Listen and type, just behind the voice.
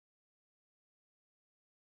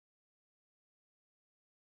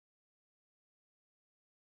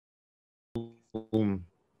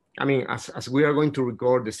I mean, as we are going to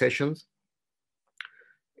record the sessions,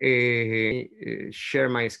 share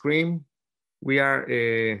my screen. We are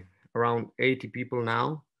around 80 people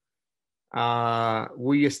now.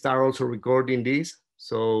 We start also recording this.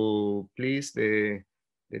 So please, the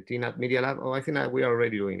team at Medialab, oh, I think that we are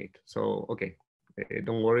already doing it. So, okay,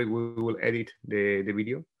 don't worry, we will edit the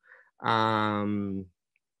video. And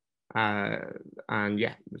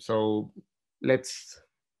yeah, so let's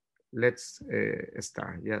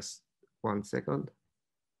start. Just 1 second.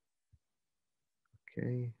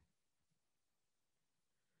 Okay.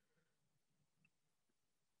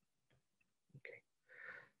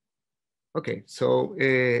 Okay, so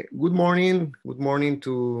good morning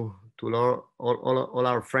to all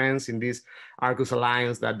our friends in this Arqus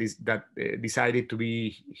Alliance that decided to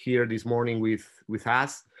be here this morning with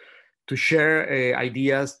us to share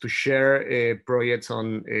ideas, to share projects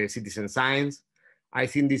on citizen science. I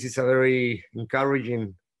think this is a very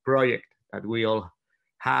encouraging project that we all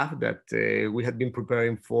have, that we have been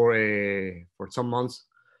preparing for some months,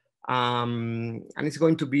 and it's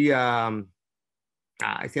going to be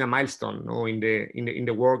I think a milestone, no, in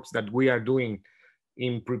the works that we are doing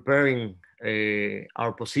in preparing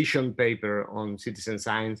our position paper on citizen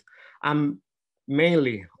science, and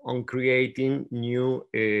mainly on creating new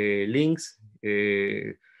links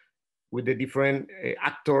with the different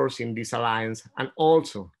actors in this alliance, and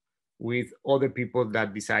also with other people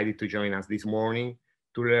that decided to join us this morning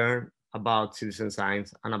to learn about citizen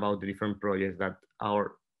science and about the different projects that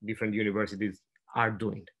our different universities are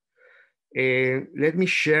doing. Let me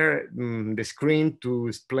share the screen to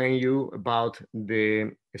explain you about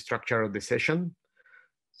the structure of the session.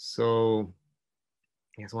 So,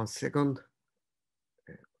 just 1 second.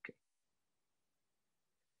 Okay.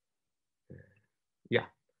 Yeah.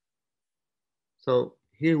 So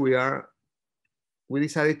here we are. We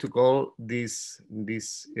decided to call this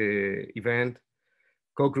event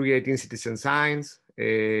Co-Creating Citizen Science.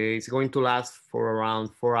 It's going to last for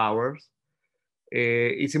around 4 hours.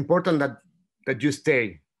 It's important that you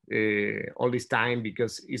stay all this time,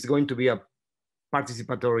 because it's going to be a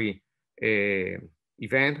participatory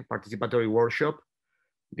event, participatory workshop.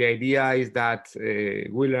 The idea is that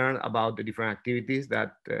we learn about the different activities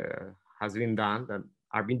that has been done, that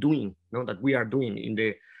are been doing, that we are doing in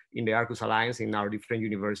the Arqus Alliance in our different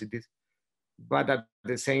universities, but at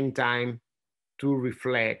the same time to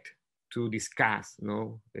reflect, to discuss,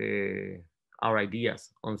 our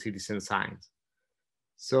ideas on citizen science.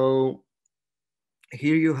 So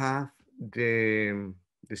here you have the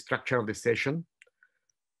structure of the session.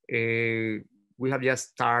 We have just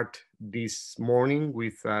started this morning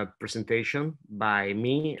with a presentation by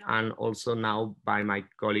me and also now by my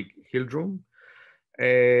colleague Hildrum.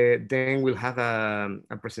 Then we'll have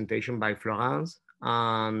a presentation by Florence,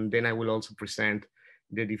 and then I will also present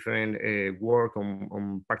the different work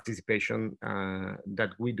on participation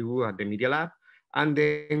that we do at the Medialab. And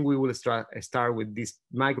then we will start with these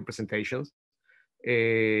micro presentations.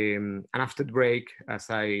 And after the break, as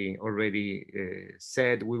I already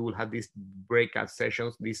said, we will have these breakout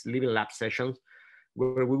sessions, these living lab sessions,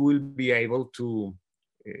 where we will be able to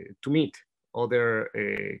meet other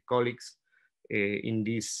colleagues in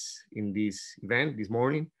this event this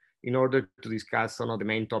morning, in order to discuss some of the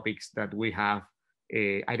main topics that we have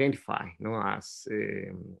identified as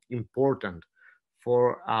important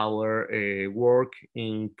for our work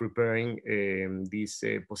in preparing this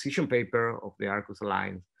position paper of the Arqus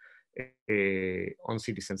Alliance on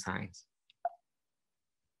citizen science.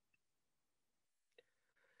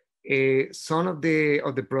 Some of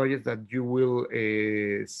the projects that you will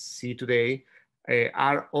see today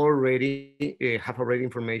are already have already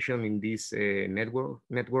information in this network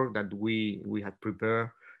that we have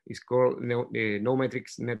prepared. It's called No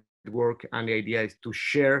Metrics Network, and the idea is to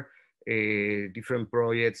share different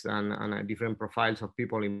projects and different profiles of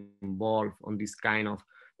people involved on this kind of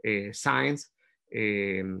science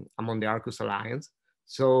among the Arqus Alliance.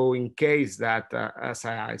 So in case that as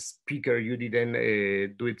a speaker you didn't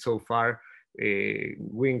do it so far,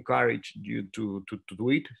 we encourage you to do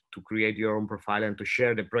it, to create your own profile and to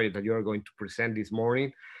share the project that you are going to present this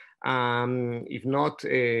morning. If not,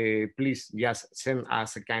 please just send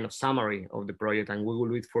us a kind of summary of the project, and we will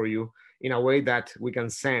do it for you in a way that we can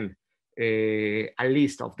send a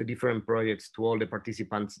list of the different projects to all the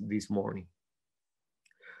participants this morning.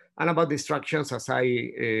 And about the instructions, as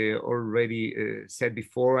I already said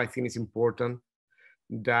before, I think it's important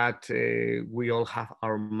that we all have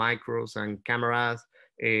our micros and cameras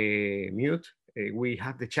mute. We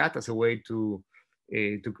have the chat as a way to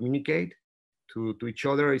communicate to each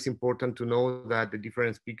other. It's important to know that the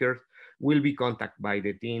different speakers will be contacted by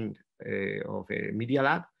the team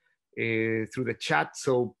Medialab through the chat.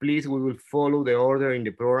 So please, we will follow the order in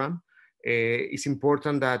the program. It's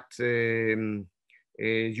important that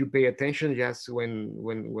you pay attention just when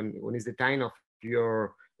it's the time of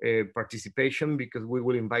your participation, because we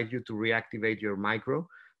will invite you to reactivate your micro.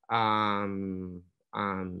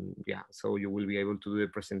 Yeah, so you will be able to do the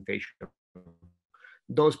presentation.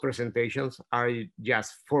 Those presentations are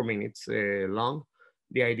just 4 minutes long.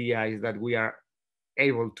 The idea is that we are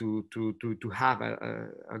able to have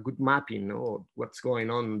a good mapping of what's going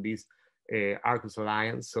on in this Arqus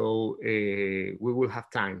Alliance. So we will have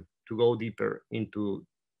time to go deeper into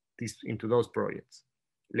those projects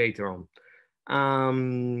later on.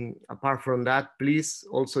 Apart from that, please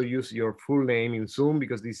also use your full name in Zoom,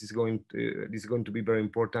 because this is going to be very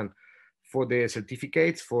important for the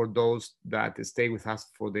certificates for those that stay with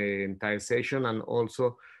us for the entire session, and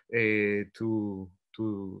also to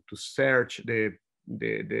search the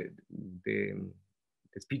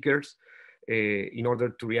speakers in order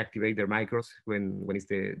to reactivate their micros when it's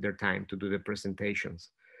their time to do the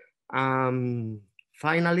presentations.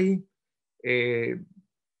 Finally,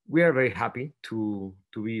 we are very happy to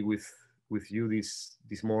be with you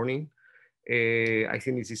this morning. I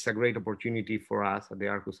think this is a great opportunity for us at the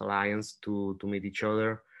Arqus Alliance to meet each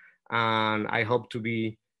other, and I hope to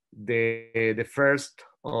be the first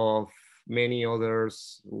of many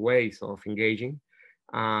others ways of engaging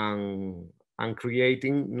and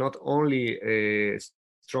creating not only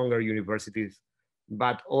stronger universities,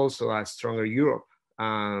 but also a stronger Europe,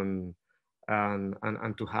 and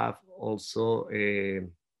to have also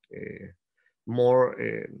more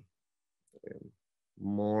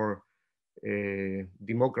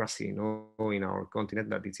democracy, in our continent,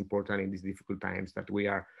 that it's important in these difficult times that we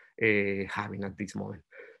are having at this moment.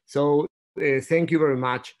 So thank you very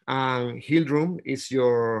much. Hildrum, is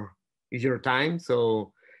your time.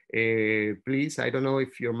 So please, I don't know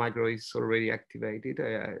if your micro is already activated.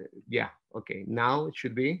 Yeah, okay, now it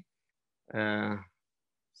should be.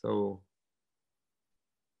 So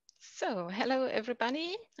hello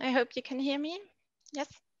everybody. I hope you can hear me. Yes?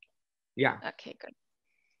 Yeah. Okay, good.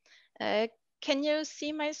 Can you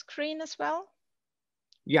see my screen as well?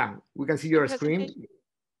 Yeah, we can see your screen.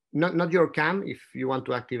 Not your cam if you want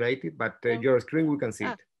to activate it, but your screen, we can see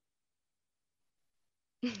it.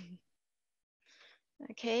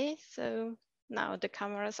 Okay, so now the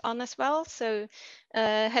camera is on as well. So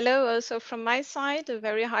hello also from my side, a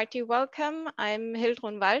very hearty welcome. I'm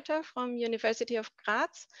Hildrun Walter from University of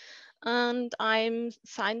Graz, and I'm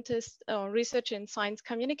scientist or researcher in science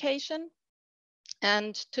communication.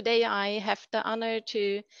 And today I have the honor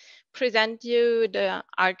to present you the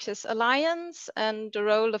Arqus Alliance and the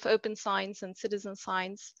role of open science and citizen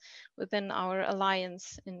science within our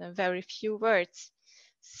alliance in a very few words.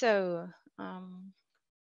 So I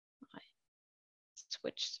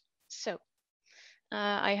switched. So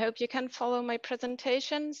I hope you can follow my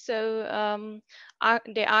presentation. So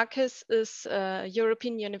the Arqus is a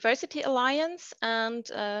European University Alliance, and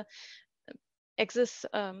there exist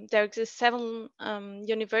 7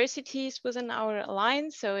 universities within our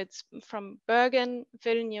alliance. So it's from Bergen,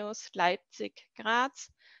 Vilnius, Leipzig, Graz,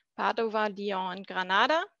 Padova, Lyon, and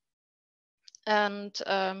Granada. And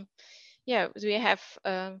yeah, we have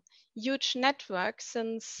a huge network,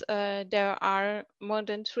 since there are more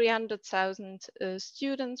than 300,000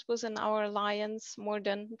 students within our alliance, more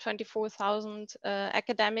than 24,000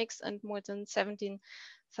 academics, and more than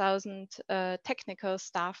 17,000 technical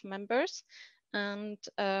staff members. And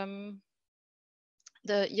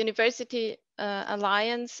the University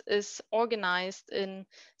Alliance is organized in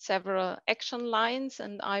several action lines,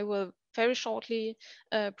 and I will very shortly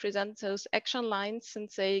present those action lines,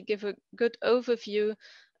 since they give a good overview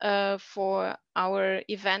for our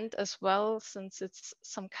event as well, since it's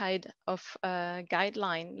some kind of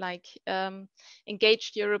guideline, like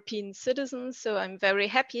engaged European citizens. So I'm very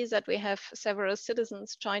happy that we have several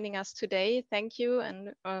citizens joining us today. Thank you,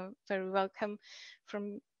 and very welcome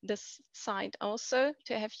from this side also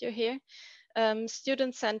to have you here.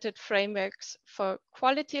 Student-centered frameworks for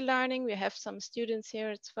quality learning. We have some students here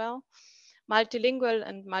as well. Multilingual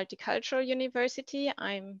and multicultural university.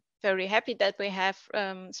 I'm very happy that we have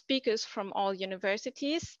speakers from all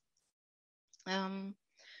universities.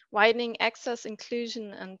 Widening access,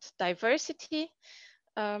 inclusion, and diversity.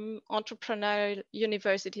 Entrepreneurial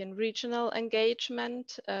university and regional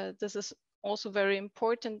engagement. This is also very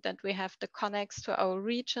important, that we have the connects to our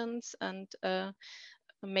regions and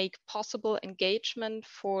make possible engagement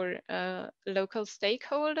for local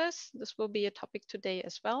stakeholders. This will be a topic today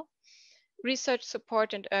as well. Research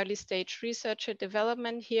support and early stage researcher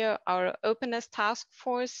development. Here, our openness task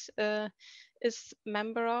force is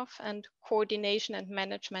member of, and coordination and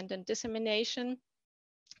management and dissemination.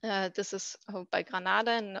 This is held by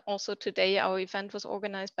Granada, and also today our event was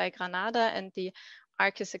organized by Granada and the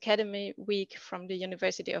Arqus Academy week from the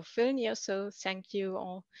University of Vilnius. So thank you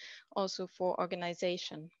all also for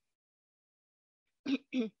organization.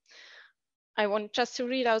 I want just to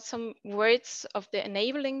read out some words of the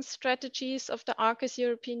enabling strategies of the Arqus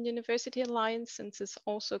European University Alliance, since it's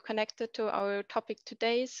also connected to our topic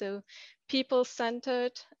today. So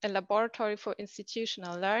people-centered, a laboratory for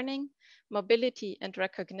institutional learning, mobility and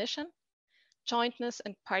recognition, jointness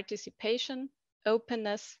and participation,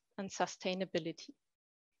 openness and sustainability.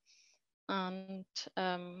 And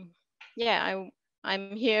yeah,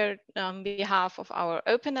 I'm here on behalf of our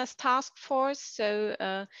openness task force.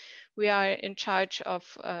 So we are in charge of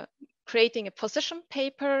creating a position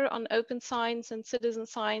paper on open science and citizen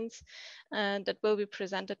science, and that will be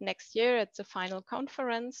presented next year at the final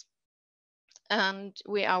conference. And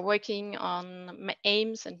we are working on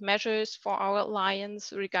aims and measures for our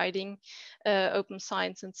alliance regarding open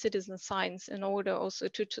science and citizen science, in order also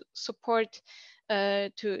to support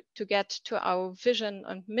to get to our vision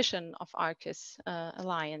and mission of Arqus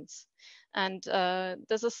Alliance. And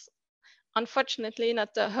this is unfortunately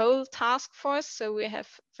not the whole task force, so we have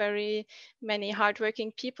very many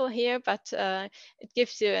hardworking people here, but it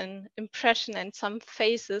gives you an impression and some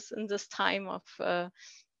faces in this time of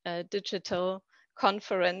digital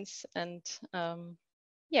conference. And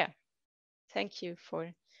yeah, thank you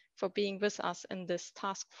for being with us in this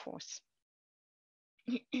task force.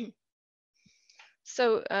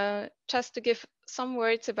 So just to give some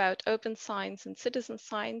words about open science and citizen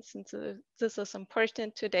science, and this is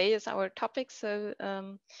important today as our topic. So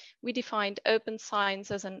we defined open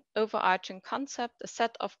science as an overarching concept, a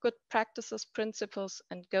set of good practices, principles,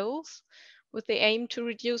 and goals, with the aim to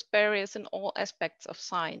reduce barriers in all aspects of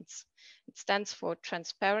science. It stands for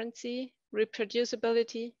transparency,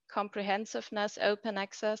 reproducibility, comprehensiveness, open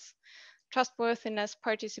access, trustworthiness,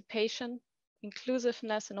 participation,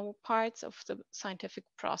 inclusiveness in all parts of the scientific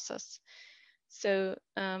process. So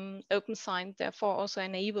open science therefore also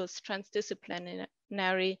enables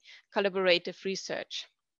transdisciplinary collaborative research.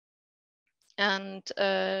 And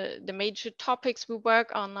the major topics we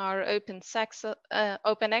work on are open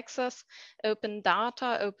access, open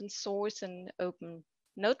data, open source, and open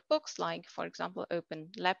notebooks, like, for example, open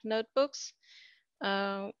lab notebooks.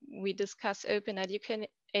 We discuss open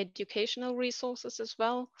educational resources as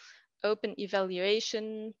well, open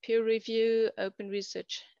evaluation, peer review, open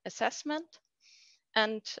research assessment.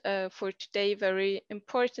 And for today, very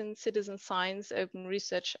important, citizen science, open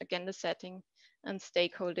research agenda setting, and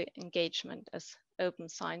stakeholder engagement as open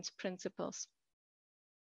science principles.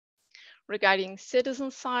 Regarding citizen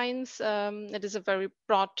science, it is a very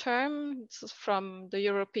broad term. This is from the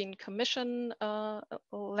European Commission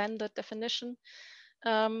landed definition,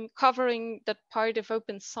 covering that part of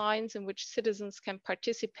open science in which citizens can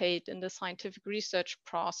participate in the scientific research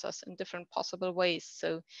process in different possible ways.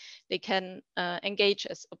 So they can engage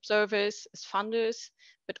as observers, as funders,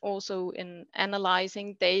 but also in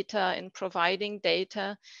analyzing data, in providing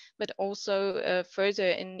data, but also further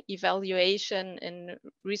in evaluation, in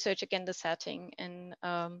research agenda setting, and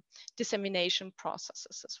dissemination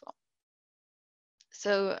processes as well.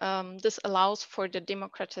 So this allows for the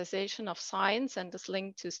democratization of science and is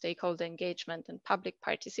linked to stakeholder engagement and public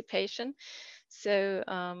participation. So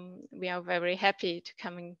we are very happy to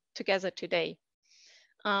coming together today.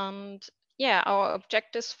 And yeah, our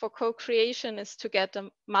objectives for co-creation is to get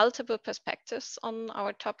multiple perspectives on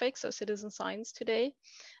our topic, so citizen science today,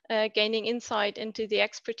 gaining insight into the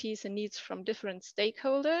expertise and needs from different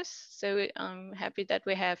stakeholders. So I'm happy that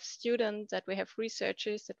we have students, that we have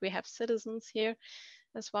researchers, that we have citizens here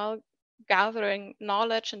as well, gathering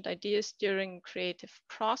knowledge and ideas during creative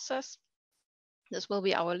process. This will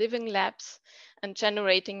be our living labs, and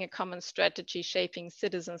generating a common strategy shaping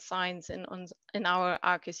citizen science in our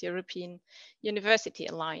Arqus European University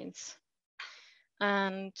Alliance.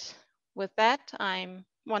 And with that, I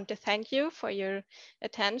want to thank you for your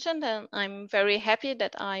attention, and I'm very happy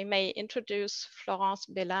that I may introduce Florence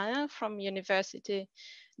Bellin from University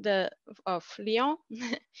of Lyon,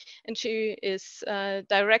 and she is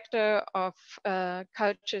director of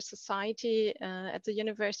Culture Society at the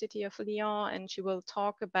University of Lyon, and she will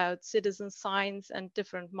talk about citizen science and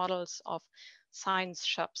different models of science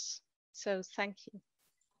shops. So thank you.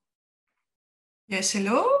 Yes,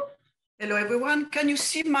 hello. Hello, everyone. Can you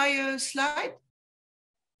see my slide?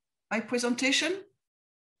 My presentation?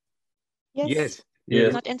 Yes.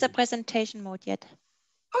 Not in the presentation mode yet.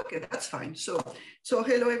 Okay, that's fine. So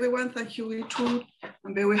hello everyone. Thank you, Iltrud.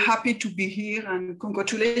 I'm very happy to be here, and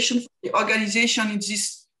congratulations for the organization in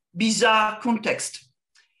this bizarre context.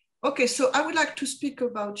 Okay, so I would like to speak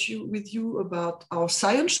with you about our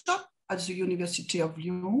science shop at the University of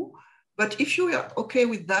Lyon. But if you are okay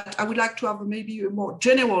with that, I would like to have maybe a more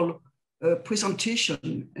general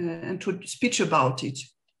presentation and to speech about it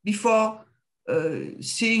before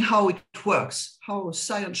seeing how it works, how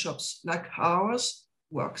science shops like ours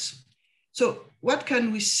works. So what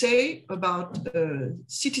can we say about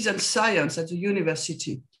citizen science at the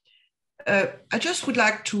university? I just would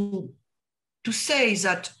like to say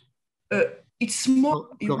that it's more...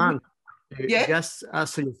 Laurent, yeah? just a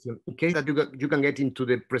suggestion. In case that you can get into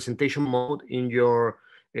the presentation mode in your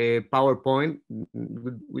PowerPoint,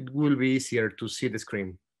 it will be easier to see the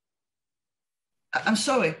screen. I'm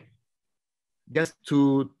sorry. Just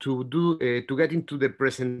to get into the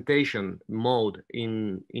presentation mode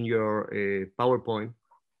in your PowerPoint,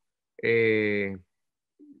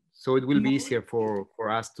 so it will be easier for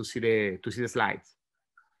us to see the slides.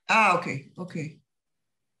 Ah, okay, okay.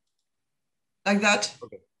 Like that?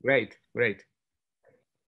 Okay, great, great.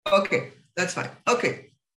 Okay, that's fine.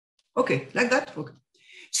 Okay, okay, like that. Okay.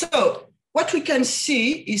 So what we can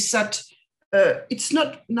see is that it's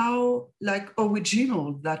not now like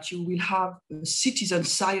original that you will have a citizen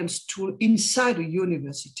science tool inside a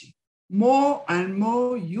university. More and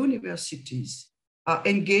more universities are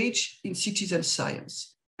engaged in citizen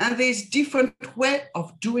science, and there's different way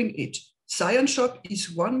of doing it. Science Shop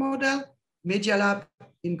is one model. Medialab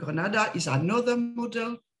in Granada is another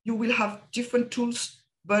model. You will have different tools,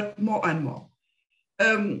 but more and more.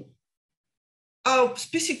 Our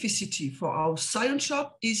specificity for our science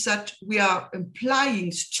shop is that we are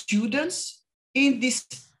employing students in this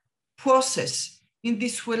process, in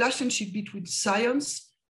this relationship between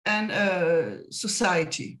science and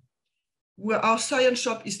society. Our science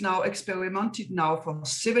shop is now experimented now for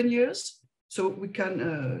 7 years, so we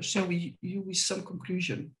can share with you with some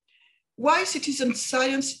conclusion. Why citizen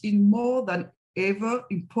science is more than ever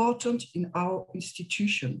important in our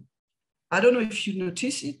institution? I don't know if you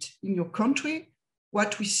notice it in your country,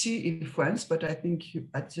 what we see in France, but I think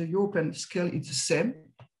at the European scale, it's the same.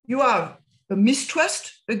 You have a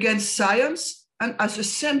mistrust against science and at the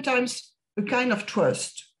same time, a kind of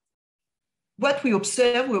trust. What we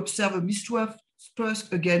observe a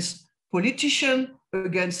mistrust against politicians,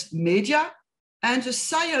 against media, and the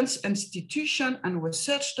science institution and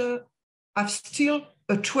researchers have still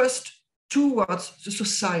a trust towards the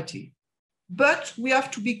society. But we have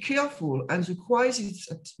to be careful, and the crisis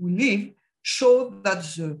that we live show that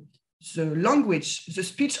the language, the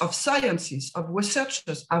speech of sciences, of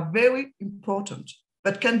researchers are very important,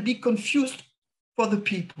 but can be confused for the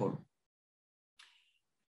people.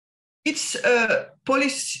 It's a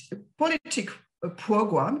political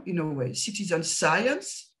program, in a way, citizen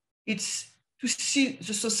science. It's to see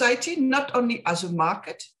the society not only as a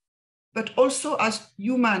market, but also as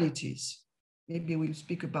humanities. Maybe we'll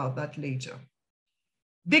speak about that later.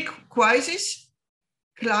 Big crisis,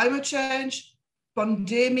 climate change,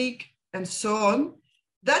 pandemic, and so on,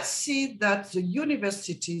 that see that the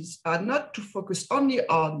universities are not to focus only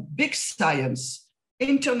on big science,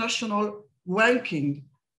 international ranking,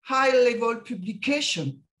 high-level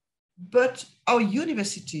publication, but our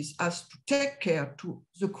universities has to take care to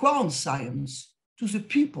the ground science, to the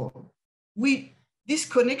people. This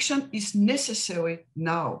connection is necessary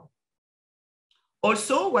now.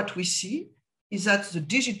 Also, what we see is that the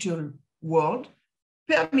digital world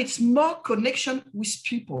permits more connection with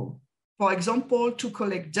people. For example, to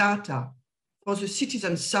collect data for the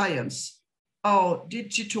citizen science, our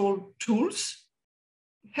digital tools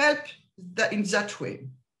help in that way.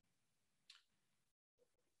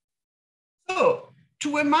 So,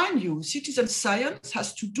 to remind you, citizen science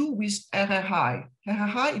has to do with RRI.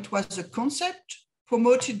 RRI, it was a concept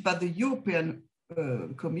promoted by the European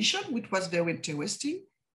Commission, which was very interesting,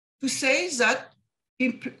 to say that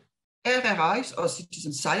RRIs, or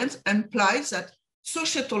citizen science, implies that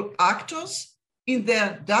societal actors in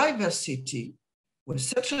their diversity,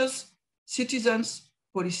 researchers, citizens,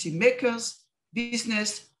 policymakers,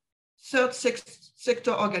 business, third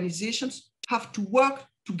sector organizations have to work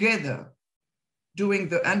together during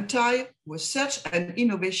the entire research and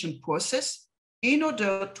innovation process in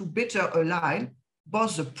order to better align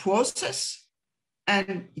both the process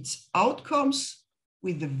and its outcomes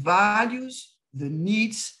with the values, the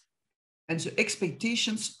needs, and the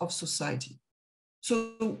expectations of society.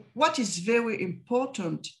 So what is very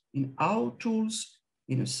important in our tools,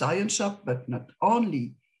 in a science shop, but not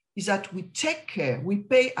only, is that we take care, we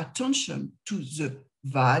pay attention to the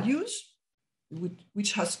values,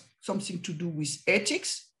 which has something to do with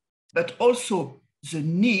ethics, but also the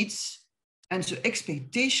needs and the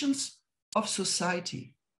expectations of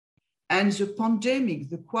society. And the pandemic,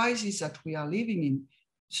 the crisis that we are living in,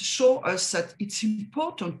 show us that it's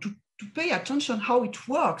important to pay attention how it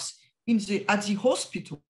works at the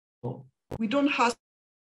hospital. We don't have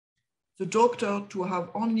the doctor to have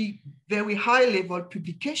only very high level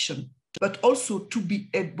publication, but also to be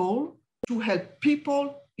able to help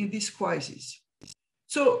people in this crisis.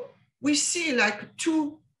 So we see like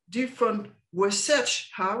two different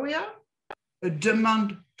research areas, a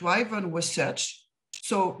demand-driven research.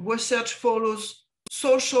 So research follows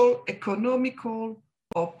social, economical,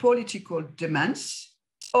 or political demands,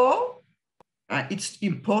 or it's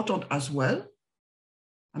important as well.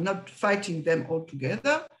 I'm not fighting them all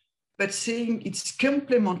together, but saying it's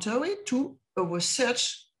complementary to a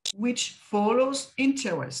research which follows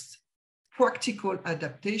interest. Practical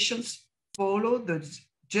adaptations follow the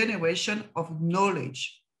generation of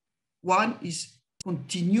knowledge. One is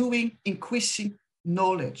continuing, increasing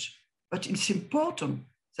knowledge. But it's important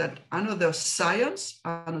that another science,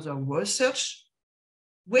 another research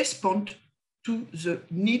respond to the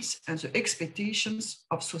needs and the expectations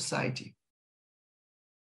of society.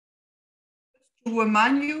 To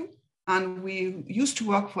remind you, and we used to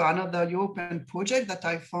work for another European project that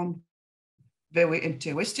I found very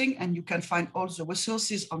interesting, and you can find all the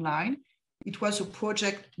resources online. It was a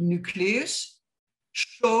project Nucleus,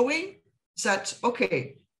 showing that,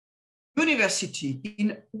 okay, university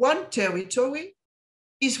in one territory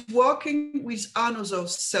is working with another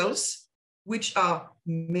cells, which are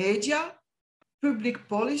media, public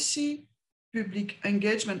policy, public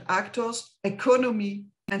engagement actors, economy,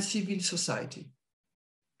 and civil society.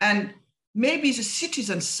 And maybe the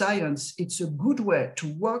citizen science, it's a good way to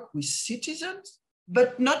work with citizens,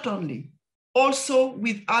 but not only, also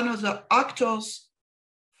with another actors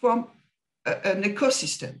from an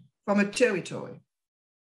ecosystem, from a territory.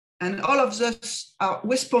 And all of us are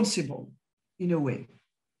responsible in a way.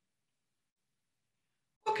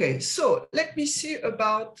 Okay, so let me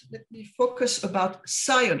focus about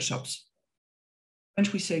science shops.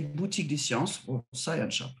 French we say boutique des sciences or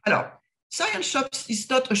science shop. Alors, science shops is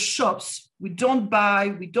not a shops. We don't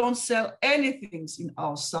buy, we don't sell anything in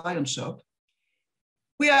our science shop.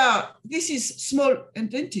 This is small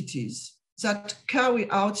entities that carry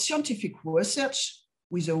out scientific research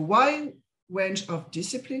with a wide range of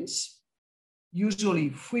disciplines, usually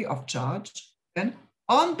free of charge, and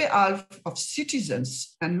on behalf of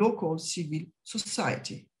citizens and local civil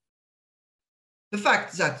society. The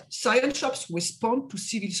fact that science shops respond to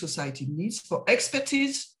civil society needs for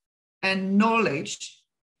expertise and knowledge,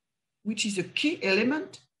 which is a key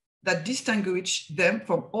element that distinguishes them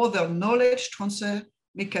from other knowledge transfer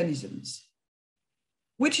mechanisms.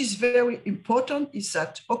 Which is very important is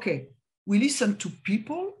that, okay, we listen to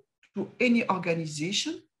people, to any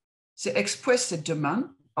organization, they express the demand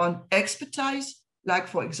on expertise, like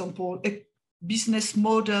for example, a business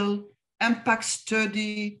model, impact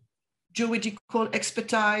study, juridical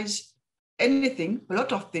expertise, anything, a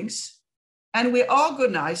lot of things. And we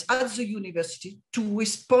organize at the university to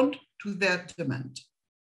respond to their demand.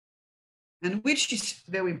 And which is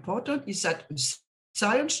very important is that a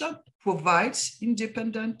science shop provides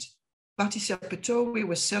independent participatory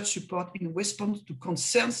research support in response to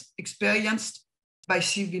concerns experienced by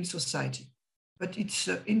civil society. But it's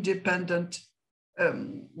independent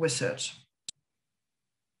research.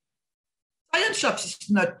 Science shops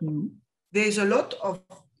is not new. There's a lot of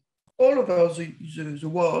all over the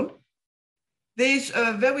world. There's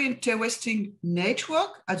a very interesting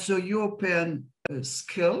network at the European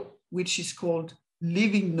scale, which is called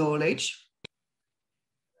Living Knowledge.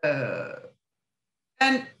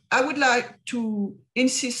 And I would like to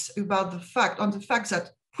insist about the fact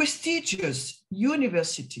that prestigious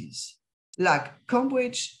universities like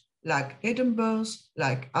Cambridge, like Edinburgh,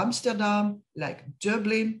 like Amsterdam, like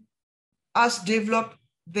Dublin, has developed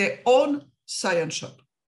their own science shop.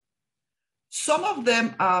 Some of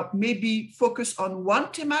them are maybe focused on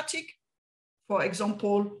one thematic, for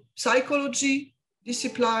example, psychology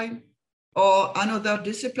discipline, or another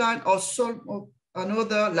discipline, or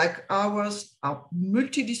another like ours are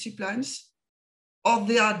multidisciplines, or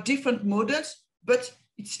there are different models, but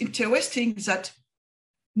it's interesting that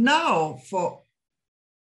now for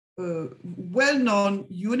a well-known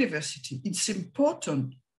university, it's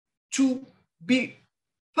important to be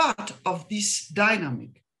part of this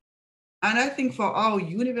dynamic. And I think for our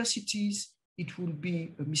universities, it will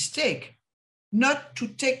be a mistake not to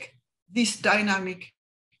take this dynamic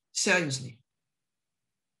seriously.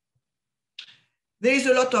 There is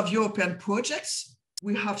a lot of European projects.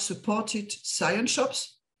 We have supported science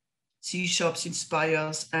shops. C-Shops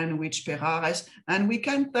inspires, enrich, Perares, and we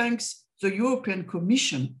can thank the European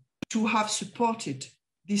Commission to have supported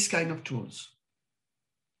this kind of tools.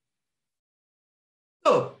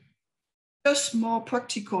 So, just more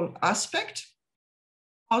practical aspect,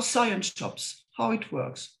 our science shops, how it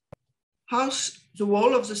works. How the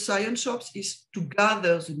role of the science shops is to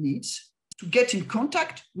gather the needs, to get in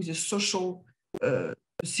contact with the social,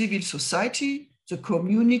 civil society, the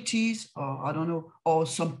communities, or I don't know, or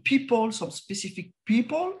some people, some specific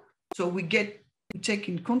people. So we take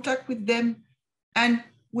in contact with them and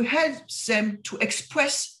we help them to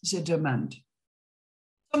express their demand.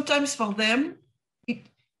 Sometimes for them,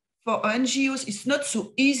 for NGOs, it's not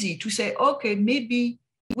so easy to say, okay, maybe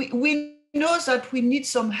we know that we need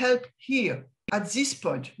some help here at this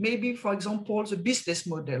point. Maybe, for example, the business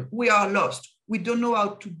model, we are lost. We don't know how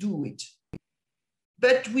to do it.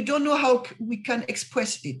 But we don't know how we can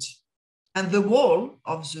express it. And the role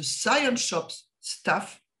of the science shops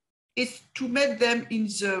staff is to make them in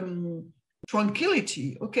the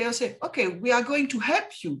tranquility. Okay, I say, okay, we are going to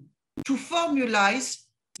help you to formalize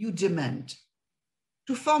your demand,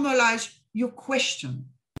 to formalize your question.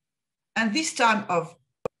 And this time of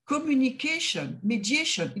communication,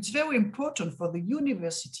 mediation, it's very important for the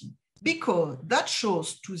university because that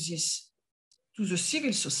shows to the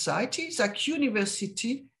civil society that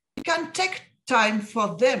university can take time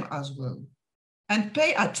for them as well and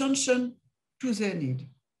pay attention to their need.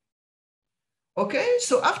 Okay,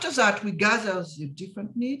 so after that, we gather the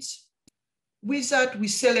different needs. With that, we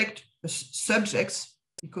select subjects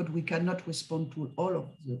because we cannot respond to all of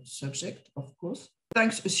the subjects, of course,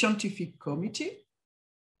 thanks to a scientific committee.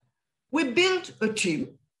 We build a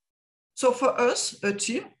team. So for us, a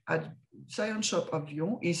team at Science Shop of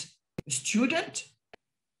Lyon is a student,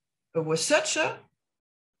 a researcher,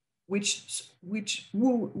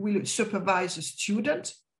 who will supervise the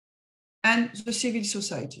student, and the civil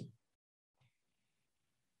society.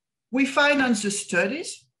 We finance the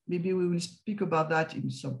studies. Maybe we will speak about that in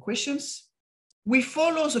some questions. We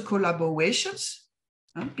follow the collaborations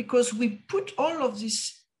because we put all of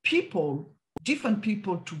these people, different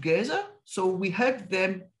people together. So we help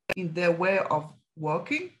them in their way of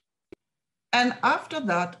working. And after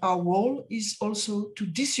that, our role is also to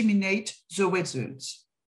disseminate the results,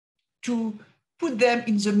 to put them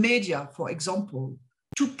in the media, for example,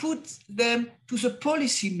 to put them to the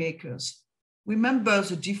policymakers. Remember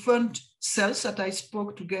the different cells that I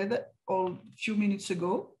spoke together a few minutes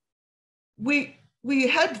ago? We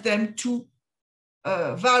help them to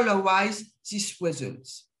valorize these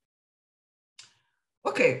results.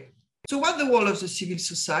 Okay, so what's the role of the civil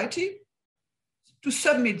society? To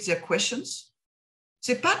submit their questions.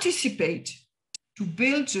 They participate to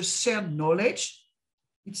build the shared knowledge.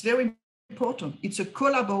 It's very important. It's a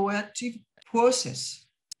collaborative process.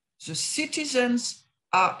 The citizens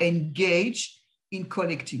are engaged in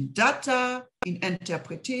collecting data, in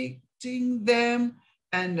interpreting them,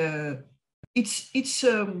 and it's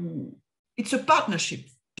a partnership.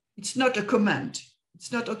 It's not a command.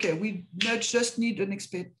 It's not, okay, we just need an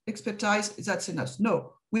expertise, that's enough.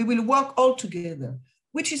 No, we will work all together,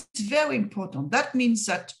 which is very important. That means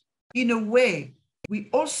that in a way, we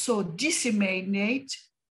also disseminate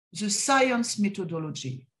the science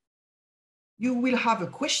methodology. You will have a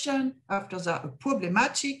question, after that, a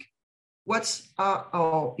problematic. What are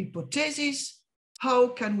our hypotheses? How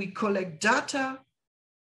can we collect data?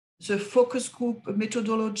 The focus group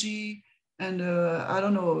methodology, and I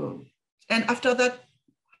don't know. And after that,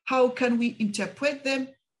 how can we interpret them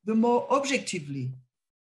the more objectively?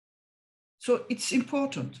 So it's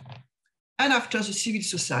important. And after the civil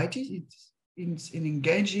society, it's in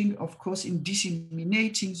engaging, of course, in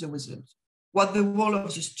disseminating the results. What the role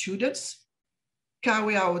of the students?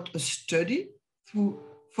 Carry out a study through,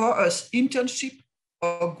 for us, internship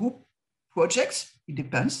or group projects, it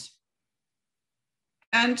depends,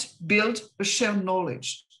 and build a shared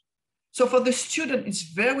knowledge. So for the student, it's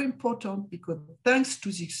very important because thanks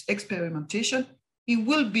to this experimentation, he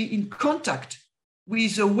will be in contact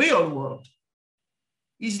with the real world.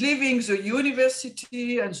 He's leaving the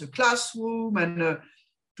university and the classroom and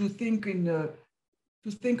to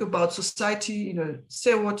think about society in a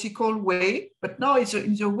theoretical way, but now it's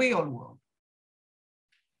in the real world.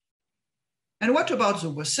 And what about the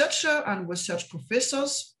researcher and research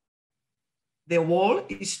professors? Their role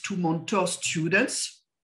is to mentor students,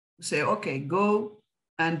 say, okay, go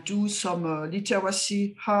and do some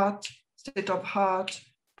literacy art, state of art,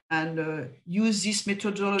 and use this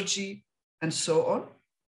methodology, and so on.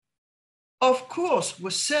 Of course,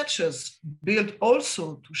 researchers build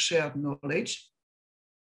also to share knowledge.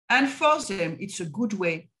 And for them, it's a good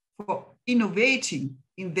way for innovating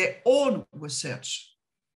in their own research.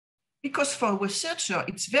 Because for a researcher,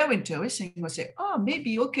 it's very interesting to say, oh,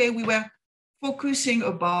 maybe, okay, we were focusing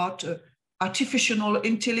about artificial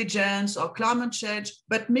intelligence or climate change,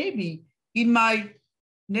 but maybe in my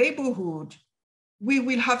neighborhood, we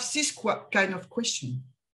will have this kind of question.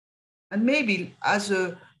 And maybe as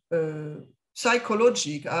a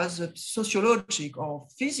psychologic, as a sociologic or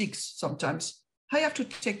physics, sometimes I have to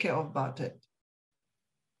take care about it.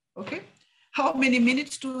 Okay, how many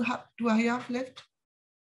minutes do I have left?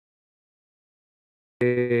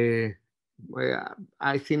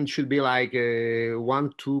 I think it should be like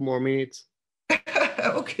 1-2 more minutes.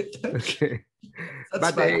 Okay. Okay. That's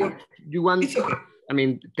but fine. You want? Okay. I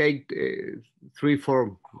mean, take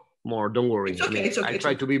 3-4 more. Don't worry. It's okay. I mean, it's okay. I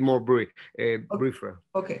try to be more okay. briefer.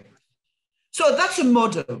 Okay. So that's a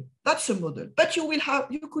model. That's a model. But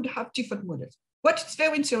you could have different models. What's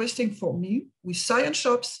very interesting for me with science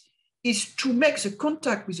shops is to make the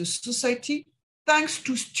contact with the society thanks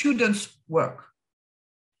to students' work.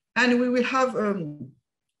 And we will have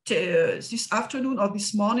this afternoon or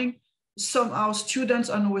this morning, some of our students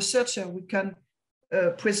and researchers, we can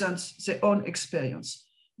present their own experience.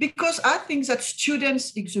 Because I think that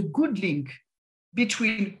students is a good link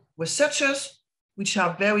between researchers, which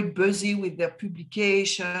are very busy with their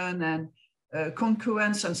publication and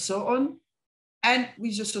concurrence and so on, and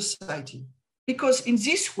with the society. Because in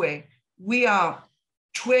this way, we are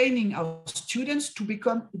training our students to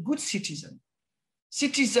become a good citizen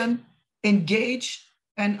engaged,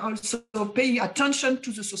 and also paying attention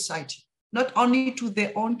to the society, not only to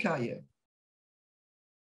their own career.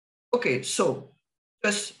 Okay, so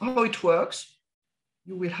just how it works.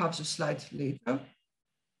 You will have the slides later.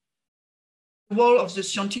 The role of the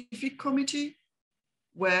scientific committee,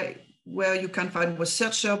 where you can find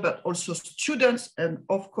researchers, but also students, and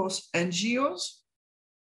of course, NGOs.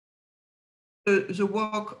 The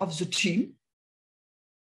work of the team.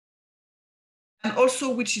 And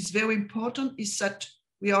also, which is very important, is that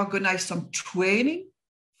we organize some training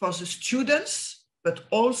for the students, but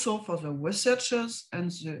also for the researchers and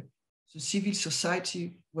the civil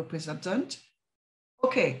society representative.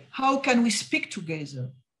 Okay, how can we speak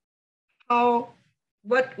together?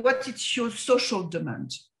 What is your social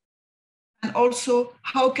demand? And also,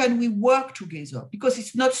 how can we work together? Because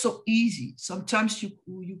it's not so easy. Sometimes you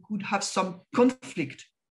could have some conflict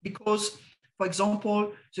because, for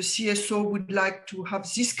example, the CSO would like to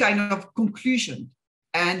have this kind of conclusion,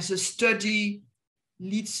 and the study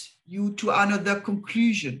leads you to another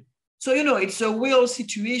conclusion. So, it's a real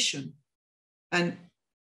situation. And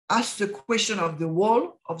ask the question of the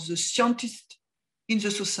role of the scientist in the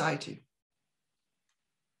society.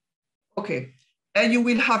 Okay, and you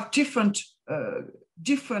will have different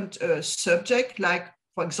subjects, like,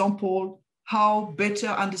 for example, how better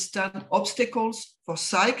understand obstacles for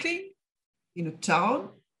cycling in a town.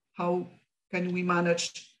 How can we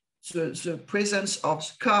manage the presence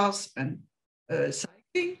of cars and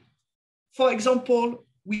cycling? For example,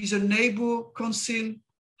 with a neighbor council,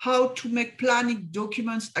 how to make planning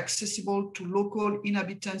documents accessible to local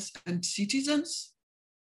inhabitants and citizens.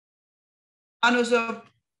 Another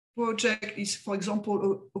project is, for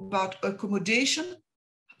example, about accommodation,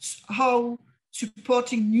 how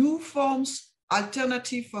supporting new forms,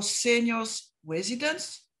 alternative for seniors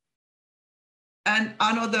residents. And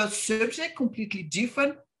another subject completely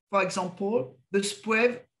different, for example, the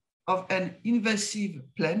spread of an invasive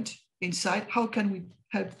plant inside, how can we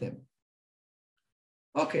help them?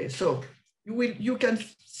 Okay, so you can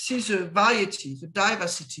see the variety, the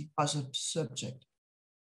diversity as a subject.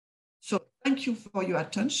 So thank you for your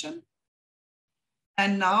attention.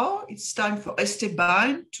 And now it's time for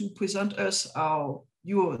Esteban to present us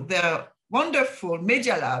their wonderful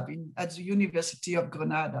Medialab at the University of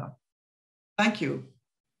Granada. Thank you.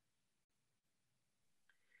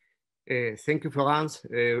 Thank you, Florence.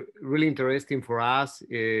 Really interesting for us.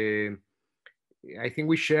 I think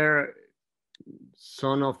we share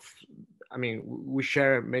we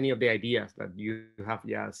share many of the ideas that you have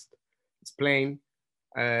just explained,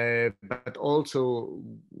 but also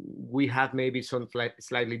we have maybe some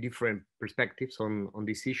slightly different perspectives on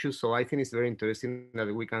these issues. So I think it's very interesting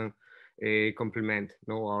that we can complement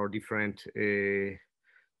our different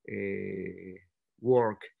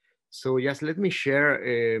work. So just let me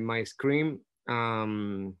share my screen.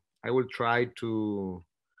 I will try to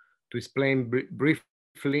explain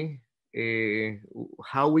briefly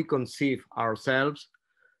how we conceive ourselves,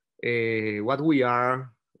 what we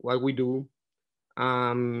are, what we do.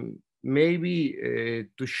 Maybe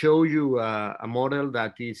to show you a model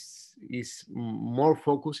that is more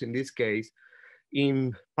focused in this case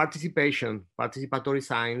in participatory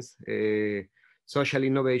science, social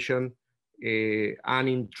innovation, and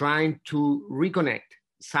in trying to reconnect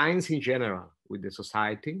science in general with the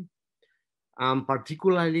society, and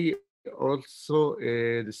particularly also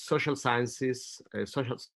the social sciences,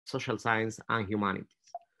 social science and humanities.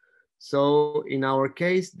 So in our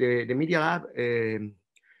case, the Medialab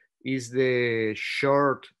is the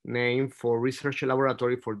short name for Research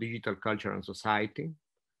Laboratory for Digital Culture and Society.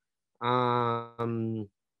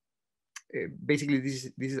 Basically, this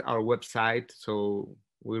is our website, so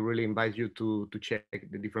we really invite you to check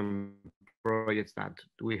the different projects that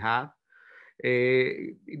we have.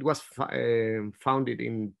 It was founded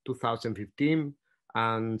in 2015,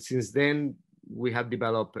 and since then we have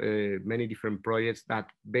developed many different projects that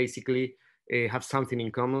basically have something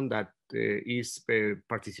in common, that is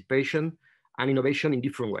participation and innovation in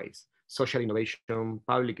different ways: social innovation,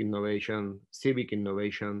 public innovation, civic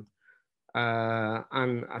innovation.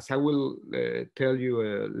 And as I will tell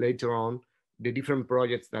you later on, the different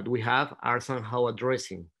projects that we have are somehow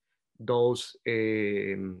addressing those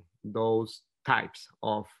types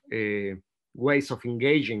of ways of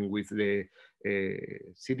engaging with the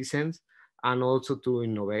citizens, and also to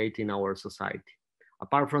innovate in our society.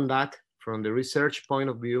 Apart from that, from the research point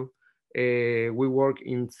of view, we work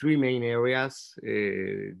in three main areas: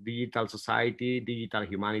 digital society, digital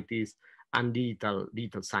humanities, and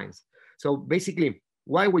digital science. So basically,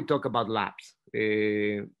 why we talk about labs?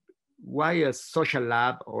 Why a social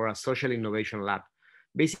lab or a social innovation lab?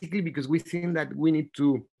 Basically, because we think that we need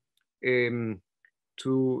to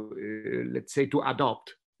let's say, to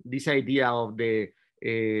adopt this idea of the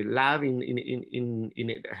lab in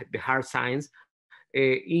the hard science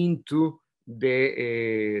into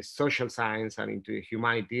the social science and into the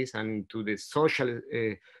humanities and into the social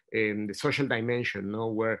dimension, no?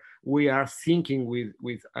 Where we are thinking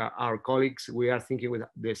with our colleagues, we are thinking with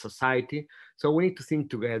the society. So we need to think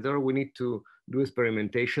together, we need to do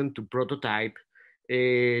experimentation, to prototype,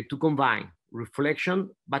 to combine reflection,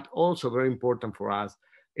 but also very important for us,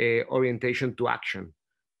 orientation to action,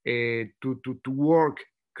 to work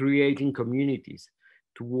creating communities,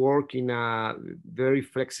 to work in a very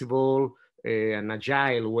flexible and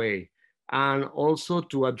agile way, and also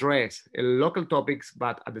to address local topics,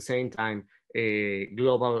 but at the same time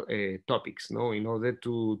global topics, no, in order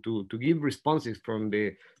to give responses from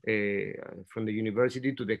the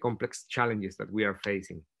university to the complex challenges that we are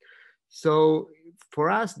facing. So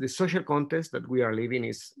for us, the social context that we are living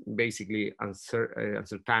is basically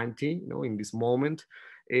uncertainty, you know, in this moment,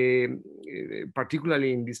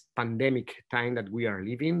 particularly in this pandemic time that we are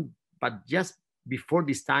living. But just before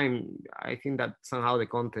this time, I think that somehow the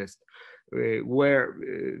context were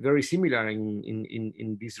very similar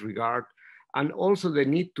in this regard. And also the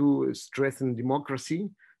need to strengthen democracy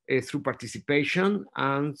through participation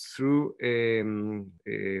and through,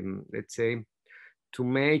 let's say, to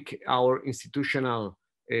make our institutional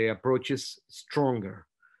approaches stronger.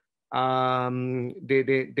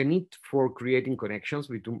 The need for creating connections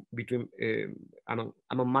between among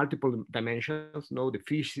multiple dimensions, no, the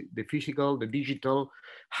physical, the digital,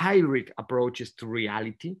 hybrid approaches to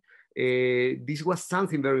reality. This was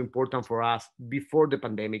something very important for us before the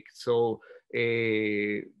pandemic. So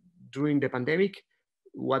during the pandemic,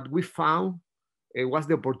 what we found was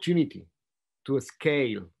the opportunity to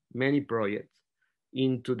scale many projects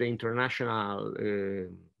into the international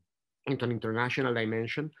into an international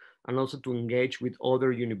dimension, and also to engage with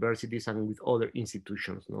other universities and with other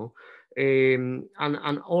institutions, no? And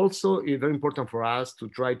also very important for us to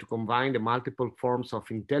try to combine the multiple forms of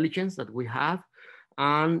intelligence that we have,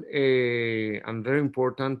 and very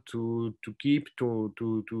important to keep to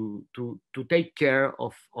take care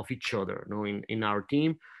of each other, no, in our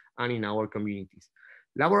team and in our communities.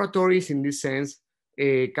 Laboratories, in this sense,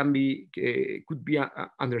 could be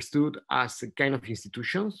understood as a kind of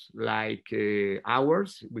institutions like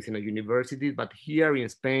ours within a university, but here in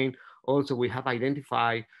Spain also we have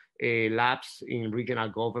identified labs in regional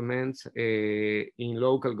governments, in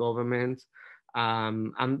local governments,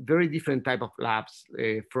 and very different type of labs,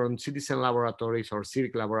 from citizen laboratories or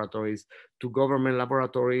civic laboratories to government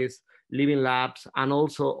laboratories, living labs, and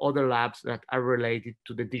also other labs that are related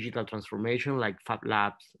to the digital transformation, like Fab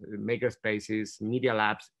Labs, maker spaces, media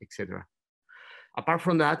labs, etc. Apart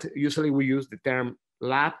from that, usually we use the term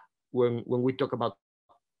lab when we talk about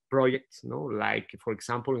projects, no? Like, for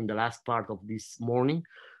example, in the last part of this morning,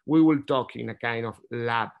 we will talk in a kind of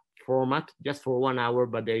lab format just for 1 hour,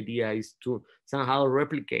 but the idea is to somehow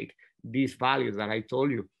replicate these values that I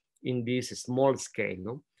told you in this small scale,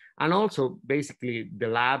 no? And also, basically, the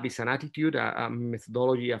lab is an attitude, a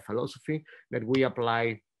methodology, a philosophy that we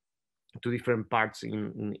apply to different parts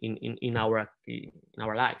in our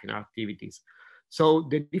life, in our activities. So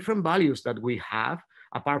the different values that we have,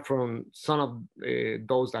 apart from some of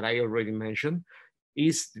those that I already mentioned,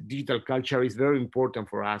 is digital culture is very important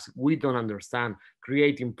for us. We don't understand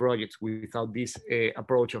creating projects without this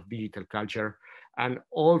approach of digital culture. And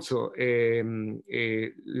also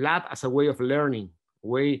lab as a way of learning,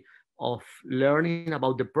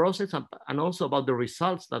 about the process and also about the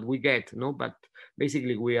results that we get. No, but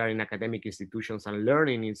basically we are in academic institutions, and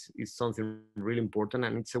learning is something really important,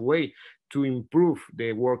 and it's a way to improve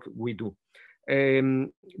the work we do.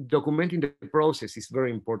 Documenting the process is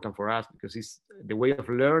very important for us because it's the way of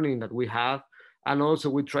learning that we have. And also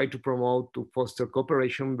we try to promote, to foster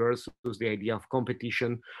cooperation versus the idea of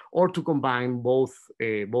competition, or to combine both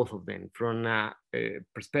of them from a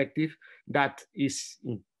perspective that is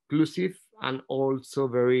inclusive and also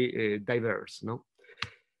very diverse. No?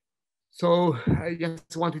 So I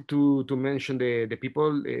just wanted to mention the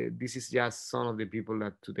people. This is just some of the people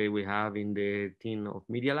that today we have in the team of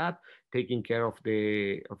Medialab taking care of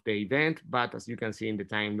the event. But as you can see in the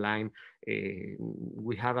timeline,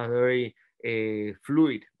 we have a very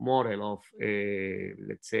fluid model of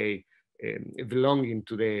let's say belonging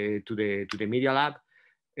to the Medialab.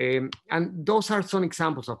 And those are some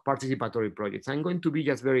examples of participatory projects. I'm going to be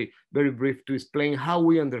just very, very brief to explain how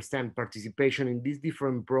we understand participation in these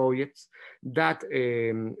different projects that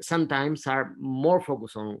sometimes are more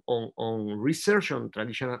focused on research, on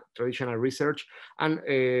traditional research, and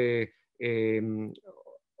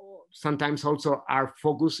sometimes also are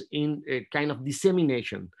focused in a kind of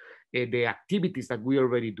dissemination, the activities that we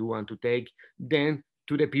already do, and to take them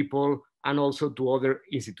to the people and also to other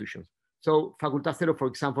institutions. So Facultad Cero, for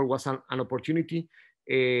example, was an opportunity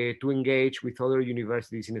to engage with other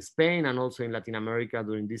universities in Spain and also in Latin America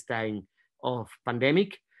during this time of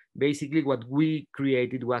pandemic. Basically, what we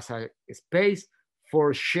created was a space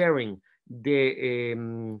for sharing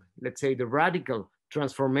the, let's say, the radical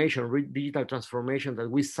transformation, digital transformation that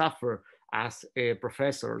we suffer as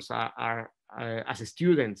professors, as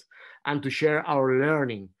students, and to share our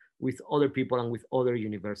learning with other people and with other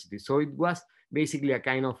universities. So it was basically a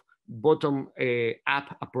kind of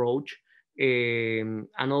bottom-up approach, and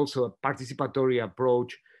also a participatory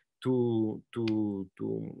approach to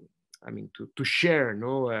share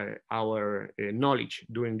our knowledge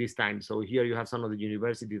during this time. So here you have some of the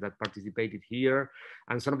universities that participated here,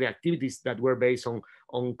 and some of the activities that were based on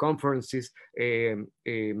conferences, similar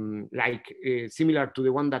to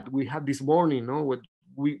the one that we had this morning,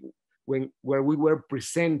 where we were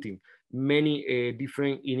presenting many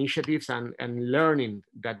different initiatives and learning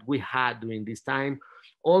that we had during this time.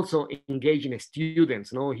 Also engaging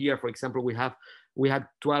students. Here, for example, we had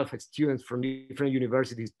 12 students from different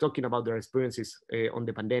universities talking about their experiences on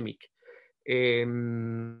the pandemic,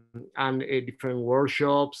 and different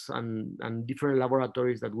workshops and different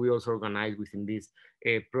laboratories that we also organized within this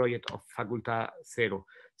project of Facultad Cero.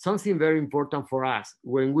 Something very important for us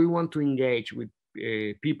when we want to engage with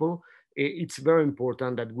people, it's very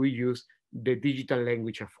important that we use the digital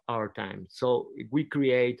language of our time. So we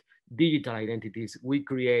create digital identities, we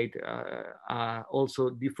create also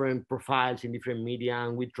different profiles in different media,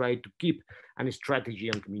 and we try to keep a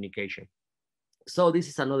strategy on communication. So this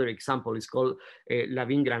is another example. It's called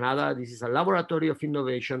Lavin Granada. This is a laboratory of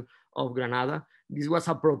innovation of Granada. This was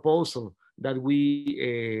a proposal that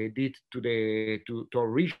we did to our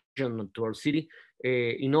region, to our city,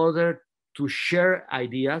 in order to share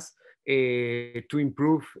ideas to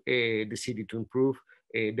improve the city, to improve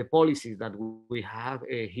the policies that we have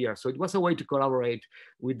here. So it was a way to collaborate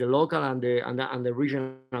with the local and the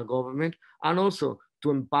regional government, and also to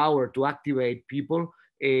empower, to activate people,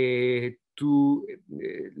 to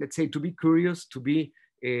let's say, to be curious, to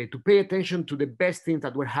pay attention to the best things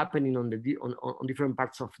that were happening on different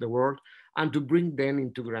parts of the world, and to bring them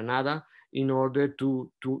into Granada in order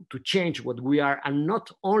to change what we are, and not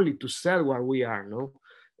only to sell what we are.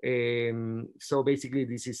 So basically,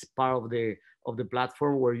 this is part of the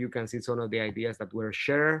platform where you can see some of the ideas that were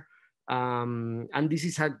shared, and this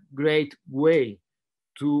is a great way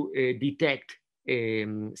to detect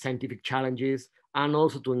scientific challenges, and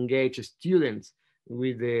also to engage students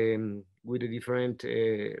with the different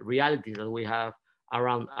realities that we have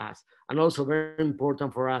around us. And also very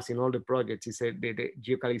important for us in all the projects is the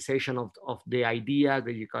geocalization of the idea,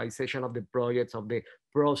 the geocalization of the projects, of the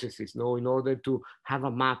processes, in order to have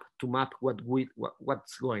a map, to map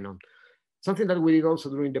what's going on. Something that we did also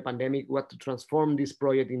during the pandemic was to transform this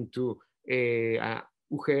project into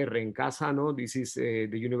UGR en casa. This is the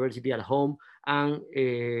university at home, and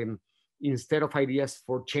instead of ideas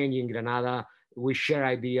for changing Granada, we share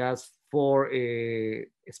ideas for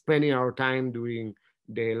spending our time during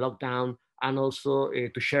the lockdown and also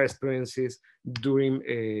to share experiences during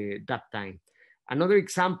that time. Another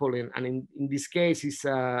example, and in this case, is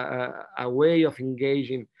a way of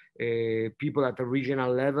engaging people at a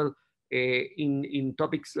regional level in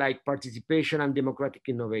topics like participation and democratic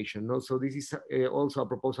innovation. No? So this is also a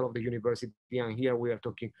proposal of the university, and here we are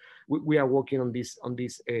talking, we are working on these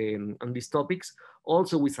topics,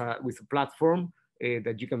 also with a platform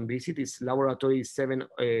that you can visit. It's Laboratory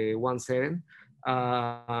 717,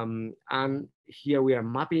 and here we are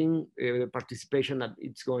mapping the participation that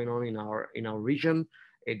it's going on in our region,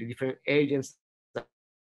 the different agents that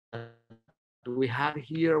we have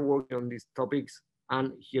here working on these topics.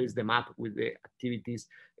 And here is the map with the activities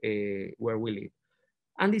where we live.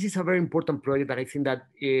 And this is a very important project that I think that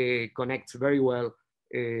connects very well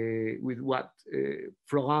with what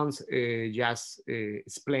Florence just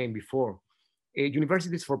explained before.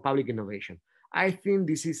 Universities for Public Innovation. I think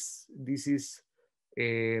this is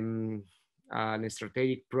a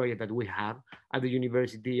strategic project that we have at the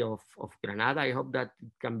University of Granada. I hope that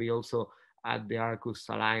it can be also at the Arqus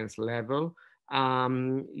Alliance level.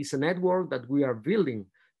 It's a network that we are building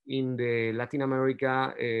in the Latin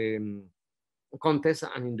America contest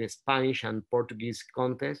and in the Spanish and Portuguese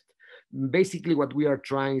contest. Basically, what we are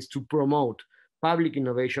trying is to promote public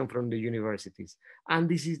innovation from the universities. And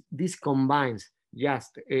this combines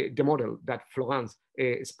just the model that Florence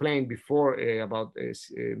explained before about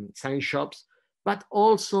science shops, but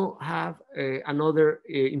also have another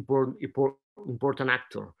important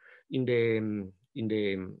actor in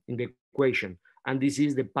the equation, and this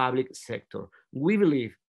is the public sector. We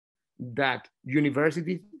believe that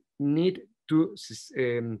universities need to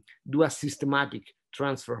do a systematic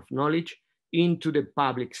transfer of knowledge into the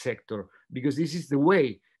public sector, because this is the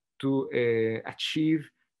way to achieve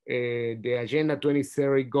the Agenda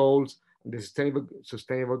 2030 goals, the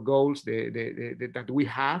sustainable goals that we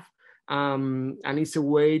have, and it's a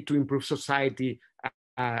way to improve society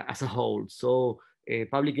as a whole. So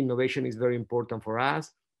public innovation is very important for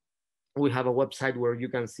us. We have a website where you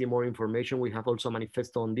can see more information. We have also a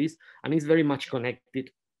manifesto on this, and it's very much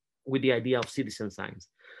connected with the idea of citizen science.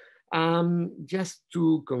 Just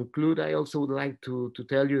to conclude, I also would like to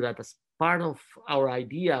tell you that as part of our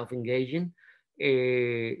idea of engaging,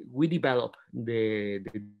 we developed the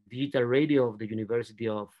digital radio of the University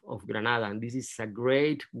of Granada, and this is a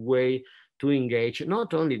great way to engage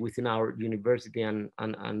not only within our university and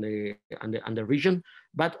the region,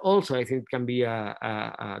 but also I think it can be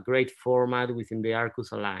a great format within the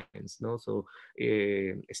Arqus Alliance. No? So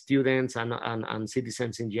students and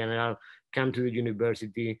citizens in general come to the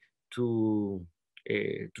university to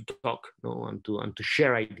talk, no? and to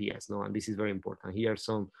share ideas, no? And this is very important. Here are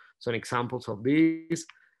some examples of this.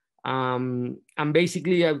 And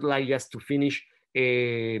basically, I would like just to finish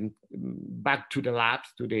back to the labs,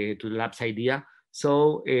 to the labs idea.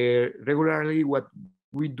 So regularly, what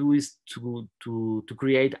we do is to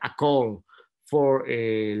create a call for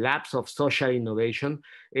labs of social innovation.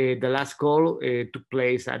 The last call took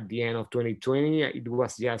place at the end of 2020. It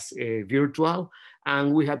was just virtual,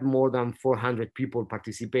 and we had more than 400 people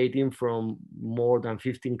participating from more than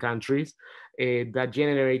 15 countries that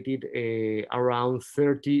generated around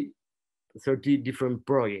 30 different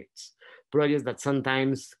projects that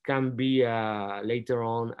sometimes can be later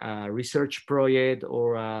on a research project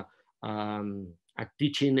or a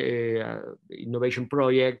teaching innovation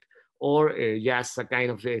project, or just a kind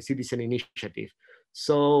of a citizen initiative.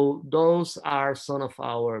 So those are some of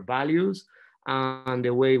our values and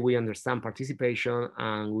the way we understand participation,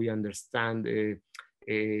 and we understand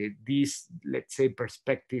this, let's say,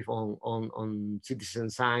 perspective on citizen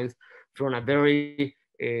science from a very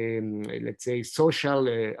let's say social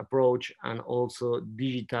approach and also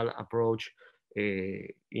digital approach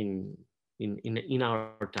in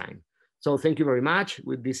our time. So thank you very much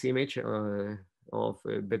with this image of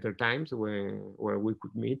better times where we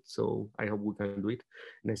could meet. So I hope we can do it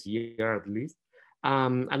next year at least.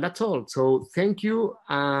 And that's all. So thank you.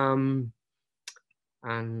 And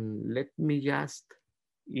let me just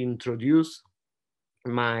introduce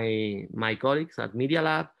my colleagues at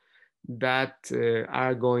Medialab that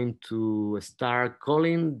are going to start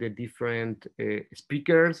calling the different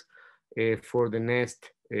speakers for the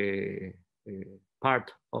next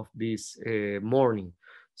part of this morning.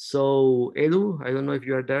 So Edu, I don't know if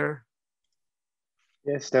you are there.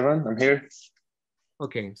 Yes, Stefan, I'm here.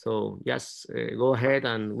 Okay, so just go ahead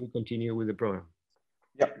and we continue with the program.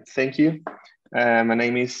 Yeah, thank you. My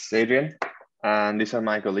name is Adrian, and these are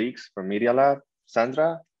my colleagues from Medialab,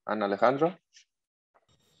 Sandra and Alejandro.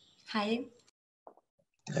 Hi.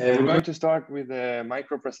 We're going to start with the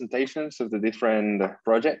micro presentations of the different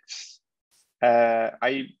projects.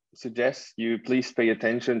 I suggest you please pay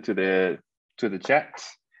attention to the chat,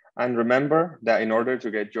 and remember that in order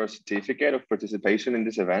to get your certificate of participation in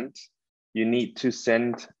this event, you need to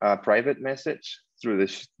send a private message through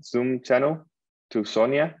the Zoom channel to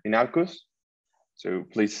Sonia in Arqus. So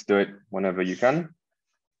please do it whenever you can.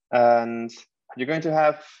 And you're going to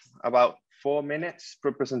have about 4 minutes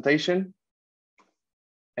per presentation.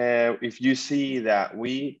 If you see that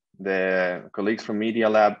we, the colleagues from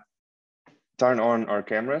Medialab, turn on our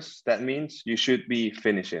cameras, that means you should be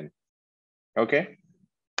finishing. Okay?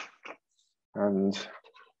 And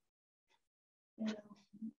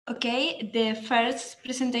okay, the first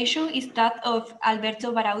presentation is that of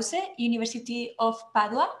Alberto Barause, University of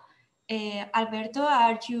Padua. Alberto,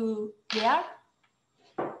 are you there?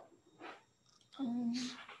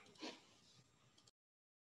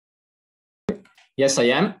 Yes,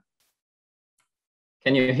 I am.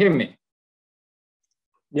 Can you hear me?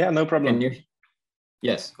 yeah, no problem. Can you?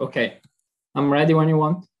 Yes, okay. I'm ready when you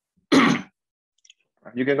want.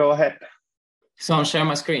 You can go ahead. So I'll share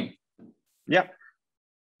my screen. Yeah.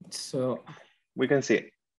 So we can see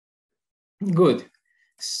it. Good.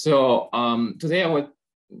 So today I will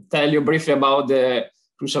tell you briefly about the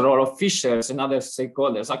crucial role of fishers and other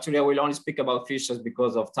stakeholders. Actually, I will only speak about fishers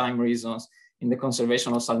because of time reasons in the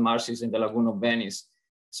conservation of salt marshes in the Lagoon of Venice.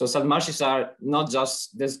 So salt marshes are not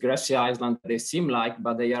just this grassy island they seem like,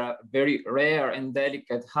 but they are a very rare and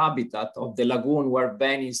delicate habitat of the lagoon where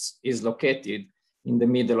Venice is located in the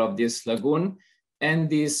middle of this lagoon. And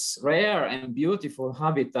these rare and beautiful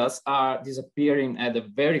habitats are disappearing at a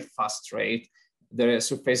very fast rate. The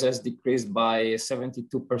surface has decreased by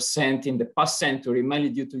 72% in the past century, mainly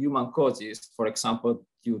due to human causes, for example,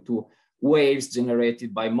 due to waves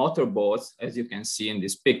generated by motorboats, as you can see in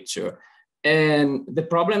this picture. And the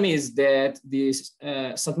problem is that these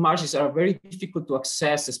salt marshes are very difficult to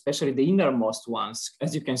access, especially the innermost ones.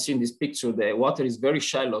 As you can see in this picture, the water is very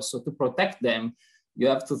shallow. So to protect them, you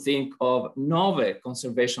have to think of novel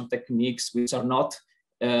conservation techniques, which are not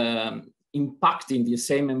impacting the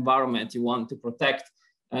same environment you want to protect.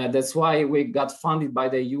 That's why we got funded by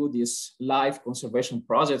the EU this live conservation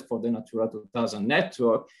project for the Natura 2000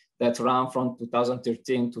 network that ran from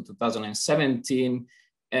 2013 to 2017.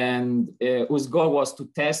 And whose goal was to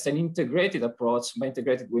test an integrated approach. By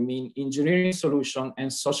integrated, we mean engineering solution and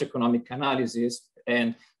socioeconomic analysis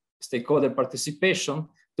and stakeholder participation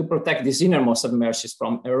to protect these innermost submerges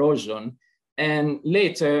from erosion. And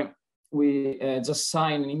later, we just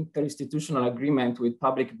signed an interinstitutional agreement with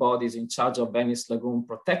public bodies in charge of Venice Lagoon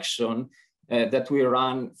protection that we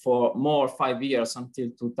run for more 5 years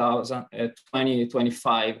until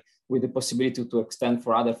 2025, with the possibility to extend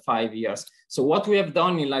for other 5 years. So what we have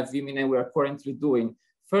done in Live Vimine, we are currently doing,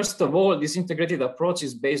 first of all, this integrated approach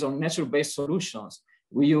is based on nature-based solutions.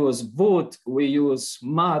 We use wood, we use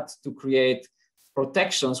mud to create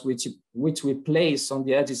protections which we place on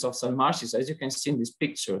the edges of salt marshes, as you can see in this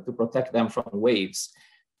picture, to protect them from waves.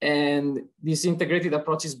 And this integrated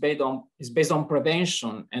approach is based on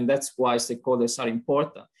prevention, and that's why stakeholders are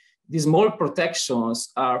important. These small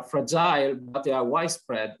protections are fragile, but they are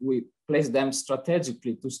widespread. We place them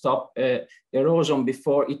strategically to stop erosion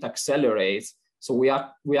before it accelerates. So we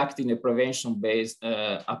act in a prevention-based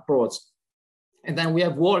approach. And then we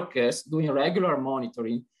have workers doing regular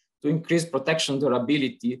monitoring to increase protection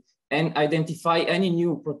durability and identify any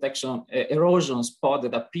new protection erosion spot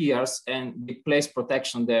that appears and place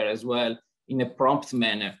protection there as well in a prompt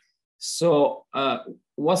manner. So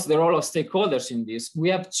what's the role of stakeholders in this? We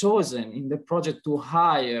have chosen in the project to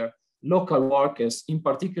hire local workers, in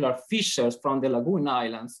particular fishers from the lagoon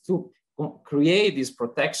islands, to create these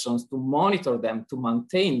protections, to monitor them, to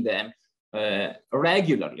maintain them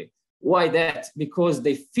regularly. Why that? Because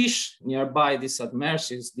they fish nearby these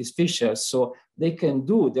submerges, these fishers, so they can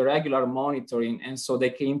do the regular monitoring, and so they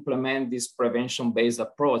can implement this prevention-based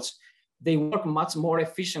approach. They work much more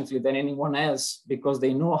efficiently than anyone else because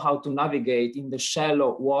they know how to navigate in the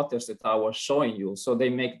shallow waters that I was showing you. So they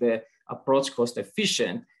make the approach cost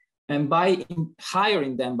efficient. And by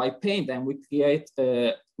hiring them, by paying them, we create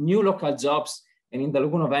new local jobs. And in the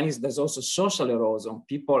Lagoon of Venice, there's also social erosion.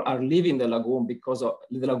 People are leaving the lagoon because of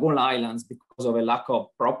the lagoon islands because of a lack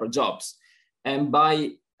of proper jobs. And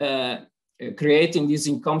by creating this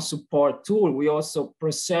income support tool, we also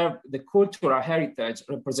preserve the cultural heritage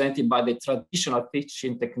represented by the traditional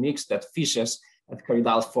fishing techniques that fishers have carried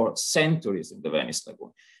out for centuries in the Venice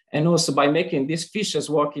Lagoon. And also by making these fishers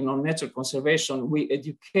working on nature conservation, we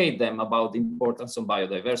educate them about the importance of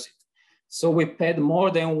biodiversity. So we paid more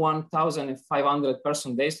than 1,500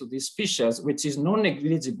 person days to these fishers, which is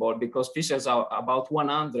non-negligible because fishers are about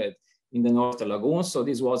 100 in the North Lagoon. So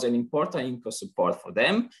this was an important INCO support for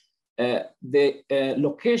them. The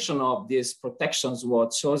location of these protections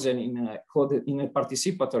was chosen in a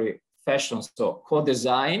participatory fashion, so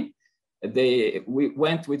co-design. We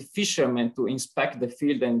went with fishermen to inspect the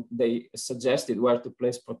field, and they suggested where to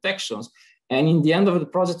place protections. And in the end of the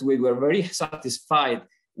project, we were very satisfied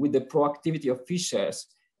with the proactivity of fishers.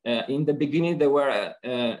 In the beginning, they were,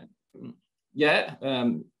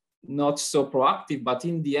 not so proactive, but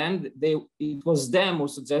in the end, it was them who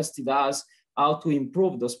suggested us how to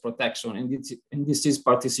improve those protections, and this is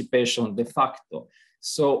participation de facto.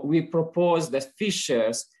 So we propose that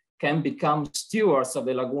fishers can become stewards of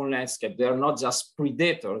the lagoon landscape. They are not just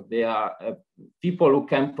predators, they are people who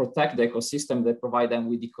can protect the ecosystem, that provide them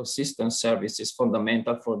with ecosystem services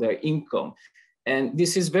fundamental for their income. And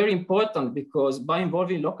this is very important because by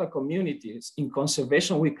involving local communities in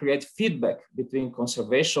conservation, we create feedback between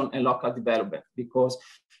conservation and local development, because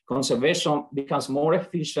conservation becomes more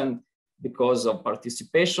efficient because of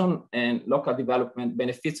participation, and local development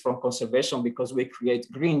benefits from conservation because we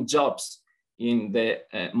create green jobs in the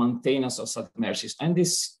maintenance of submersions. And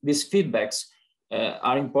these feedbacks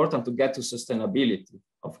are important to get to sustainability,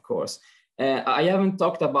 of course. I haven't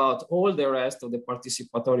talked about all the rest of the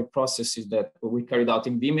participatory processes that we carried out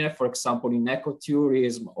in Vimine, for example, in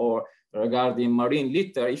ecotourism or regarding marine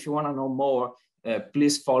litter. If you want to know more,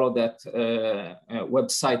 please follow that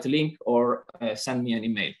website link or send me an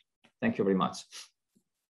email. Thank you very much.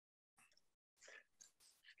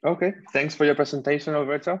 Okay, thanks for your presentation,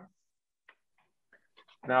 Alberto.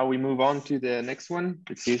 Now we move on to the next one,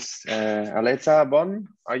 which is Aleta Bon.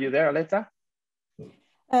 Are you there, Aleta?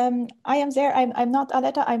 I am there. I'm not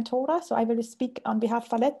Aleta, I'm Tora, so I will speak on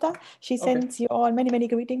behalf of Aleta. She sends you all many, many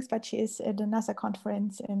greetings, but she is at the NASA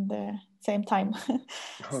conference in the same time.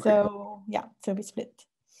 So yeah, so we split.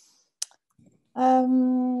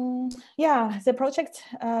 Yeah, the projects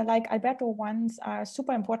like Alberto ones are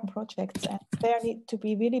super important projects, and they need to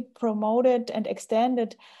be really promoted and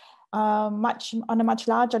extended on a much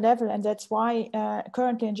larger level. And that's why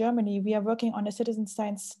currently in Germany, we are working on a citizen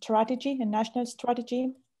science strategy, a national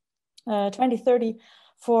strategy, 2030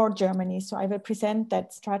 for Germany. So I will present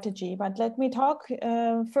that strategy, but let me talk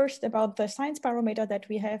first about the science barometer that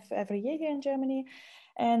we have every year here in Germany.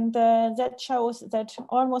 And that shows that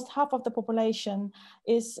almost half of the population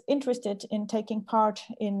is interested in taking part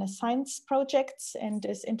in science projects and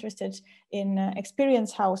is interested in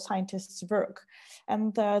experience how scientists work.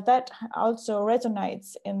 And that also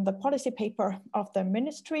resonates in the policy paper of the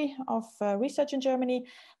Ministry of Research in Germany,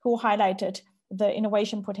 who highlighted the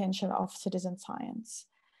innovation potential of citizen science.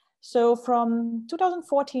 So from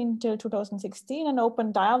 2014 till 2016, an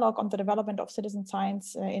open dialogue on the development of citizen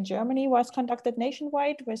science in Germany was conducted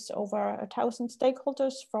nationwide with over 1,000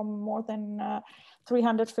 stakeholders from more than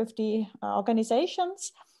 350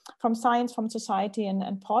 organizations from science, from society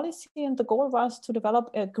and policy. And the goal was to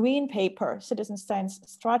develop a green paper, Citizen Science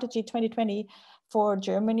Strategy 2020 for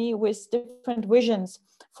Germany, with different visions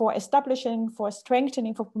for establishing, for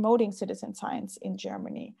strengthening, for promoting citizen science in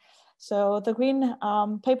Germany. So the green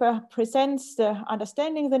paper presents the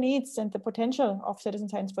understanding the needs and the potential of citizen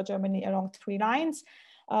science for Germany along 3 lines.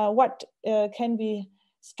 What can be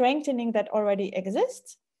strengthening that already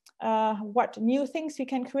exists, what new things we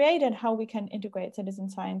can create, and how we can integrate citizen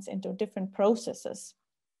science into different processes.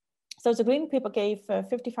 So the green paper gave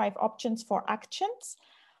 55 options for actions,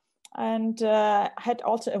 and had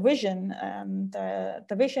also a vision.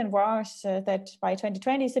 The vision was that by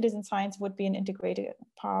 2020, citizen science would be an integrated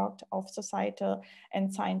part of societal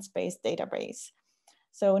and science-based database.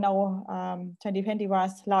 So now 2020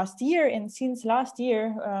 was last year, and since last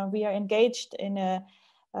year, we are engaged in a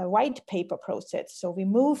white paper process. So we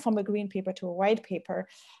move from a green paper to a white paper,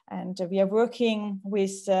 and we are working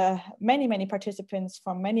with many, many participants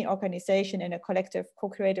from many organizations in a collective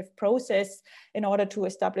co-creative process in order to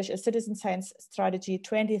establish a citizen science strategy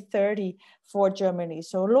 2030 for Germany.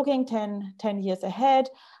 So looking 10 years ahead,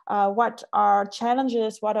 what are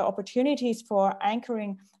challenges, what are opportunities for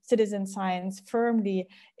anchoring citizen science firmly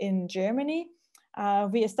in Germany?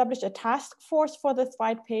 We established a task force for this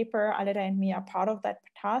white paper. Aleta and me are part of that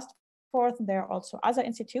task force. There are also other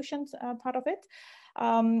institutions part of it.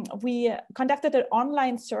 We conducted an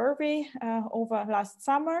online survey over last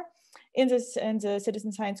summer in the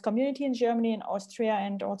citizen science community in Germany, in Austria,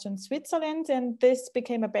 and also in Switzerland. And this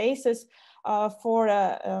became a basis for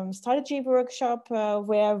a strategy workshop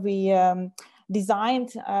where we designed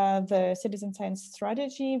the citizen science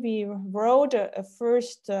strategy. We wrote a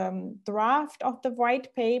first draft of the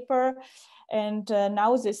white paper, and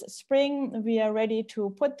now this spring we are ready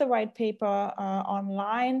to put the white paper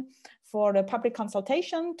online for the public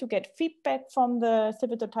consultation to get feedback from the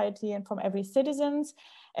civil society and from every citizens.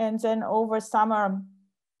 And then over summer,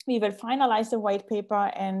 we will finalize the white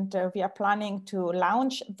paper, and we are planning to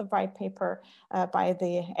launch the white paper by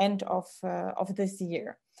the end of this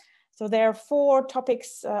year. So there are 4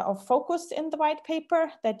 topics of focus in the white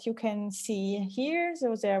paper that you can see here.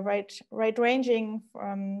 So they're right ranging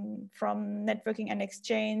from networking and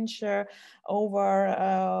exchange over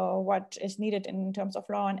what is needed in terms of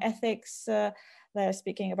law and ethics. They're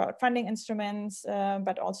speaking about funding instruments,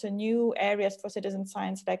 but also new areas for citizen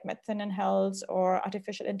science like medicine and health or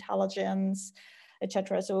artificial intelligence,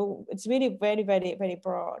 etc. So it's really very, very, very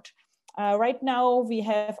broad. Right now, we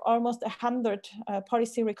have almost 100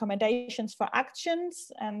 policy recommendations for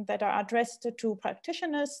actions, and that are addressed to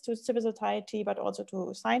practitioners, to civil society, but also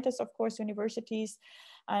to scientists, of course, universities,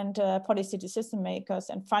 and policy decision makers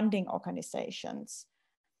and funding organizations.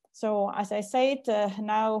 So as I said,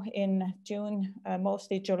 now in June,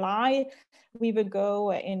 mostly July, we will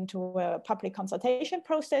go into a public consultation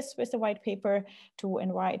process with the white paper to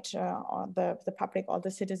invite the public, all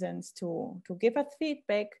the citizens to give us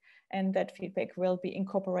feedback, and that feedback will be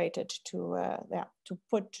incorporated to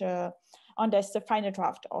put on this the final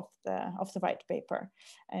draft of the white paper.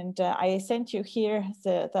 And I sent you here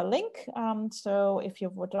the link. So if you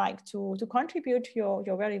would like to contribute,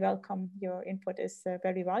 you're very welcome. Your input is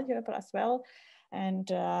very valuable as well. And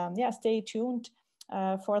yeah, stay tuned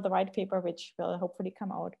for the white paper, which will hopefully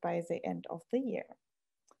come out by the end of the year.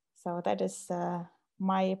 So that is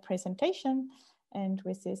my presentation. And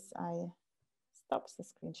with this, I stop the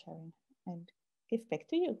screen sharing and give back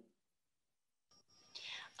to you.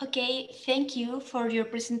 Okay, thank you for your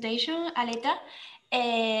presentation, Aleta.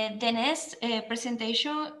 The next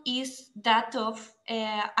presentation is that of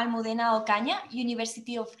Almudena Ocaña,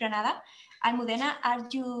 University of Granada. Almudena, are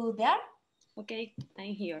you there? Okay,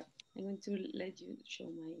 I'm here. I'm going to let you show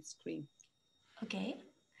my screen. Okay,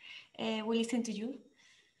 we listen to you.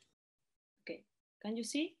 Okay, can you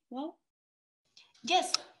see well?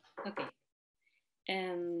 Yes. Okay.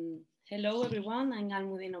 Hello everyone, I'm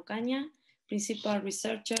Almudena Ocaña, Principal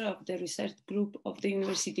Researcher of the Research Group of the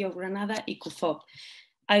University of Granada, ICUFOG.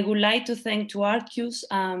 I would like to thank to Arqus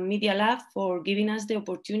and Medialab for giving us the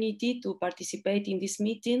opportunity to participate in this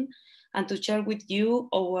meeting and to share with you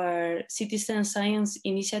our citizen science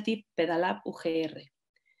initiative, Pedalab UGR.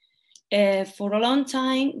 For a long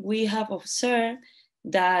time, we have observed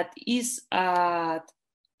that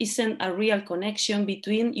isn't a real connection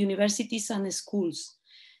between universities and schools.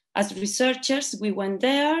 As researchers, we went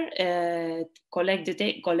there, collected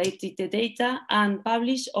the data, and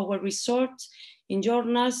published our research in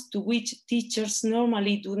journals to which teachers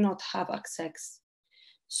normally do not have access.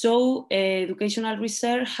 So educational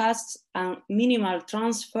research has a minimal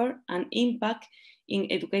transfer and impact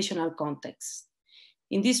in educational contexts.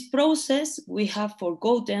 In this process, we have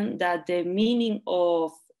forgotten that the meaning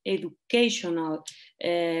of educational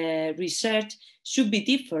research should be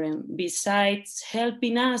different. Besides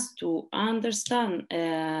helping us to understand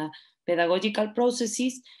pedagogical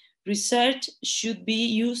processes, research should be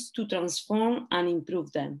used to transform and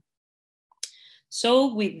improve them.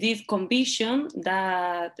 So with this conviction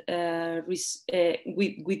that the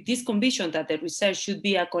research should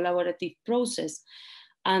be a collaborative process,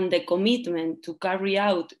 and the commitment to carry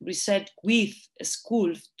out research with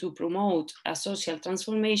schools to promote a social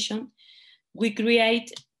transformation, we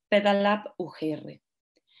create Pedalab UGR.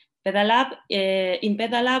 In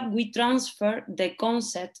Pedalab, we transfer the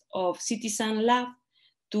concept of citizen lab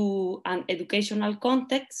to an educational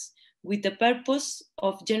context with the purpose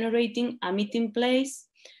of generating a meeting place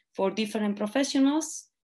for different professionals,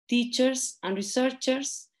 teachers, and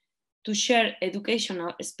researchers to share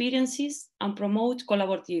educational experiences and promote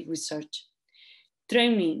collaborative research.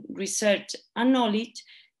 Training, research, and knowledge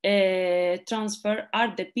transfer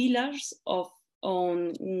are the pillars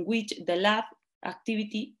on which the lab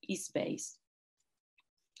activity is based.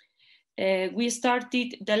 We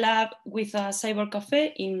started the lab with a cyber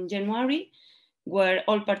cafe in January, where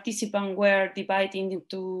all participants were divided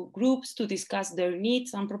into groups to discuss their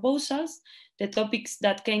needs and proposals. The topics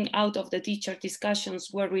that came out of the teacher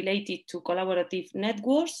discussions were related to collaborative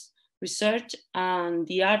networks, research, and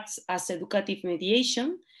the arts as educative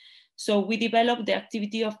mediation. So we developed the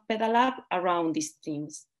activity of Pedalab around these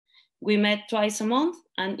themes. We met twice a month,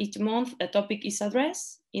 and each month a topic is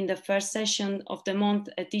addressed. In the first session of the month,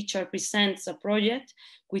 a teacher presents a project,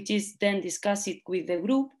 which is then discussed with the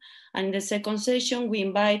group. And in the second session, we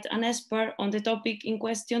invite an expert on the topic in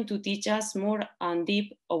question to teach us more and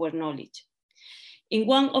deep our knowledge. In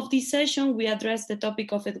one of these sessions, we addressed the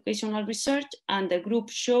topic of educational research, and the group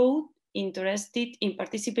showed interested in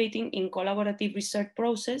participating in collaborative research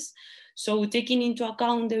process. So taking into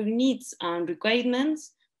account their needs and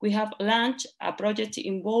requirements, we have launched a project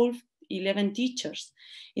involved 11 teachers.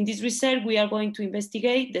 In this research, we are going to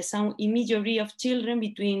investigate the sound imagery of children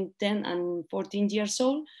between 10 and 14 years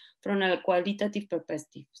old from a qualitative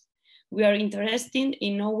perspective. We are interested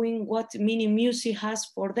in knowing what meaning music has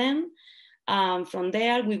for them. From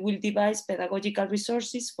there, we will devise pedagogical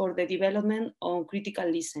resources for the development of critical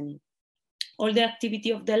listening. All the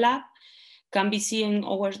activity of the lab can be seen on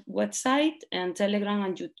our website and Telegram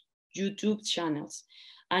and YouTube channels.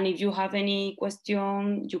 And if you have any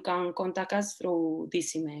question, you can contact us through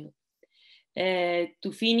this email.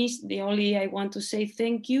 To finish, I want to say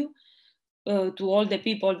thank you to all the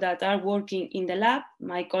people that are working in the lab,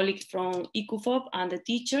 my colleagues from ICUFOP and the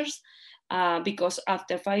teachers, because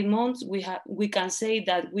after 5 months, we can say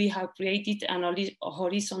that we have created a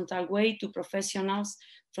horizontal way to professionals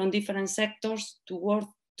from different sectors to work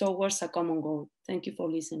towards a common goal. Thank you for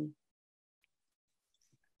listening.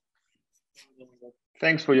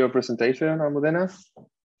 Thanks for your presentation, Almudena.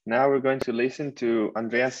 Now we're going to listen to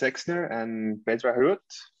Andreas Sexner and Petra Herut.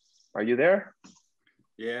 Are you there?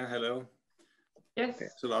 Yeah, hello. Yes.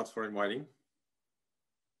 Thanks a lot for inviting.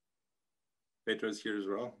 Petra is here as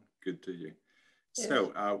well. Good to hear. Yes.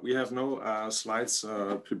 So we have no slides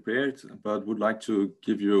prepared, but would like to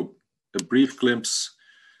give you a brief glimpse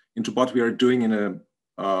into what we are doing in a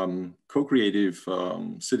co-creative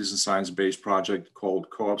citizen science-based project called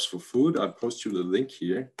Co-ops for Food. I'll post you the link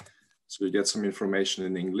here so you get some information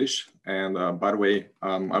in English. And by the way,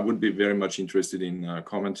 I would be very much interested in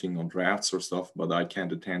commenting on drafts or stuff, but I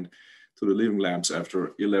can't attend to the living labs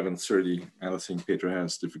after 11:30, and I think Petra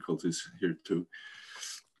has difficulties here too.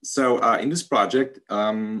 So in this project,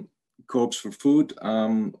 Co-ops for Food,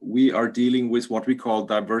 we are dealing with what we call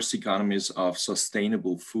diverse economies of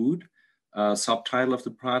sustainable food. Subtitle of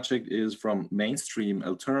the project is From Mainstream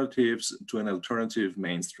Alternatives to an Alternative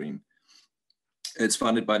Mainstream. It's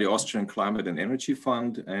funded by the Austrian Climate and Energy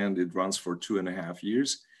Fund, and it runs for 2.5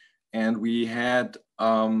 years. And we had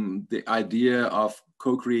the idea of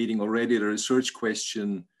co-creating already the research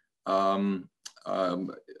question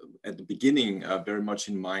at the beginning very much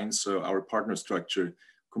in mind. So our partner structure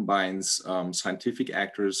combines scientific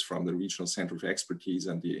actors from the Regional Center of Expertise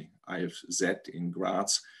and the IFZ in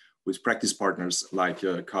Graz with practice partners like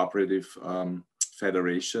a cooperative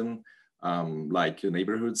federation, like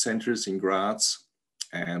neighborhood centers in Graz,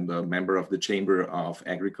 and a member of the Chamber of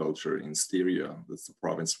Agriculture in Styria. That's the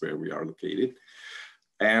province where we are located.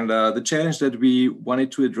 And the challenge that we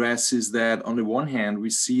wanted to address is that on the one hand,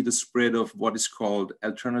 we see the spread of what is called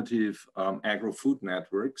alternative agro-food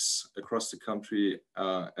networks across the country,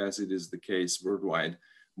 as it is the case worldwide,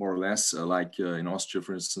 more or less. Like in Austria,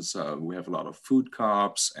 for instance, we have a lot of food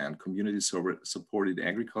co-ops and community-supported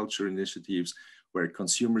agriculture initiatives where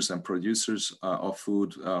consumers and producers of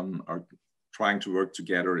food are trying to work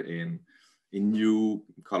together in new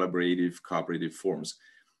collaborative, cooperative forms.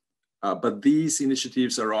 But these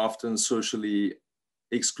initiatives are often socially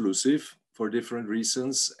exclusive for different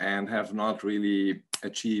reasons and have not really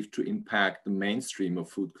achieved to impact the mainstream of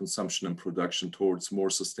food consumption and production towards more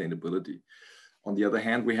sustainability. On the other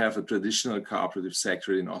hand, we have a traditional cooperative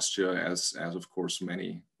sector in Austria, as of course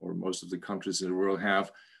many or most of the countries in the world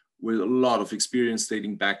have, with a lot of experience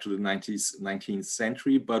dating back to the 19th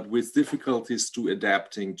century, but with difficulties to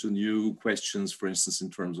adapting to new questions, for instance, in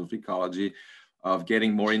terms of ecology, of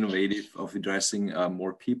getting more innovative, of addressing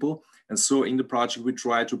more people. And so in the project, we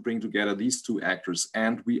try to bring together these two actors.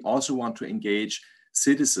 And we also want to engage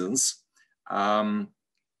citizens. And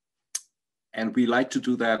we like to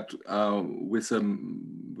do that with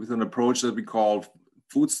an approach that we call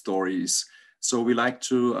food stories. So we like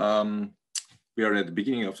to, we are at the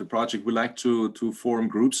beginning of the project, we like to form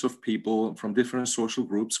groups of people from different social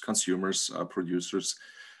groups, consumers, producers,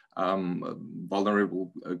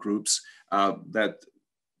 vulnerable groups that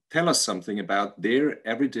tell us something about their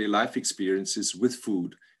everyday life experiences with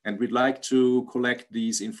food. And we'd like to collect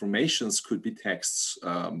these informations, could be texts,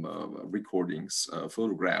 recordings,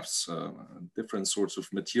 photographs, different sorts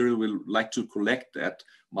of material. We'd like to collect that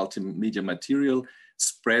multimedia material,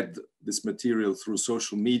 spread this material through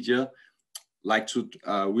social media.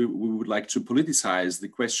 We would like to politicize the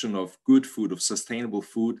question of good food, of sustainable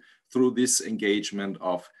food, through this engagement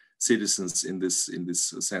of citizens in this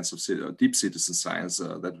sense of deep citizen science,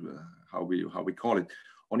 how we call it.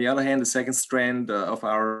 On the other hand, the second strand of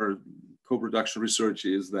our co-production research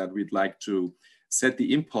is that we'd like to set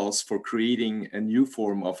the impulse for creating a new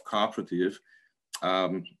form of cooperative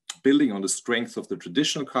building on the strength of the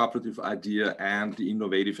traditional cooperative idea and the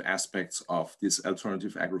innovative aspects of these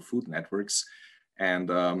alternative agri-food networks. And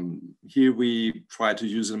here we try to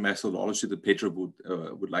use a methodology that Petra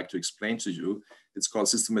would like to explain to you. It's called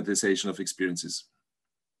systematization of experiences.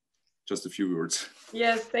 Just a few words.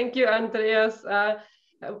 Yes, thank you, Andreas.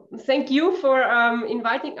 Thank you for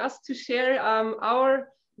inviting us to share our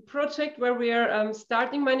project where we are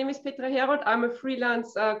starting. My name is Petra Herold. I'm a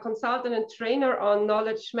freelance consultant and trainer on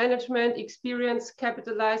knowledge management, experience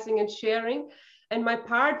capitalizing and sharing. And my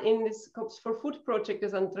part in this Cops for Food project,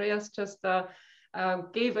 as Andreas just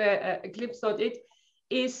gave a glimpse of it,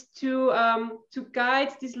 is to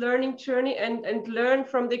guide this learning journey and learn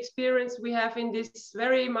from the experience we have in this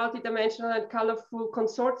very multidimensional and colorful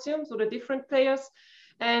consortium, so the different players,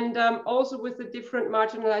 and also with the different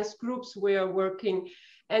marginalized groups we are working.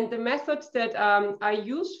 And the methods that I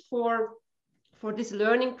use for these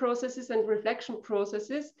learning processes and reflection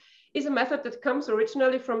processes is a method that comes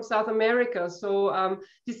originally from South America. So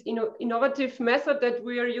this innovative method that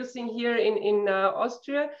we are using here in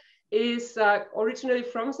Austria is originally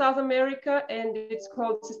from South America, and it's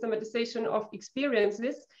called systematization of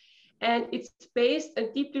experiences. And it's based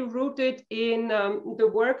and deeply rooted in the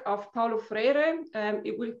work of Paulo Freire,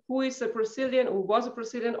 who is a Brazilian, who was a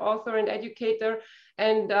Brazilian author and educator,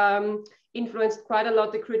 and influenced quite a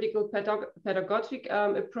lot the critical pedagogic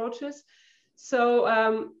approaches.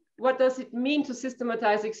 So what does it mean to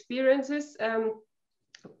systematize experiences?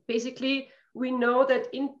 Basically, we know that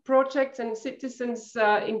in projects and citizens'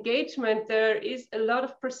 engagement, there is a lot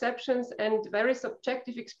of perceptions and very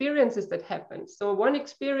subjective experiences that happen. So one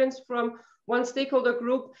experience from one stakeholder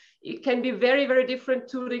group, it can be very, very different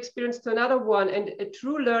to the experience to another one. And a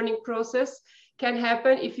true learning process can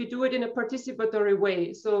happen if you do it in a participatory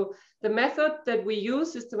way. So the method that we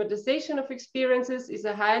use, systematization of experiences, is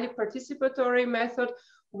a highly participatory method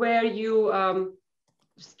where you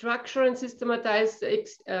structure and systematize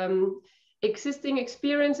existing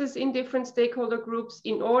experiences in different stakeholder groups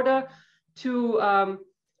in order to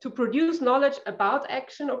produce knowledge about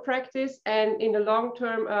action or practice, and in the long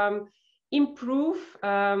term improve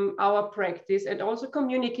our practice and also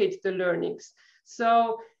communicate the learnings.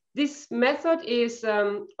 So this method is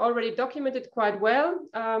already documented quite well.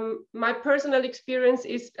 My personal experience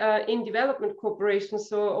is in development cooperation.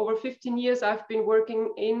 So over 15 years, I've been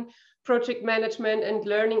working in project management and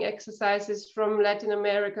learning exercises from Latin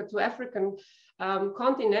America to African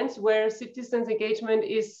continents, where citizens engagement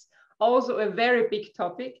is also a very big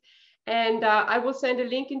topic. And I will send a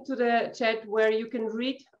link into the chat where you can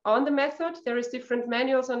read on the method. There is different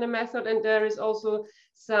manuals on the method, and there is also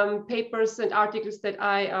some papers and articles that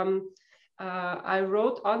I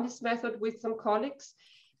wrote on this method with some colleagues.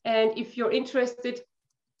 And if you're interested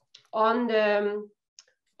on the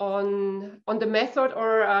method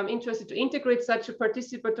or interested to integrate such a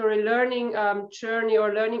participatory learning journey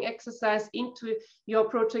or learning exercise into your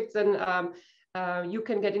project, then you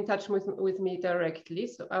can get in touch with me directly.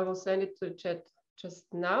 So I will send it to the chat just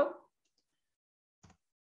now.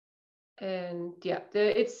 And yeah,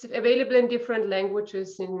 it's available in different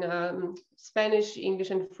languages, in Spanish,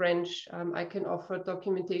 English, and French. I can offer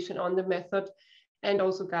documentation on the method and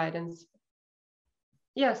also guidance.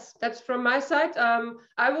 Yes, that's from my side.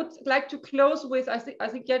 I would like to close with, I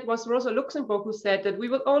think it was Rosa Luxemburg who said that we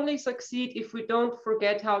will only succeed if we don't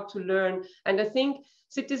forget how to learn. And I think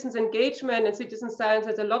citizens engagement and citizen science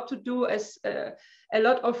has a lot to do, as a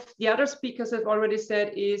lot of the other speakers have already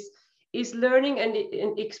said, is learning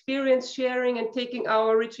and experience sharing and taking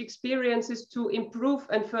our rich experiences to improve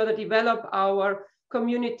and further develop our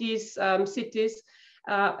communities, cities,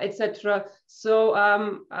 etc. So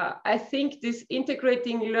I think this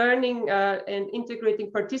integrating learning and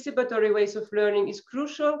integrating participatory ways of learning is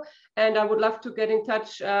crucial. And I would love to get in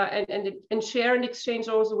touch and share and exchange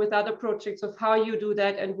also with other projects of how you do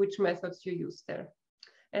that and which methods you use there.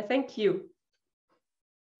 Thank you.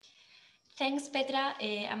 Thanks, Petra.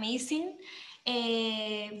 Amazing.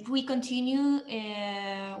 We continue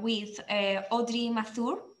with Audrey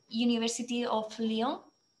Mathur, University of Lyon.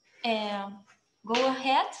 Go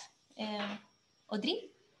ahead, Audrey.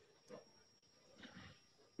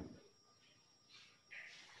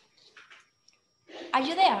 Are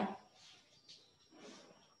you there?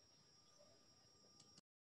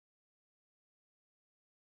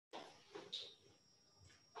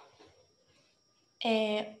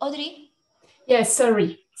 Audrey? Yes,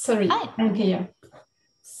 sorry, Hi. I'm here.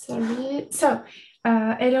 Sorry. So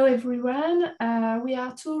Hello everyone. We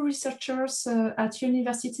are two researchers at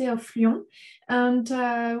University of Lyon, and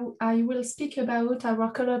I will speak about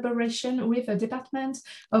our collaboration with the department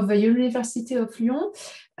of the University of Lyon,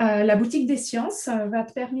 La Boutique des Sciences,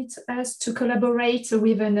 that permits us to collaborate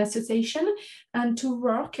with an association and to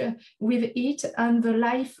work with it on the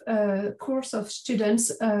life course of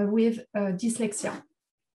students with dyslexia.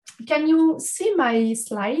 Can you see my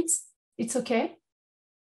slides? It's okay?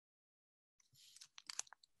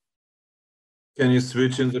 Can you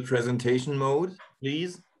switch in the presentation mode,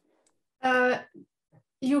 please?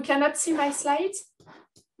 You cannot see my slides?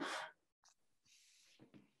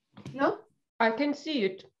 No? I can see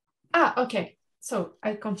it. Ah, okay. So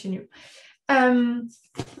I'll continue.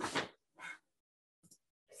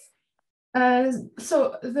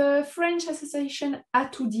 So the French association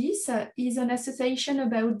A2DIS is an association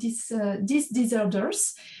about these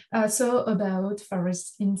disorders. So about, for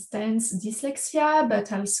instance, dyslexia,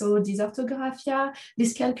 but also dysorthographia,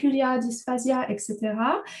 dyscalculia, dysphasia,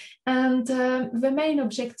 etc. And the main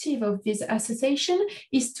objective of this association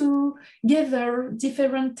is to gather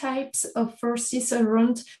different types of forces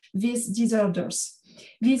around these disorders.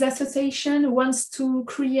 This association wants to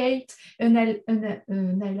create an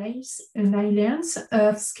alliance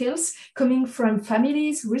of skills coming from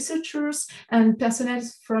families, researchers, and personnel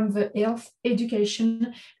from the health,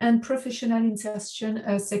 education, and professional insertion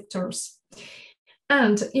sectors.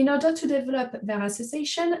 And in order to develop their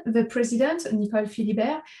association, the president, Nicole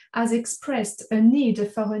Philibert, has expressed a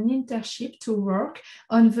need for an internship to work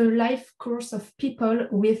on the life course of people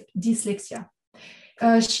with dyslexia.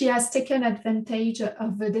 She has taken advantage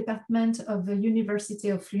of the department of the University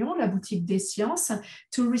of Lyon, La Boutique des Sciences,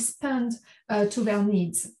 to respond to their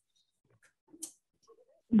needs.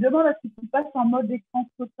 Je demande à ce que tu passes en mode écran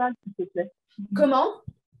total, s'il te plaît. Comment?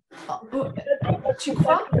 Tu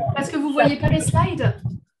crois? Parce que vous ne voyez pas les slides?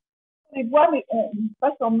 On les voit, mais on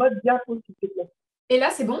passe en mode diapo, s'il te plaît. Et là,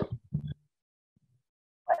 c'est bon?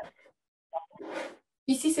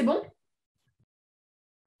 Ici, c'est bon?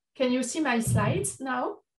 Can you see my slides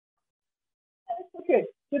now? Okay,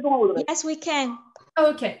 c'est bon, Audrey. Yes, we can.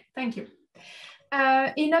 Okay, thank you.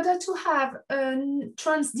 In order to have a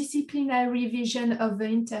transdisciplinary vision of the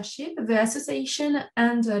internship, the association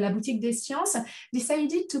and La Boutique des Sciences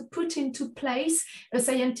decided to put into place a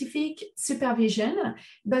scientific supervision,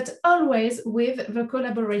 but always with the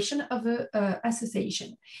collaboration of the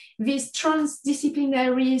association. These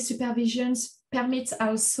transdisciplinary supervisions permits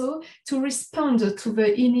also to respond to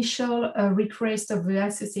the initial request of the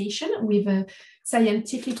association with a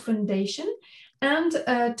scientific foundation and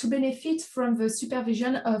to benefit from the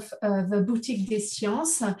supervision of the Boutique des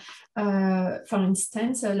Sciences. For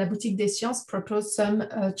instance, La Boutique des Sciences proposed some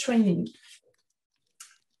training.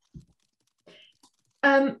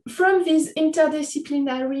 From this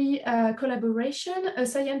interdisciplinary collaboration, a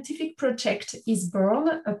scientific project is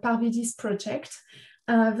born, a Parvidis project.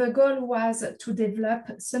 The goal was to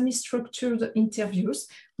develop semi-structured interviews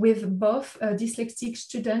with both dyslexic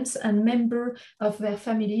students and members of their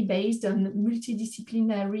family based on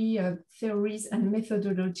multidisciplinary theories and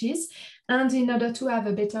methodologies, and in order to have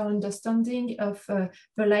a better understanding of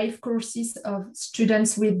the life courses of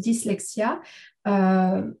students with dyslexia,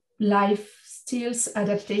 life skills,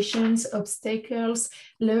 adaptations, obstacles,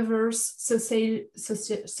 levers,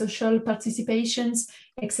 social participations,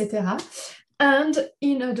 etc. And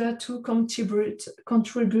in order to contribute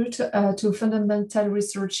to fundamental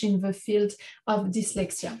research in the field of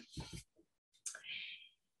dyslexia.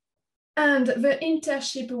 And the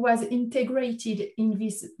internship was integrated in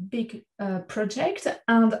this big project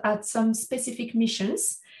and at some specific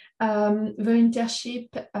missions. The internship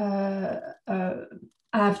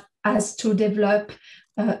has to develop,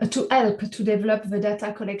 to help to develop the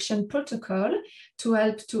data collection protocol, to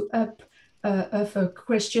help to up of a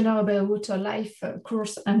questionnaire about a life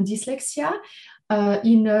course and dyslexia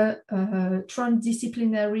in a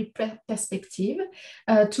transdisciplinary perspective,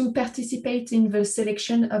 to participate in the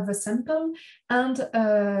selection of a sample and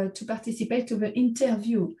to participate to the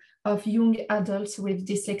interview of young adults with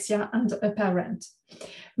dyslexia and a parent.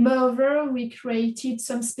 Moreover, we created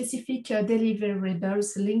some specific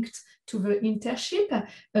deliverables linked to the internship,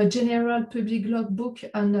 a general public logbook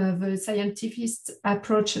on the scientific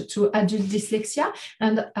approach to adult dyslexia,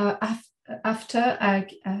 and after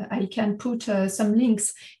I can put some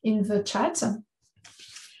links in the chat.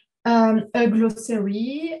 A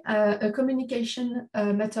glossary, a communication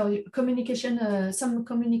some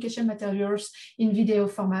communication materials in video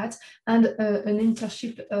format, and an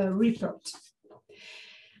internship report.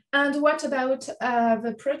 And what about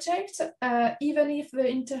the project? Even if the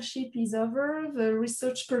internship is over, the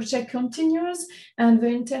research project continues, and the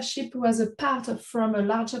internship was a part from a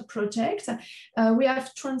larger project. We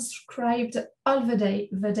have transcribed all the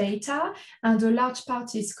data, and a large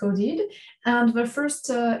part is coded, and the first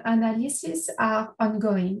analyses are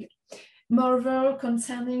ongoing. Moreover,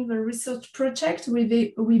 concerning the research project, we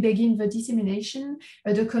begin the dissemination,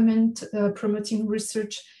 a document promoting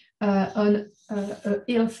research on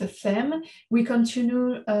health theme. We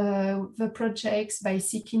continue the projects by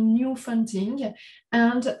seeking new funding,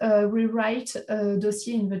 and we write a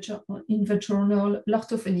dossier in the journal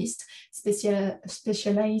L'Orthophoniste,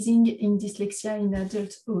 specializing in dyslexia in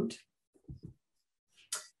adulthood.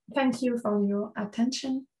 Thank you for your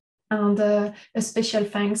attention, and a special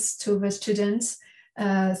thanks to the students,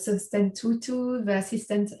 Sosten Tutu, the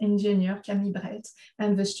assistant engineer Camille Brett,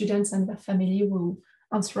 and the students and their family who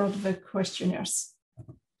answered the questionnaires.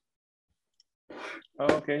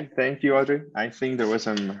 Okay, thank you, Audrey. I think there were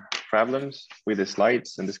some problems with the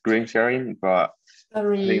slides and the screen sharing, but I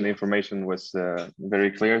think the information was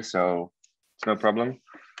very clear, so it's no problem.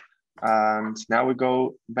 And now we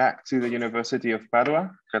go back to the University of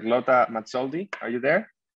Padua. Carlotta Mazzoldi, are you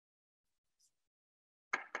there?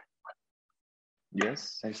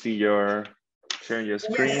 Yes, I see you're sharing your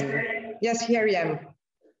screen. Yes, here I am.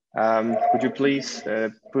 Would you please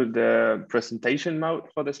put the presentation mode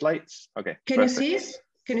for the slides? Okay. Can you see it?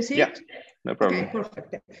 Can you see it? Yeah, no problem. Okay,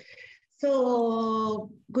 perfect.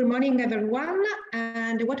 So, good morning, everyone.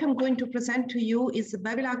 And what I'm going to present to you is a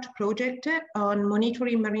very large project on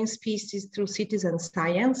monitoring marine species through citizen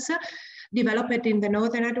science, developed in the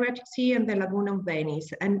Northern Adriatic Sea and the Lagoon of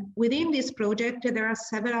Venice. And within this project, there are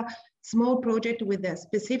several small projects with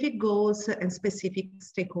specific goals and specific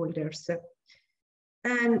stakeholders.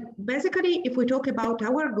 And basically, if we talk about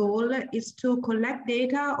our goal, is to collect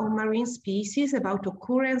data on marine species about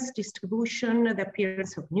occurrence, distribution, the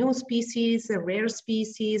appearance of new species, rare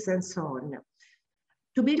species, and so on.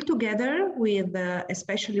 To build together with,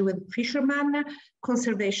 especially with fishermen,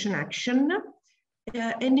 conservation action,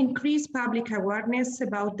 and increase public awareness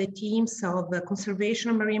about the themes of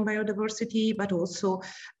conservation of marine biodiversity, but also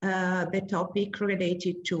the topic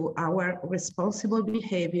related to our responsible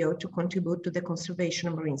behavior to contribute to the conservation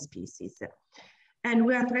of marine species. And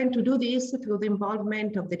we are trying to do this through the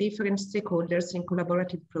involvement of the different stakeholders in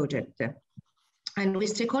collaborative projects. And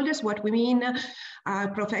with stakeholders, what we mean are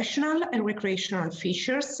professional and recreational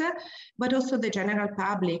fishers, but also the general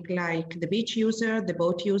public, like the beach user, the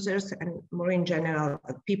boat users, and more in general,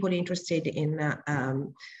 people interested in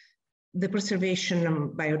the preservation of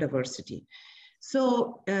biodiversity.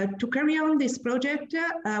 So to carry on this project,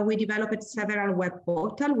 we developed several web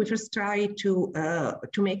portals. We first tried to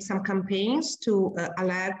make some campaigns to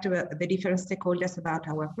alert the different stakeholders about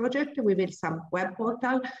our project. We built some web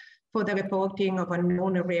portal for the reporting of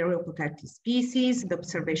unknown or rare or protected species, the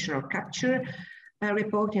observation or capture,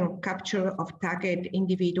 reporting or capture of tagged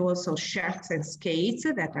individuals or sharks and skates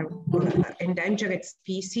that are endangered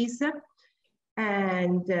species,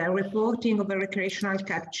 and reporting of a recreational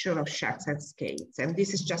capture of sharks and skates. And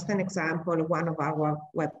this is just an example of one of our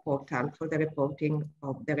web portals for the reporting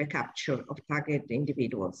of the recapture of tagged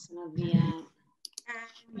individuals.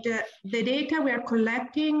 And the data we are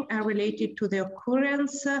collecting are related to the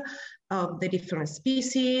occurrence of the different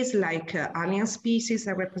species, like alien species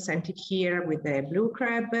are represented here with the blue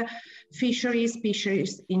crab,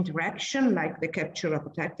 fisheries interaction, like the capture of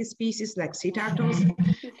protected species, like sea turtles,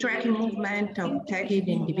 tracking movement of tagged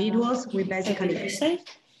individuals. We basically,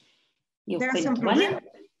 there are some problems.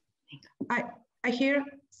 I hear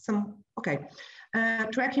some, okay.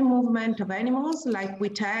 Tracking movement of animals, like we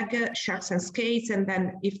tag sharks and skates, and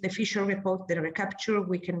then if the fisher reports the recapture,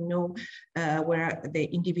 we can know where the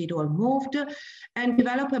individual moved, and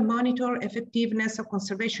develop and monitor effectiveness of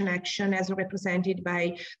conservation action as represented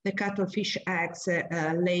by the cuttlefish eggs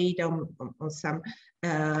laid on some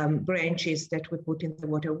branches that we put in the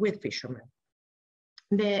water with fishermen.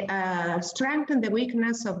 The strength and the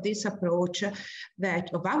weakness of this approach,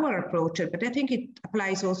 of our approach, but I think it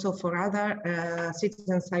applies also for other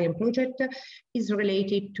citizen science projects, is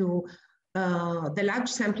related to the large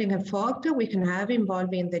sampling effort we can have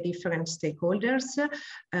involving the different stakeholders.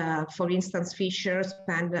 For instance, fishers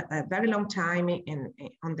spend a very long time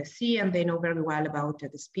on the sea, and they know very well about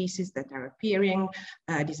the species that are appearing,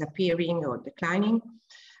 disappearing, or declining.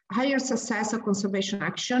 higher success of conservation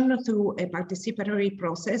action through a participatory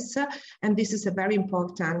process. And this is a very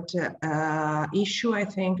important issue, I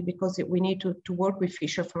think, because we need to work with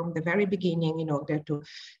Fisher from the very beginning in order to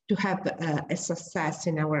have a success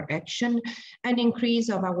in our action, and increase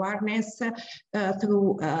of awareness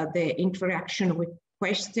through the interaction with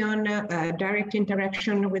question, direct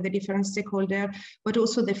interaction with the different stakeholders, but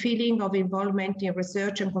also the feeling of involvement in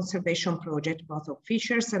research and conservation projects, both of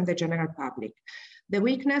Fishers and the general public. The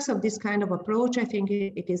weakness of this kind of approach, I think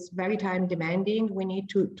it is very time demanding. We need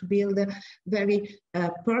to build a very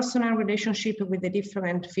personal relationship with the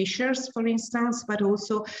different fishers, for instance, but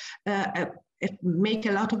also make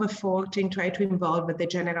a lot of effort in trying to involve the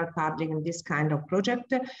general public in this kind of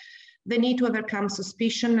project. They need to overcome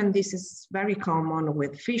suspicion, and this is very common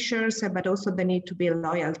with fishers, but also they need to build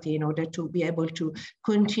loyalty in order to be able to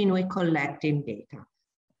continue collecting data.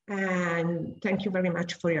 And thank you very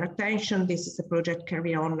much for your attention. This is a project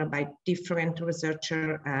carried on by different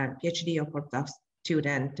researcher and PhD or postdoc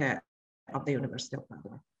student of the University of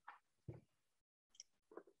Padua.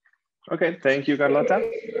 Okay, thank you, Carlotta.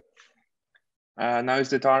 Now is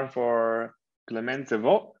the time for Clemente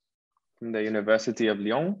Vaux from the University of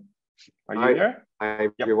Lyon. Are you here? Hi,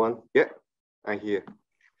 everyone. Yep. I'm here.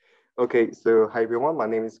 Okay, so hi, everyone. My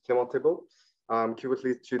name is Clemente Vaux. I'm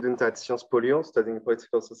currently a student at Sciences Po Lyon, studying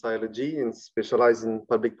political sociology and specialized in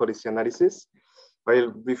public policy analysis. I'll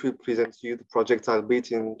briefly present to you the project I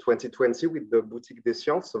built in 2020 with the Boutique des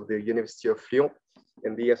Sciences of the University of Lyon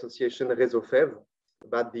and the association Réseau Fèvre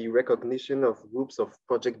about the recognition of groups of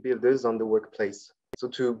project builders on the workplace. So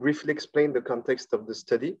to briefly explain the context of the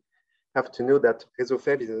study, I have to know that Réseau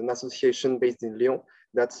Fèvre is an association based in Lyon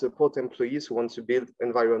that supports employees who want to build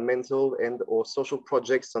environmental and or social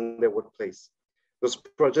projects on their workplace. Those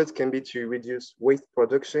projects can be to reduce waste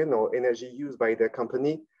production or energy used by their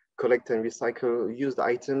company, collect and recycle used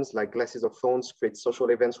items like glasses or phones, create social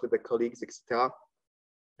events with their colleagues, etc.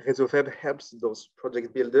 Réseau Fèvre helps those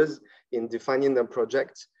project builders in defining their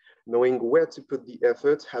project, knowing where to put the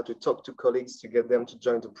effort, how to talk to colleagues to get them to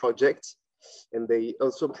join the project. And they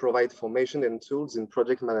also provide formation and tools in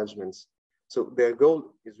project management. So their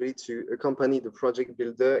goal is really to accompany the project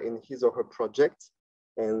builder in his or her project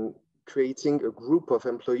and creating a group of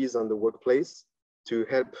employees on the workplace to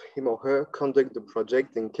help him or her conduct the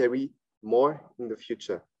project and carry more in the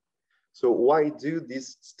future. So why do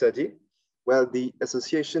this study? Well, the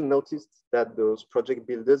association noticed that those project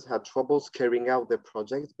builders had troubles carrying out their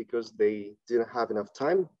project because they didn't have enough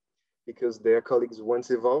time, because their colleagues weren't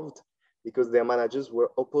involved, because their managers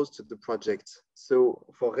were opposed to the project. So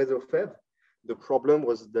for Réseau Fèvre, the problem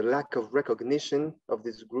was the lack of recognition of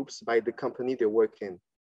these groups by the company they work in.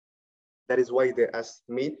 That is why they asked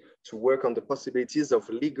me to work on the possibilities of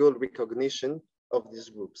legal recognition of these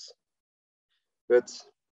groups. But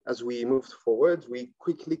as we moved forward, we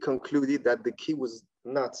quickly concluded that the key was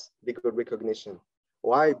not legal recognition.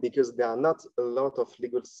 Why? Because there are not a lot of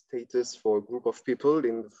legal status for a group of people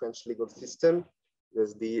in the French legal system.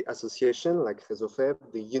 There's the association like Réseau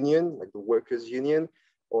Fèvre, the union, like the workers' union,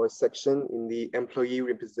 or a section in the employee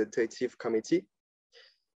representative committee.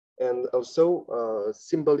 And also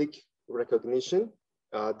symbolic recognition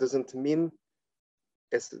doesn't mean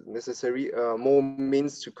as necessary more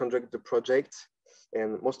means to conduct the project.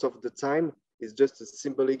 And most of the time, it's just a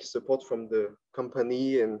symbolic support from the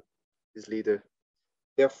company and its leader.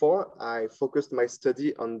 Therefore, I focused my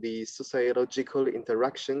study on the sociological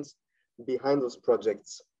interactions behind those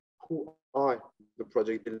projects. Who are the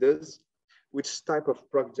project builders? Which type of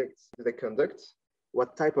projects do they conduct?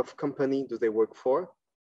 What type of company do they work for?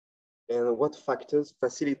 And what factors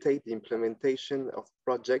facilitate the implementation of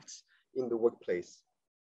projects in the workplace?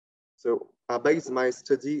 So I based my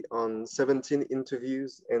study on 17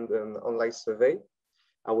 interviews and an online survey.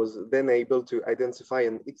 I was then able to identify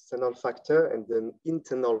an external factor and an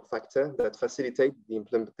internal factor that facilitate the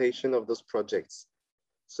implementation of those projects.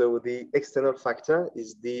 So the external factor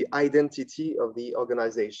is the identity of the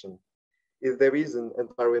organization. If there is an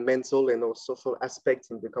environmental and or social aspect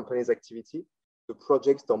in the company's activity, the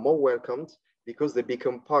projects are more welcomed because they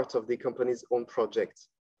become part of the company's own project.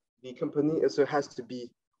 The company also has to be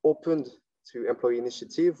opened to employee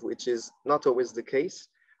initiative, which is not always the case.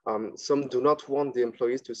 Some do not want the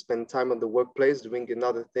employees to spend time on the workplace doing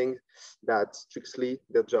another thing that's strictly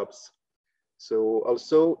their jobs. So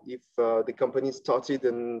also, if the company started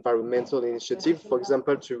an environmental initiative, for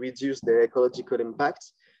example, to reduce their ecological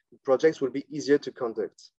impact, projects will be easier to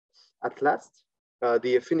conduct. At last,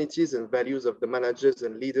 the affinities and values of the managers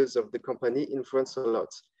and leaders of the company influence a lot,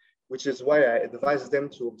 which is why I advise them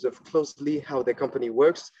to observe closely how their company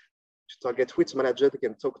works, to target which manager they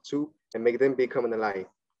can talk to and make them become an ally.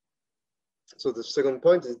 So the second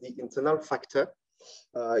point is the internal factor.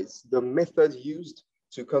 It's the method used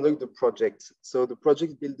to conduct the project. So the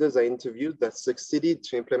project builders are interviewed that succeeded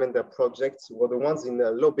to implement their projects were the ones in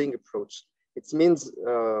a lobbying approach. It means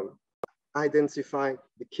identify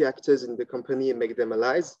the key actors in the company and make them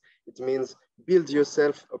allies. It means build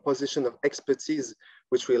yourself a position of expertise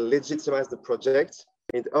which will legitimize the project.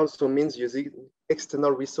 It also means using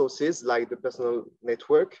external resources like the personal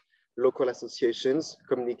network, local associations,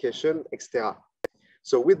 communication, etc.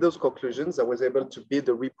 So with those conclusions, I was able to build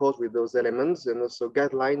a report with those elements and also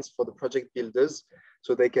guidelines for the project builders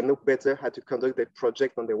so they can know better how to conduct their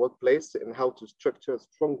project on their workplace and how to structure a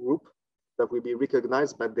strong group that will be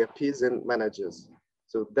recognized by their peers and managers.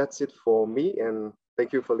 So that's it for me, and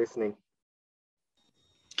thank you for listening.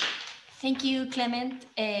 Thank you, Clement.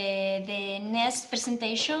 The next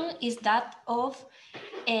presentation is that of,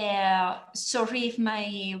 sorry if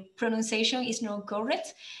my pronunciation is not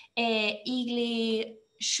correct, Igli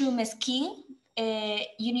Shumeskin,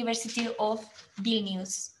 University of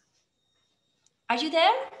Vilnius. Are you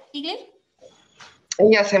there, Igli?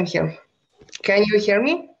 Yes, I'm here. Can you hear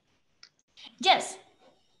me? Yes.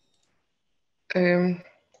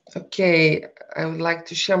 Okay, I would like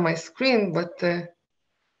to share my screen, but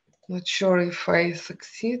not sure if I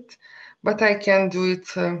succeed, but I can do it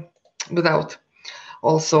without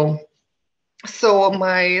also. So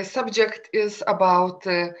my subject is about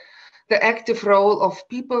the active role of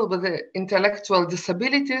people with intellectual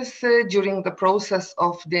disabilities during the process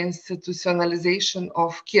of the institutionalization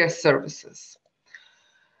of care services.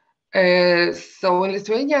 So in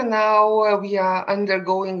Lithuania now we are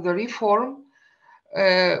undergoing the reform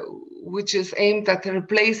which is aimed at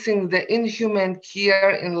replacing the inhuman care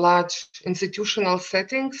in large institutional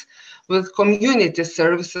settings with community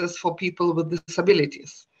services for people with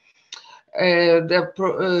disabilities.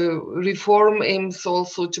 The reform aims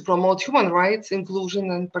also to promote human rights, inclusion,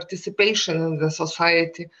 and participation in the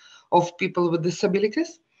society of people with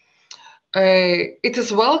disabilities. It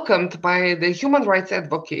is welcomed by the human rights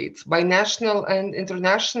advocates, by national and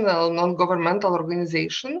international non-governmental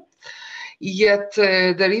organizations. Yet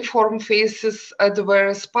the reform faces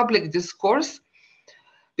adverse public discourse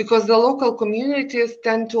because the local communities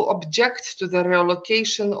tend to object to the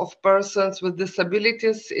relocation of persons with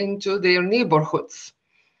disabilities into their neighborhoods.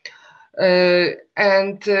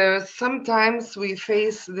 Sometimes we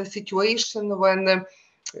face the situation when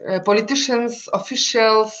politicians,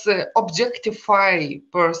 officials objectify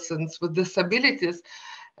persons with disabilities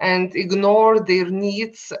and ignore their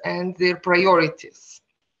needs and their priorities.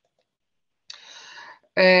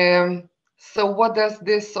 So what does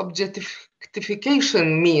this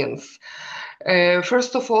objectification means?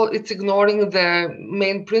 First of all, it's ignoring the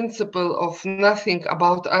main principle of nothing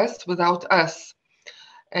about us without us.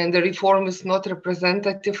 And the reform is not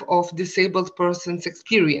representative of disabled persons'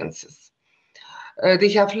 experiences. They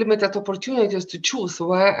have limited opportunities to choose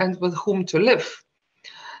where and with whom to live.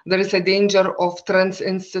 There is a danger of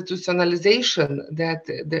trans-institutionalization, that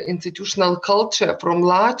the institutional culture from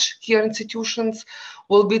large care institutions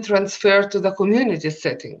will be transferred to the community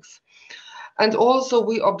settings. And also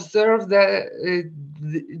we observe the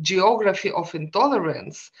geography of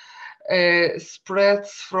intolerance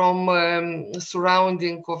spreads from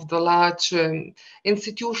surrounding of the large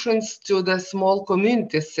institutions to the small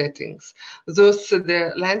community settings. Thus,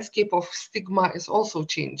 the landscape of stigma is also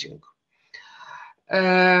changing.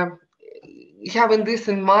 Having this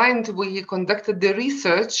in mind, we conducted the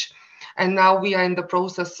research, and now we are in the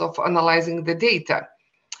process of analyzing the data.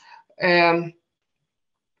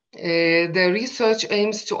 The research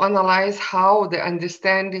aims to analyze how the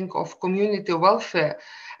understanding of community welfare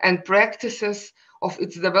and practices of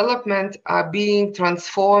its development are being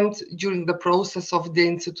transformed during the process of the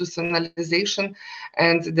institutionalization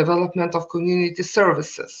and development of community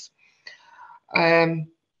services.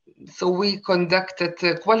 So we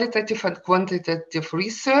conducted qualitative and quantitative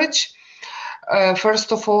research.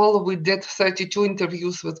 First of all, we did 32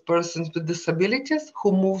 interviews with persons with disabilities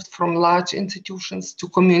who moved from large institutions to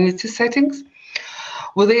community settings,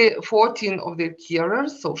 with 14 of their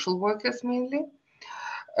carers, social workers mainly,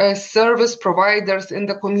 service providers in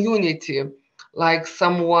the community, like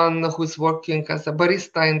someone who's working as a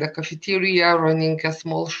barista in the cafeteria, running a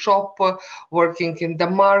small shop, working in the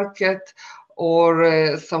market,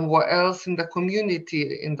 or somewhere else in the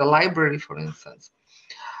community, in the library, for instance.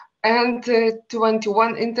 And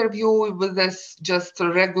 21 interview with us, just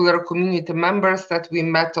regular community members that we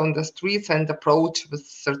met on the streets and approached with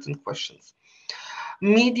certain questions.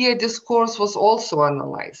 media discourse was also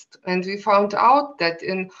analyzed. And we found out that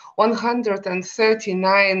in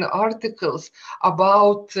 139 articles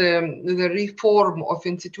about the reform of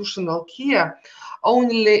institutional care,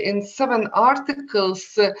 only in 7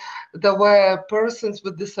 articles there were persons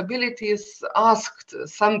with disabilities asked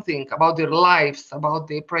something about their lives, about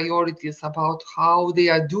their priorities, about how they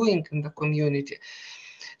are doing in the community.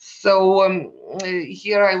 So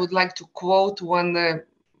here I would like to quote one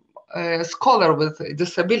scholar with a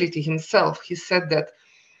disability himself. He said that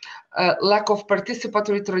lack of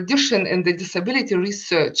participatory tradition in the disability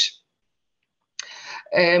research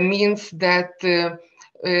means that the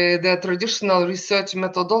traditional research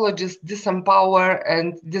methodologies disempower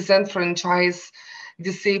and disenfranchise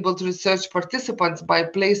disabled research participants by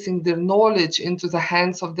placing their knowledge into the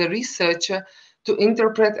hands of the researcher to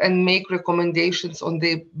interpret and make recommendations on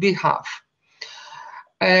their behalf.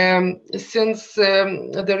 Since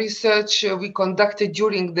the research we conducted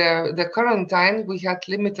during the quarantine, we had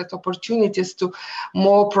limited opportunities to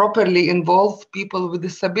more properly involve people with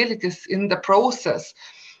disabilities in the process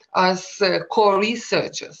as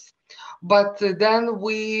co-researchers. But then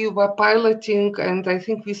we were piloting, and I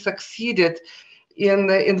think we succeeded in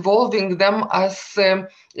involving them as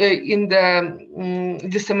in the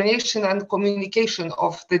dissemination and communication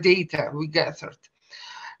of the data we gathered.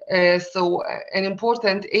 So an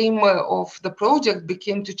important aim of the project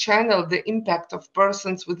became to channel the impact of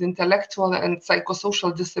persons with intellectual and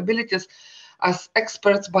psychosocial disabilities as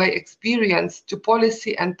experts by experience to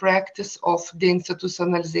policy and practice of the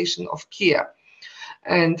institutionalization of care.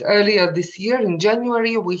 And earlier this year in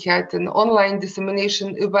January, we had an online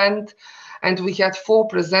dissemination event, and we had 4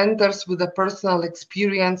 presenters with a personal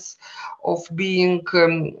experience of being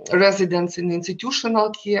residents in institutional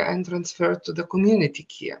care and transferred to the community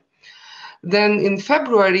care. Then in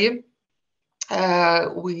February,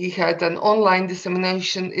 we had an online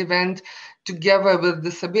dissemination event together with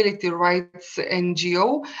Disability Rights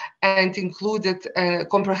NGO and included a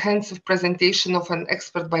comprehensive presentation of an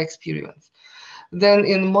expert by experience. Then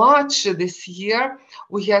in March this year,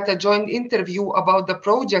 we had a joint interview about the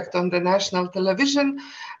project on the national television,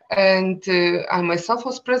 and I myself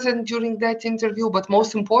was present during that interview, but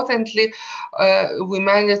most importantly, we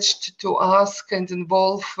managed to ask and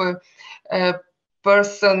involve a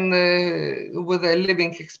person with a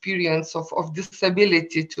living experience of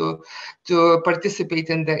disability to participate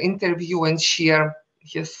in the interview and share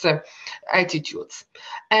his attitudes.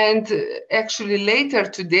 And actually later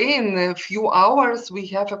today, in a few hours, we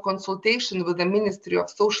have a consultation with the Ministry of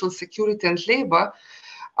Social Security and Labor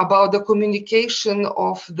about the communication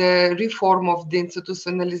of the reform of the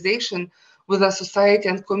institutionalization with the society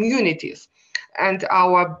and communities. And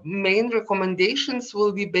our main recommendations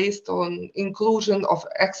will be based on inclusion of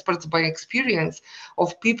experts by experience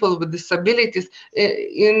of people with disabilities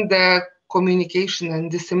in the communication and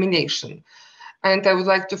dissemination. And I would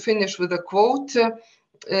like to finish with a quote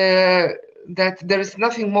that there is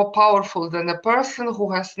nothing more powerful than a person who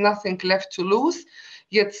has nothing left to lose,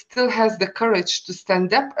 yet still has the courage to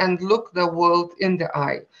stand up and look the world in the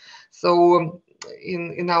eye. So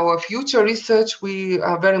in our future research, we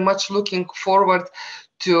are very much looking forward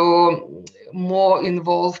to more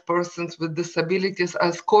involve persons with disabilities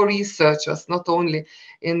as co-researchers, not only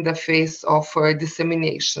in the phase of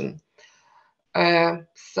dissemination.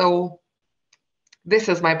 So this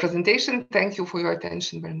is my presentation. Thank you for your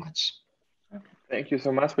attention very much. Thank you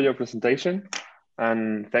so much for your presentation.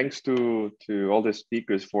 And thanks to all the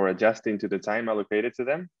speakers for adjusting to the time allocated to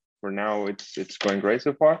them. For now, it's going great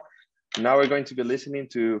so far. Now we're going to be listening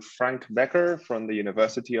to Frank Becker from the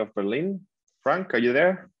University of Berlin. Frank, are you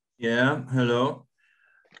there? Yeah, hello.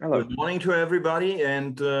 Hello. Good morning to everybody.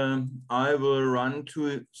 And I will run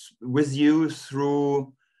with you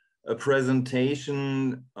through a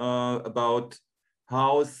presentation about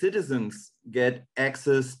how citizens get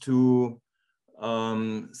access to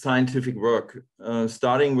scientific work,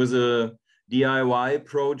 starting with a DIY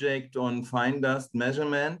project on fine dust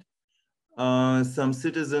measurement. Some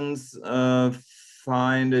citizens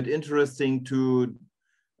find it interesting to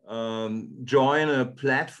join a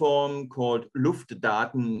platform called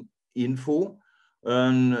Luftdateninfo,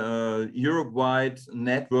 a Europe-wide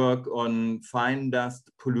network on fine dust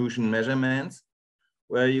pollution measurements,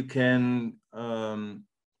 where you can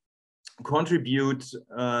contribute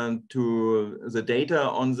to the data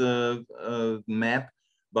on the map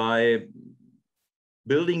by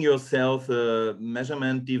building yourself a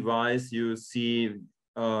measurement device you see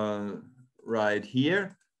right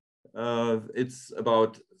here. It's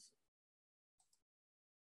about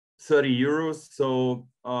 30 euros, so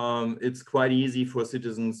it's quite easy for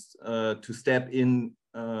citizens to step in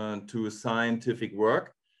to scientific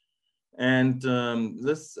work. And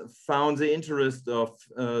this found the interest of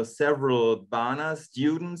several BANA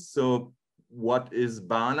students. So what is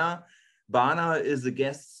BANA? BANA is a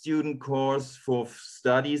guest student course for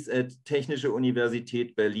studies at Technische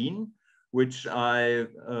Universität Berlin, which I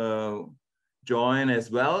join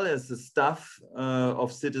as well as the staff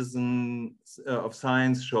of Citizens of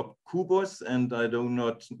Science shop Kubus. And I do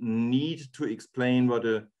not need to explain what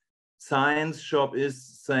a science shop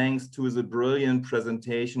is, thanks to the brilliant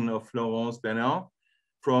presentation of Florence Bernard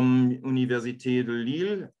from Université de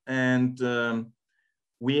Lille. And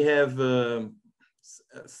we have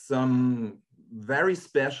some very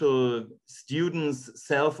special students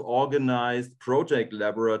self-organized project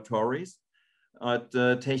laboratories at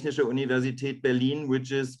Technische Universität Berlin,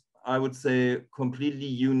 which is, I would say, completely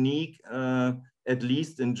unique, at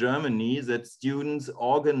least in Germany, that students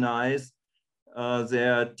organize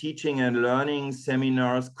their teaching and learning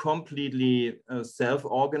seminars completely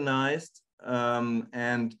self-organized.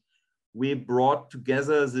 And we brought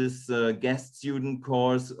together this guest student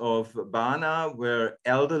course of BANA, where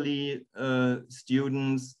elderly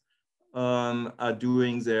students are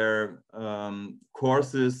doing their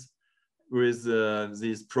courses with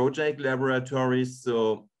these project laboratories.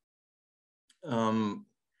 So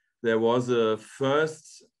there was a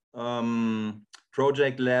first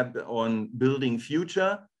project lab on building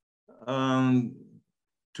future,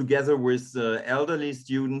 together with elderly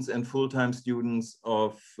students and full-time students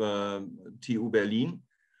of TU Berlin.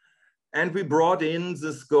 And we brought in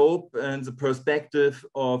the scope and the perspective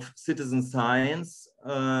of citizen science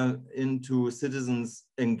into citizens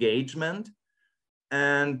engagement.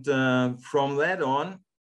 And from that on,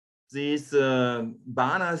 these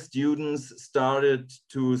BANA students started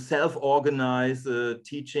to self-organize a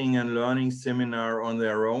teaching and learning seminar on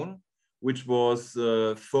their own, which was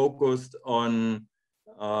focused on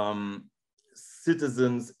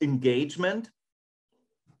citizens engagement.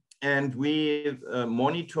 And we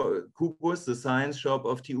monitor Kubus, the science shop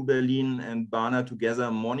of TU Berlin, and BANA together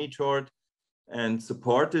monitored and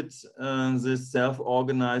supported this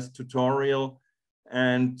self-organized tutorial,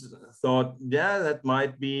 and thought, yeah, that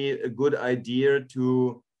might be a good idea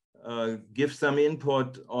to give some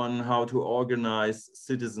input on how to organize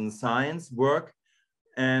citizen science work.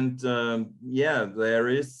 And yeah, there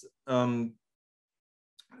is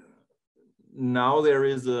now there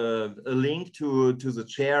is a link to the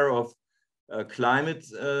chair of climate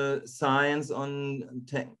science on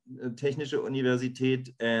Technische Universität,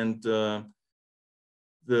 and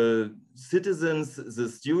the citizens, the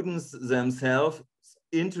students themselves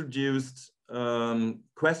introduced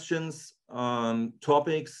questions,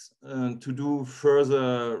 topics to do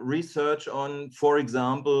further research on. For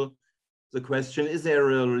example, the question, is there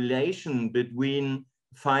a relation between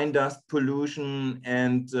fine dust pollution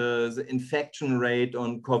and the infection rate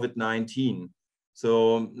on COVID-19?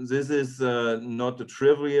 So this is not a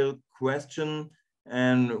trivial question,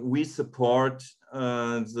 and we support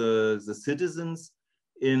the citizens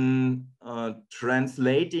in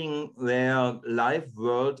translating their live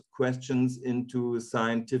world questions into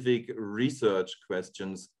scientific research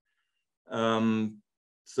questions.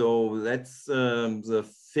 So that's the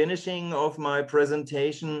finishing of my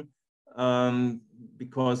presentation,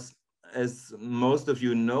 because as most of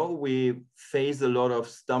you know, we face a lot of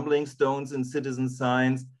stumbling stones in citizen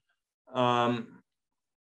science.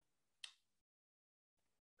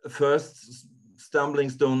 First stumbling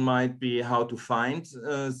stone might be how to find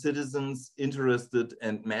citizens interested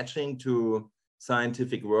and matching to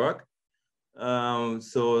scientific work.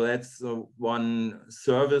 So that's one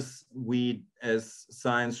service we as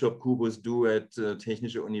Science Shop Kubus do at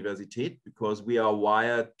Technische Universität, because we are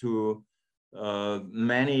wired to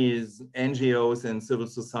many NGOs and civil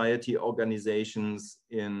society organizations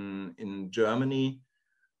in Germany.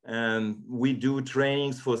 And we do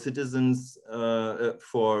trainings for citizens,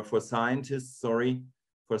 for scientists on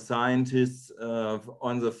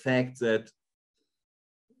the fact that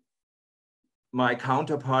my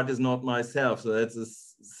counterpart is not myself. So that the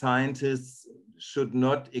scientists should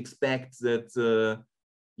not expect that the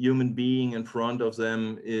human being in front of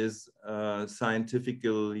them is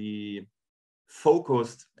scientifically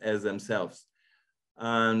focused as themselves.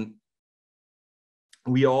 And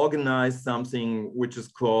we organize something which is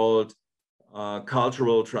called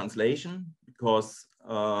cultural translation, because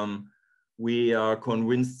we are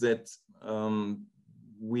convinced that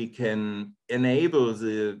we can enable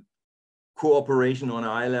the cooperation on a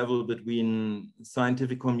high level between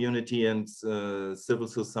scientific community and civil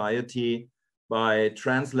society by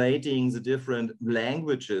translating the different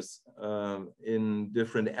languages in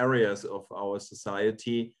different areas of our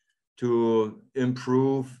society to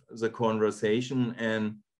improve the conversation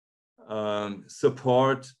and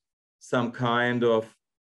support some kind of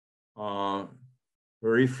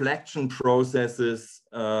reflection processes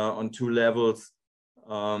on two levels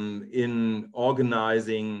in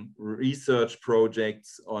organizing research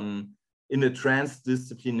projects in a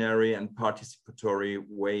transdisciplinary and participatory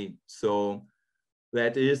way. So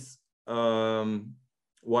that is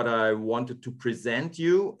what I wanted to present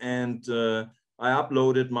you, and I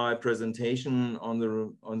uploaded my presentation on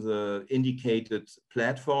the indicated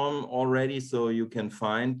platform already, so you can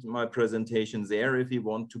find my presentation there. If you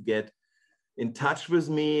want to get in touch with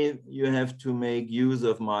me, you have to make use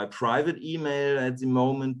of my private email at the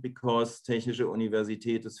moment, because Technische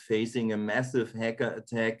Universität is facing a massive hacker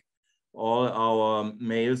attack. All our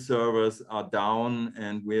mail servers are down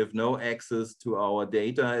and we have no access to our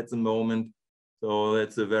data at the moment. So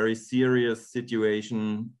that's a very serious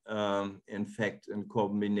situation, in fact, in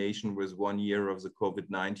combination with 1 year of the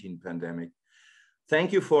COVID-19 pandemic.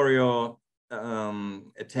 Thank you for your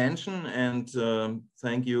attention, and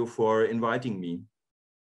thank you for inviting me.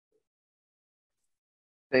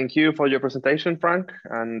 Thank you for your presentation, Frank,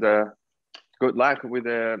 and good luck with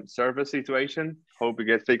the server situation. Hope it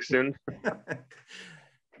gets fixed soon.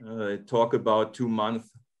 Talk about 2 months.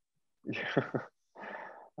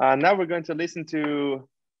 Now we're going to listen to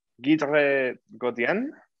Guidre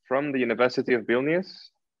Godien from the University of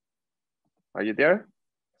Vilnius. Are you there?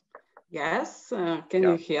 Yes, can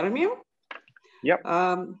you hear me? Yep.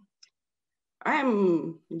 I'm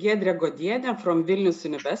Giedrė Godienė from Vilnius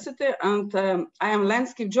University, and I am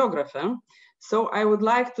landscape geographer. So I would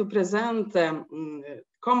like to present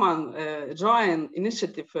common joint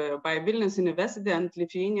initiative by Vilnius University and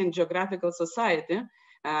Lithuanian Geographical Society,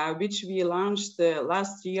 which we launched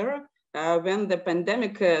last year when the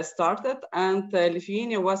pandemic started and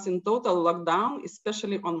Lithuania was in total lockdown,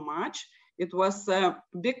 especially on March. It was a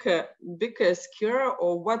big scare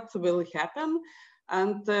of what will happen.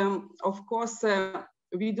 And of course,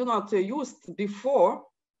 we do not use before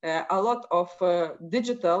a lot of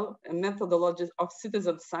digital methodologies of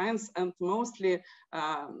citizen science, and mostly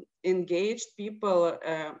engaged people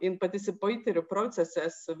in participatory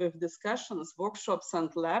processes with discussions, workshops,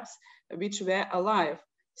 and labs, which were alive.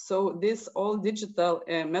 So these all digital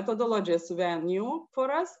methodologies were new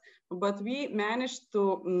for us, but we managed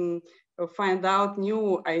to find out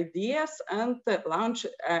new ideas and launch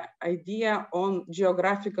an idea on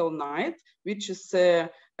Geographical Night, which is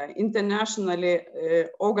internationally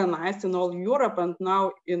organized in all Europe and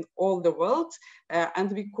now in all the world.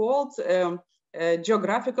 And we called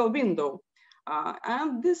Geographical Window.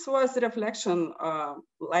 And this was a reflection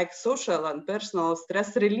like social and personal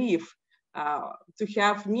stress relief to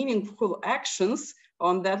have meaningful actions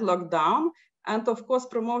on that lockdown. And of course,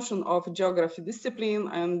 promotion of geography discipline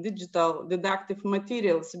and digital didactic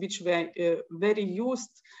materials, which were very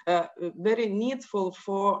needful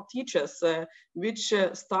for teachers, which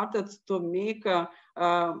started to make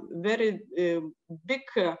very big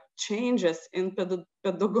changes in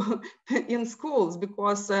in schools,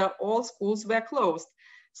 because all schools were closed.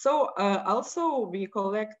 So also we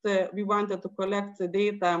wanted to collect the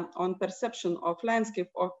data on perception of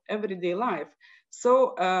landscape of everyday life.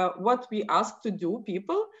 So what we asked to do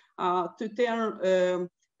people to turn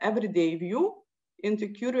everyday view into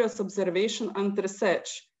curious observation and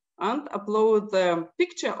research, and upload the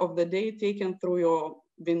picture of the day taken through your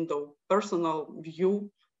window, personal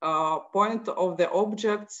view, point of the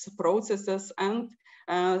objects, processes, and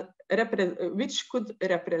which could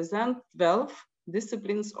represent 12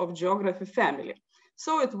 disciplines of geography family.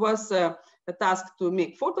 So it was a task to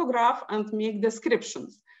make photograph and make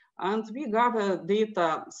descriptions. And we gather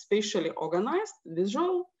data spatially organized,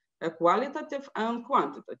 visual, qualitative, and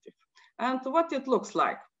quantitative. And what it looks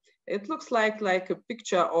like? It looks like a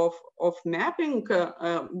picture of mapping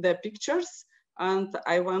the pictures. And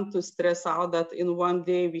I want to stress out that in one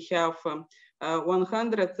day we have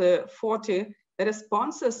 140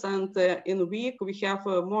 responses, and in a week we have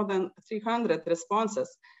more than 300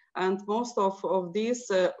 responses. And most of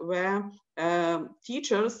these were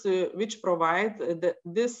teachers which provide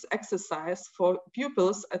this exercise for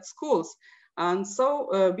pupils at schools. And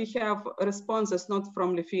so we have responses not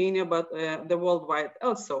from Lithuania, but the worldwide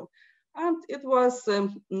also. And it was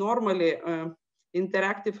normally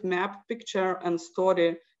interactive map, picture, and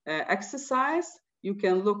story exercise. You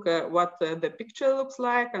can look at what the picture looks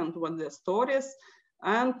like and what the story is.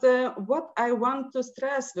 And what I want to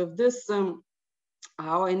stress with this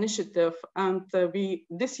our initiative, and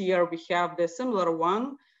this year we have the similar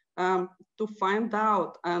one, to find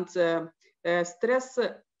out and stress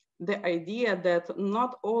the idea that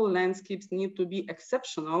not all landscapes need to be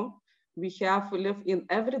exceptional. We have live in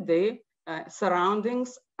everyday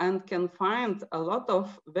surroundings and can find a lot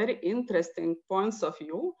of very interesting points of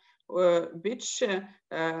view, which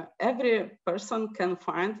every person can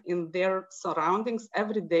find in their surroundings,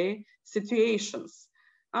 everyday situations.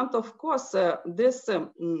 And of course, this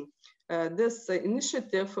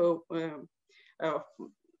initiative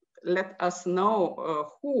let us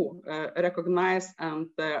know who recognize and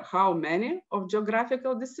how many of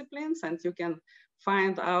geographical disciplines, and you can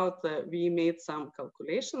find out we made some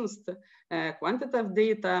calculations, quantitative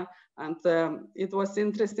data, and it was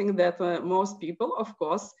interesting that most people, of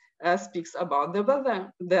course, speaks about the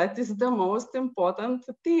weather. That is the most important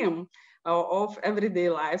theme of everyday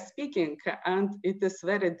life speaking, and it is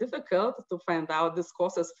very difficult to find out these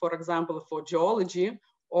courses, for example, for geology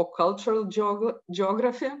or cultural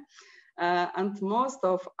geography. And most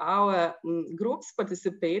of our groups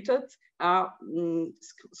participated are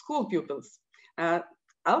school pupils.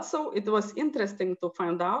 Also, it was interesting to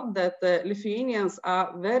find out that Lithuanians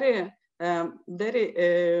are very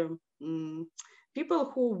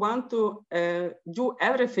people who want to do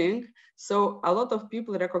everything. So a lot of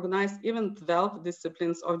people recognize even 12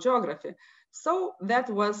 disciplines of geography. So that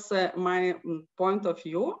was my point of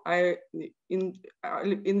view. In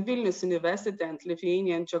Vilnius University and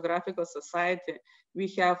Lithuanian Geographical Society, we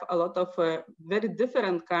have a lot of very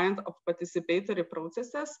different kind of participatory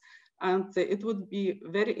processes, and it would be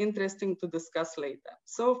very interesting to discuss later.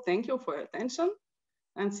 So thank you for your attention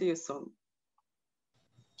and see you soon.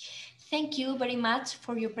 Thank you very much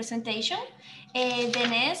for your presentation. The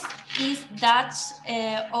next is that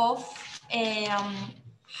of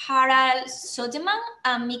Harald Sodeman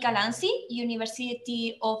and Mika Lansi,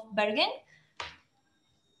 University of Bergen.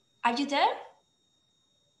 Are you there?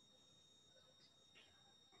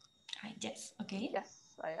 Yes, okay.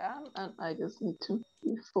 Yes, I am, and I just need to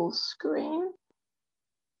be full screen.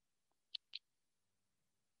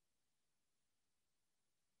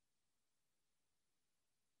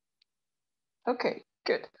 Okay,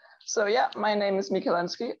 good. So yeah, my name is Mika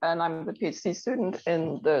Lansi, and I'm the PhD student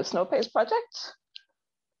in the Snowpace project,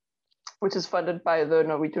 which is funded by the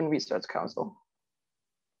Norwegian Research Council.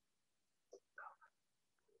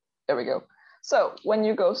 There we go. So when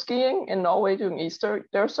you go skiing in Norway during Easter,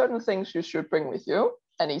 there are certain things you should bring with you.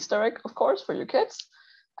 An Easter egg, of course, for your kids,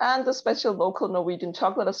 and a special local Norwegian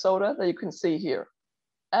chocolate or soda that you can see here.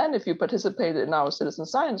 And if you participated in our citizen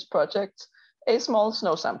science project, a small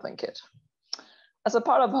snow sampling kit. As a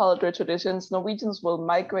part of holiday traditions, Norwegians will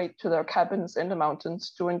migrate to their cabins in the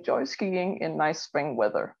mountains to enjoy skiing in nice spring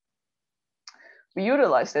weather. We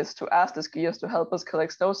utilize this to ask the skiers to help us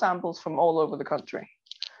collect snow samples from all over the country.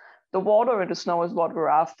 The water in the snow is what we're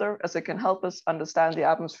after, as it can help us understand the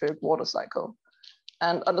atmospheric water cycle.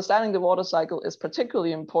 And understanding the water cycle is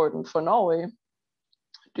particularly important for Norway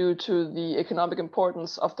due to the economic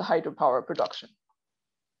importance of the hydropower production.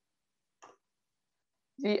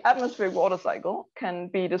 The atmospheric water cycle can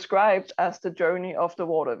be described as the journey of the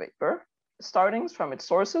water vapor. Starting from its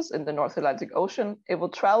sources in the North Atlantic Ocean, it will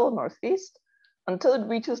travel northeast until it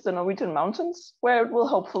reaches the Norwegian mountains, where it will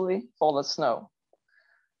hopefully fall as snow.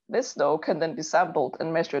 This snow can then be sampled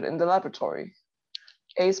and measured in the laboratory.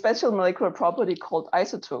 A special molecular property called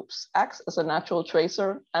isotopes acts as a natural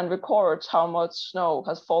tracer and records how much snow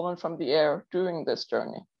has fallen from the air during this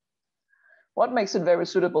journey. What makes it very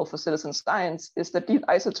suitable for citizen science is that these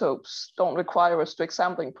isotopes don't require a strict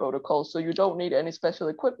sampling protocol, so you don't need any special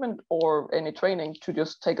equipment or any training to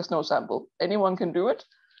just take a snow sample. Anyone can do it,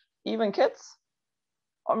 even kids,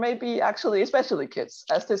 or maybe actually especially kids,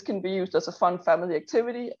 as this can be used as a fun family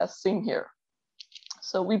activity as seen here.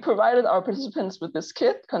 So we provided our participants with this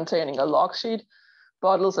kit containing a log sheet,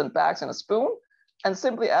 bottles and bags and a spoon, and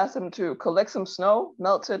simply asked them to collect some snow,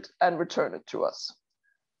 melt it, and return it to us.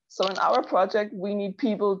 So in our project, we need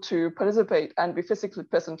people to participate and be physically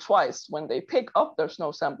present twice when they pick up their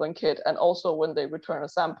snow sampling kit and also when they return a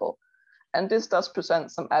sample. And this does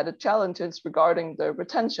present some added challenges regarding the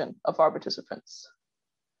retention of our participants.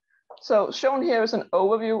 So shown here is an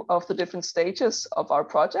overview of the different stages of our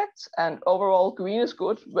project, and overall green is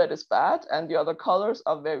good, red is bad, and the other colors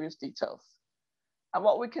are various details. And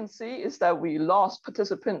what we can see is that we lost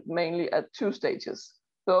participants mainly at two stages.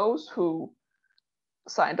 Those who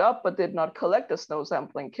signed up but did not collect a snow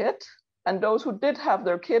sampling kit, and those who did have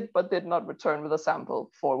their kit but did not return with a sample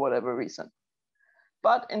for whatever reason.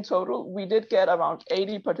 But in total, we did get around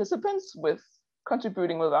 80 participants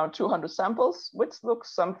contributing with around 200 samples, which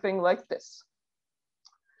looks something like this.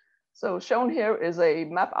 So shown here is a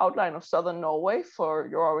map outline of southern Norway. For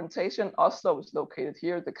your orientation, Oslo is located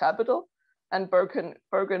here, the capital, and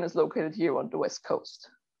Bergen is located here on the west coast.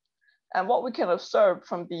 And what we can observe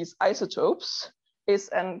from these isotopes is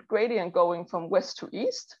a gradient going from west to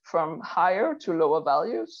east, from higher to lower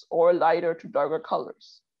values, or lighter to darker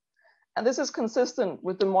colors. And this is consistent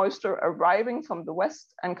with the moisture arriving from the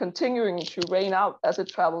west and continuing to rain out as it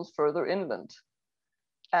travels further inland.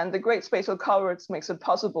 And the great spatial coverage makes it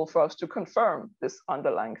possible for us to confirm this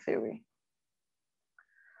underlying theory.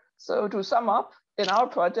 So to sum up, in our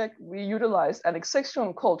project, we utilize an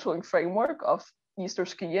existing cultural framework of Easter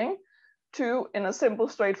skiing to, in a simple,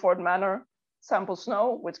 straightforward manner, sample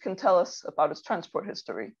snow, which can tell us about its transport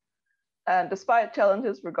history. And despite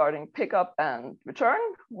challenges regarding pickup and return,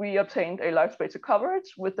 we obtained a large spatial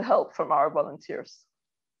coverage with the help from our volunteers.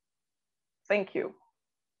 Thank you.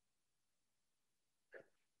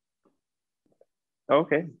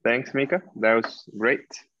 Okay, thanks, Mika. That was great.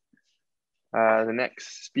 The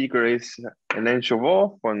next speaker is Hélène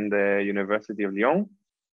Chauveau from the University of Lyon.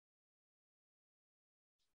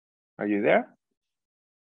 Are you there?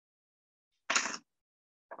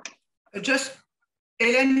 Just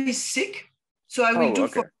Hélène is sick, so I will do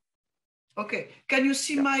okay. Okay, can you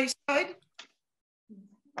see my slide?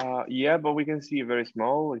 Yeah, but we can see it very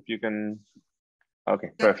small. If you can, okay,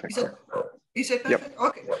 perfect. Is it perfect? Yep.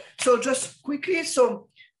 Okay, so just quickly, so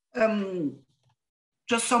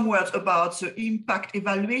just some words about the impact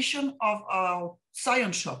evaluation of our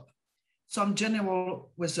science shop, some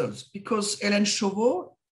general results, because Hélène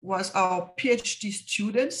Chauveau was our PhD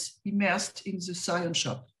students immersed in the science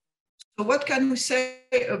shop. So what can we say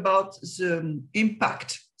about the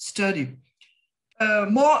impact study?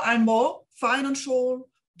 More and more financial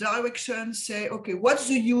directions say, okay, what's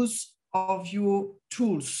the use of your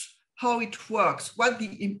tools? How it works? What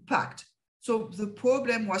the impact? So the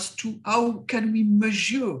problem was how can we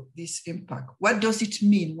measure this impact? What does it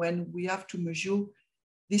mean when we have to measure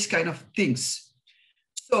these kind of things?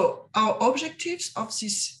 So our objectives of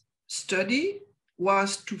this study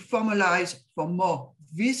was to formalize for more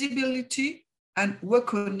visibility and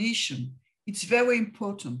recognition. It's very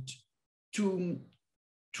important to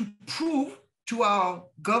prove to our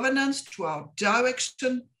governance, to our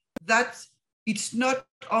direction, that it's not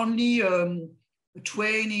only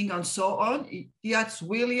training and so on, it has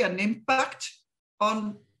really an impact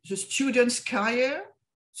on the students' career,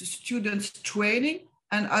 the students' training,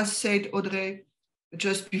 and as said Audrey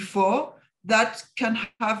just before, that can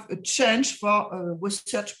have a change for a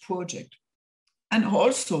research project. And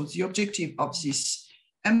also the objective of this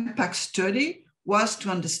impact study was to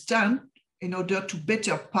understand in order to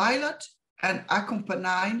better pilot and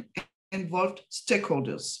accompany involved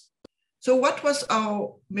stakeholders. So what was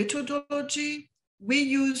our methodology? We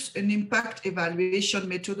use an impact evaluation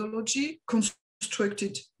methodology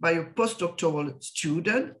constructed by a postdoctoral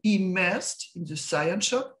student immersed in the science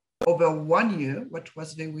shop over 1 year, what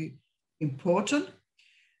was very important.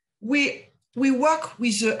 We work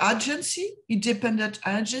with the agency, independent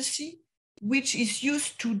agency, which is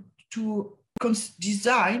used to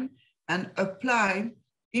design and apply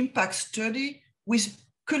impact study with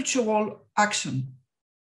cultural action,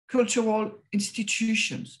 cultural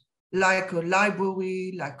institutions, like a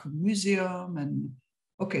library, like a museum, and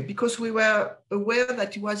okay, because we were aware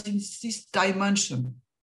that it was in this dimension.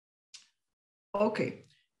 Okay,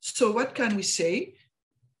 so what can we say?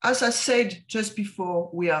 As I said just before,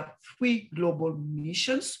 we have 3 global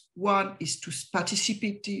missions. One is to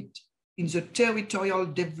participate in the territorial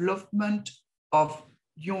development of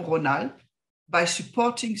Lyon-Rhône-Alpes by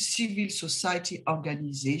supporting civil society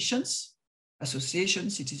organizations,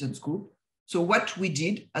 associations, citizens group. So what we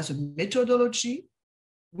did as a methodology,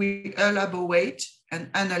 we elaborate and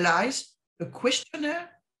analyze a questionnaire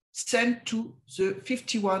sent to the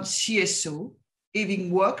 51 CSO,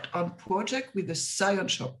 having worked on project with the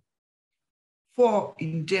science shop. 4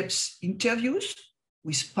 in-depth interviews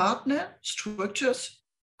with partner structures,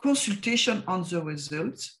 consultation on the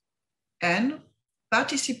results, and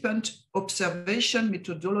participant observation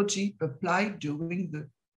methodology applied during the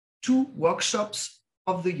 2 workshops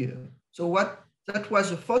of the year. So that was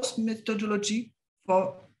the first methodology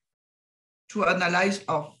to analyze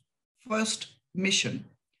our first mission.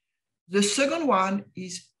 The second one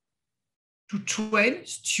is to train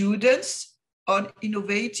students on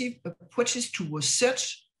innovative approaches to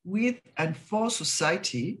research with and for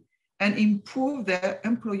society and improve their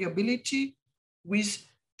employability with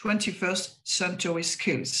 21st century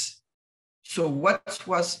skills. So what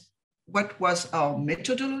was our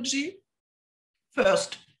methodology?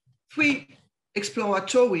 First, 3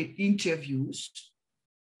 exploratory interviews.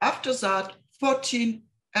 After that, 14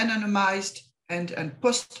 anonymized and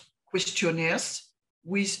post questionnaires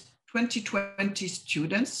with 2020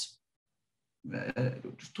 students.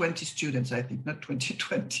 20 students, I think, not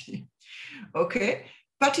 2020. Okay,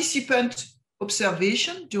 participant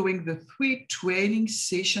observation during the 3 training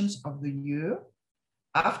sessions of the year.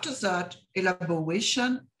 After that,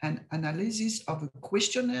 elaboration and analysis of a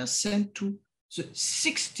questionnaire sent to the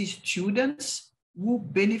 60 students who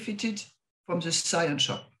benefited from the science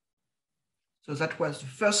shop. So that was the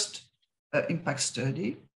first impact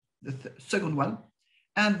study, the second one.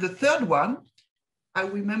 And the third one, I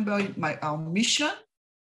remember our mission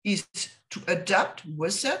is to adapt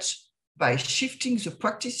research by shifting the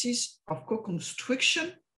practices of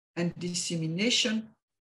co-construction and dissemination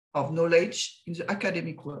of knowledge in the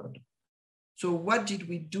academic world. So what did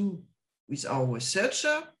we do with our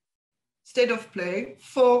researcher? State of play,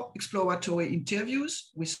 4 exploratory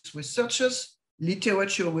interviews with researchers,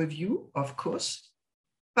 literature review, of course,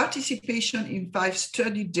 participation in 5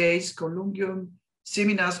 study days colloquium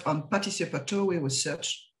seminars on participatory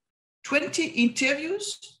research, 20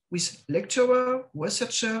 interviews with lecturer,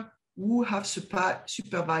 researcher who have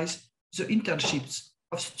supervised the internships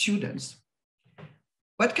of students.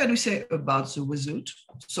 What can we say about the result?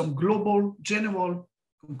 Some global general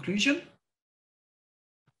conclusion,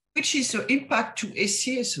 which is the impact to a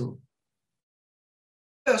CSO.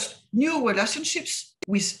 First, new relationships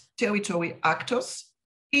with territory actors,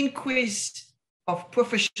 increase of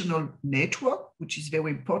professional network, which is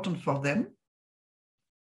very important for them.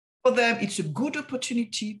 For them, it's a good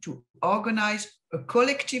opportunity to organize a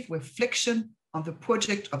collective reflection on the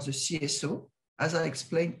project of the CSO, as I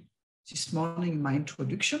explained this morning in my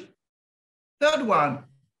introduction. Third one,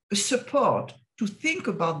 a support to think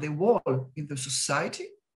about their role in the society.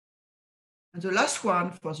 And the last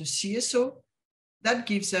one for the CSO, that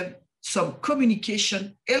gives them some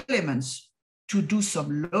communication elements to do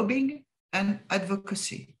some lobbying and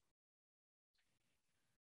advocacy.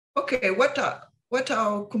 Okay, what is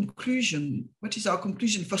our conclusion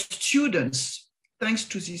for students thanks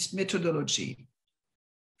to this methodology?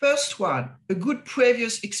 First one, a good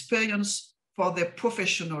previous experience for their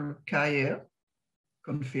professional career,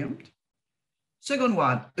 confirmed. Second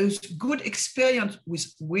one, a good experience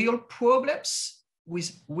with real problems,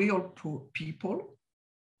 with real people.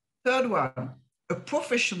 Third one, a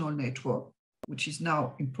professional network, which is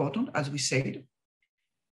now important, as we said.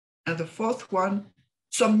 And the fourth one,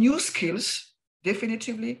 some new skills,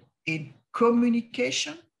 definitively in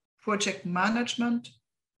communication, project management,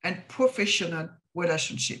 and professional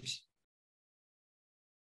relationships.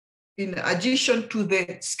 In addition to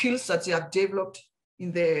the skills that they have developed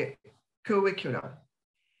in their curricula.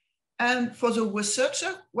 And for the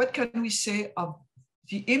researcher, what can we say of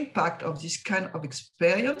the impact of this kind of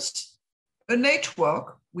experience? A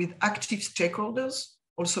network with active stakeholders,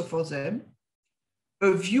 also for them,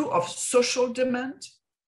 a view of social demand,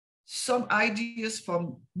 some ideas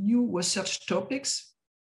from new research topics,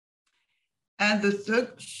 and the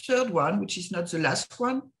third one, which is not the last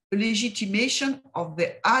one, a legitimation of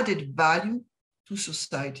the added value to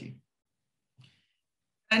society.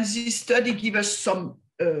 And this study gives us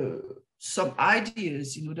some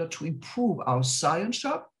ideas in order to improve our science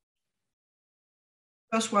shop.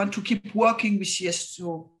 First one, to keep working with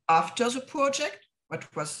CSO after the project, what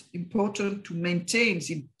was important to maintain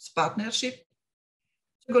this partnership.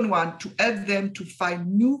 Second one, to help them to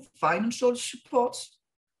find new financial supports.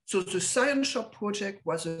 So the Science Shop project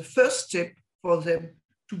was the first step for them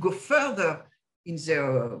to go further in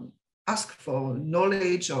their ask for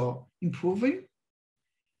knowledge or improving.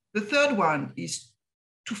 The third one is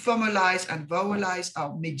to formalize and viralize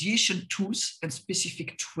our mediation tools and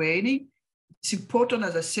specific training. It's important,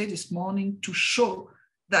 as I said this morning, to show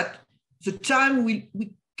that the time we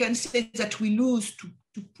can say that we lose to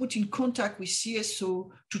put in contact with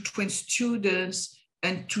CSO, to train students,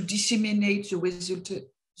 and to disseminate the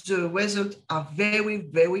result are very,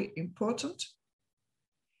 very important.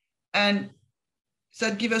 And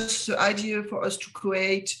that gives us the idea for us to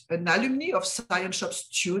create an alumni of Science Shop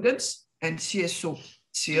students and CSO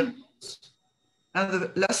circles. And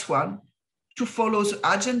the last one, to follow the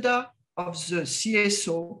agenda of the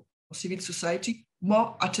CSO or civil society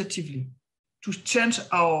more attentively, to change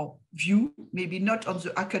our view, maybe not on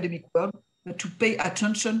the academic world, but to pay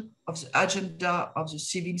attention of the agenda of the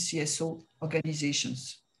civil CSO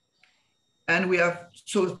organizations. And we have,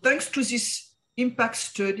 so thanks to this impact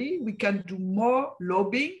study, we can do more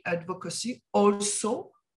lobbying advocacy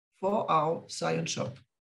also for our Science Shop.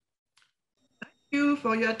 Thank you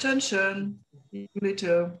for your attention. See you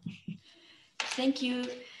later. Thank you.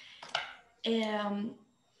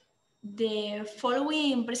 The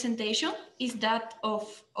following presentation is that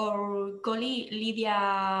of our colleague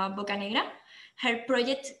Lidia Bocanegra. Her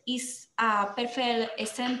project is a perfect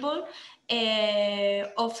example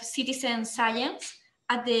of citizen science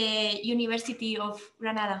at the University of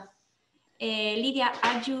Granada. Lydia,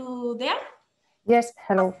 are you there? Yes,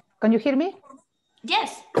 hello. Can you hear me?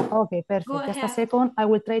 Yes. Okay, perfect. Go Just a ahead. second. I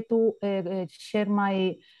will try to share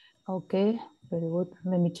my, okay, very good.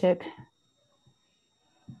 Let me check.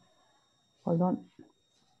 Hold on.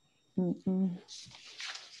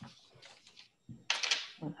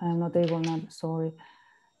 I'm not able now, sorry.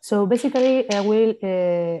 So basically, I will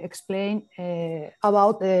explain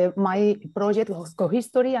about my project of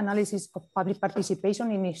co-history analysis of public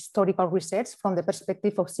participation in historical research from the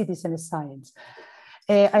perspective of citizen science.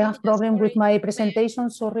 I have problem with my presentation,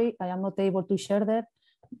 sorry, I am not able to share that.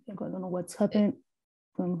 I don't know what's happening.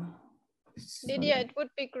 Lydia, it would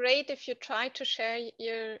be great if you try to share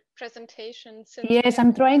your presentation. Yes,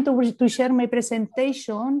 I'm trying to share my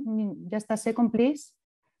presentation. Just a second, please.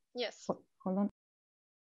 Yes. Hold on.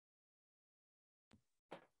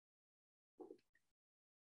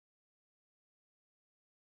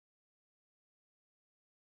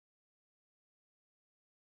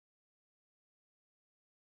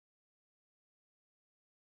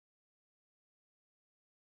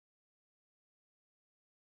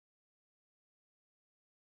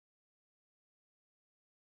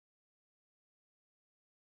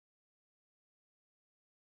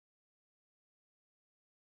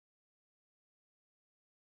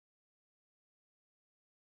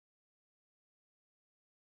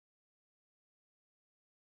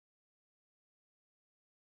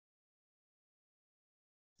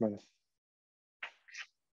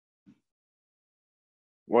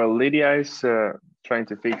 Well, Lydia is trying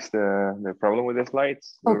to fix the problem with the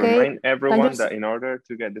slides. We Okay. remind everyone that in order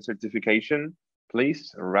to get the certification,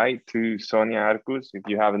 please write to Sonia Arqus if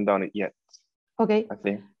you haven't done it yet. Okay. I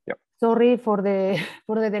think, yeah. Sorry for the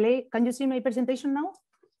delay. Can you see my presentation now?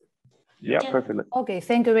 Yeah, perfectly. Okay,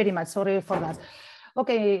 thank you very much. Sorry for that.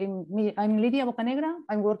 Okay, I'm Lydia Bocanegra.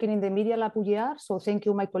 I'm working in the Medialab UGR. So thank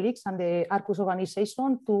you, my colleagues and the Arqus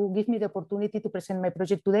organization to give me the opportunity to present my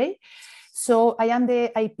project today. So I am the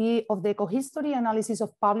IP of the co-history analysis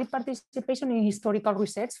of public participation in historical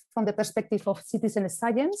research from the perspective of citizen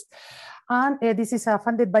science. And this is a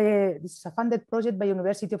funded project by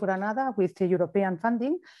University of Granada with European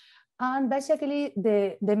funding. And basically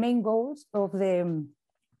the main goals of the,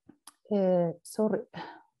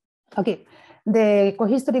 the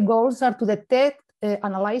co-history goals are to detect,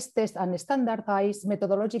 analyze, test, and standardize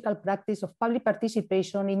methodological practice of public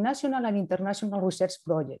participation in national and international research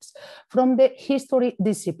projects from the history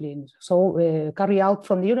discipline, so carry out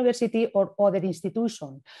from the university or other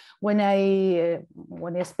institution. When I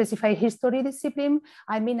specify history discipline,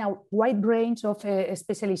 I mean a wide range of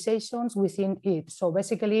specializations within it. So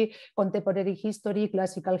basically contemporary history,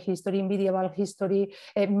 classical history, medieval history,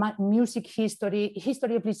 music history,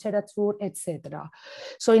 history of literature, etc.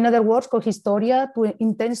 So in other words, co-historia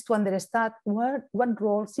intends to understand what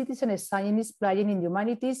role citizen science is playing in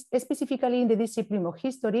humanities, specifically in the discipline of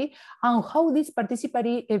history, and how this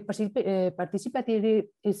participatory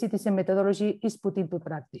citizen methodology is put into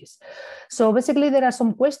practice. So basically there are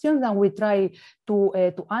some questions that we try to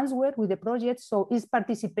answer with the project. So is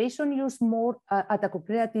participation used more at a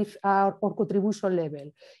cooperative or contribution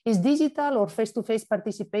level? Is digital or face-to-face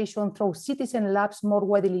participation through citizen labs more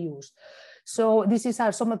widely used? So these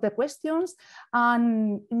are some of the questions,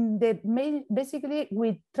 and basically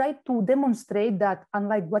we try to demonstrate that,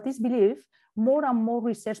 unlike what is believed, more and more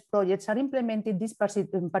research projects are implementing this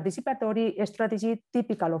participatory strategy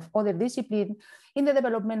typical of other disciplines in the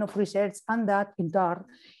development of research, and that in turn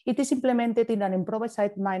it is implemented in an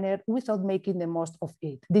improvised manner without making the most of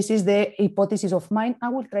it. This is the hypothesis of mine. I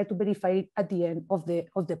will try to verify it at the end of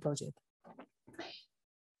the project.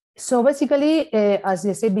 So basically, as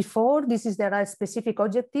I said before, there are specific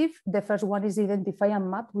objectives. The first one is identify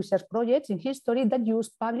and map research projects in history that use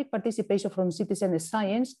public participation from citizen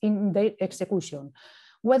science in their execution,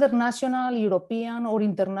 whether national, European, or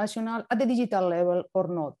international at the digital level or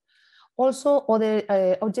not. Also,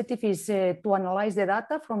 other objective is to analyze the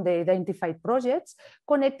data from the identified projects,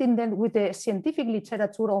 connecting them with the scientific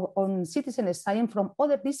literature on citizen science from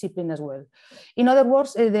other disciplines as well. In other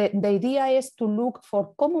words, the idea is to look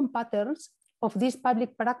for common patterns of this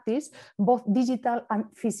public practice, both digital and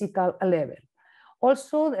physical level.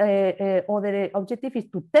 Also, other objective is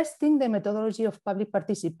to testing the methodology of public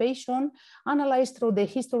participation, analyzed through the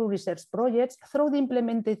history research projects, through the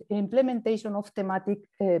implementation of thematic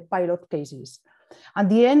pilot cases. At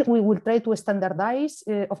the end, we will try to standardize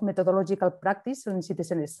of methodological practice in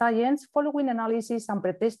citizen science, following analysis and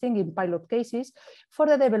pretesting in pilot cases for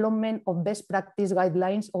the development of best practice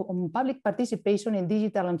guidelines on public participation in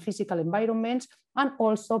digital and physical environments, and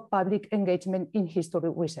also public engagement in history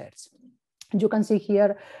research. You can see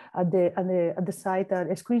here at the site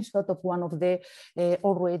a screenshot of one of the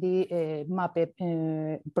already mapped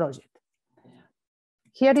project.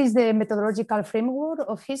 Here is the methodological framework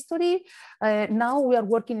of history. Now we are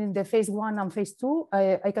working in the phase 1 and phase 2.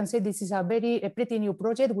 I can say this is a pretty new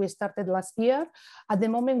project. We started last year. At the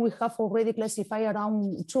moment, we have already classified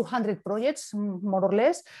around 200 projects, more or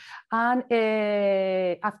less. And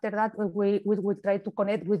after that, we will try to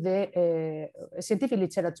connect with the scientific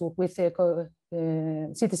literature, with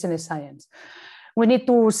citizen science. We need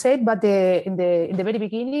to say, but in the very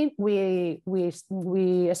beginning, we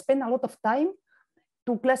spend a lot of time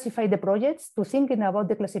to classify the projects, to thinking about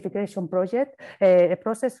the classification process.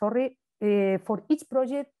 For each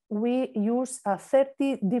project, we use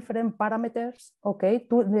 30 different parameters, okay,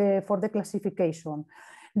 for the classification.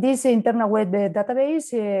 This internal web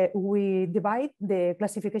database, we divide the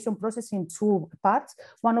classification process in 2 parts.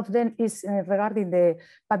 One of them is regarding the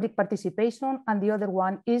public participation, and the other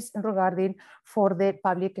one is regarding for the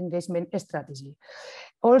public engagement strategy.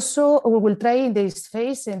 Also, we will try in this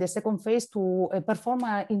phase, in the second phase, to perform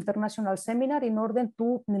an international seminar in order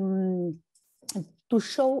to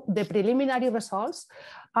show the preliminary results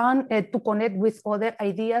and to connect with other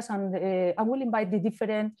ideas, and I will invite the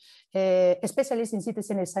different specialists in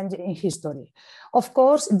citizen science in history. Of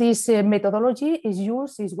course, this methodology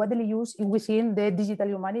is widely used within the digital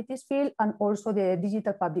humanities field and also the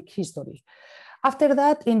digital public history. After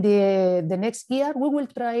that, in the next year, we will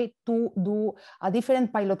try to do a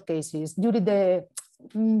different pilot cases. Due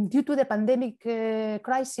to the pandemic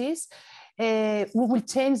crisis, we will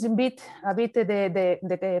change a bit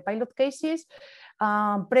the pilot cases.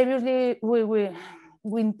 Previously, we will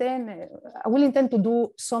intend to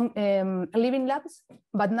do some living labs,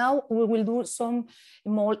 but now we will do some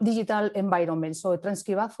more digital environments. So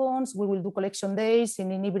transcribathons, we will do collection days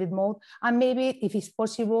in hybrid mode, and maybe if it's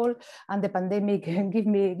possible and the pandemic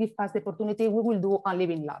give us the opportunity, we will do a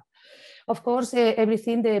living lab. Of course,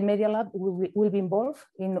 everything, the Medialab will be involved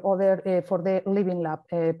in other for the living lab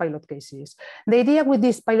pilot cases. The idea with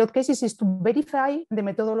these pilot cases is to verify the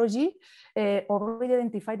methodology already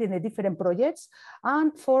identified in the different projects,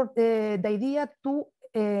 and for the idea to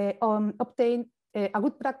obtain a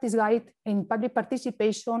good practice guide in public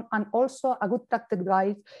participation, and also a good practice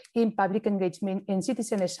guide in public engagement in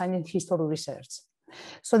citizen science history research.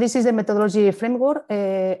 So this is the methodology framework,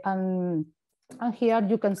 and here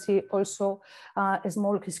you can see also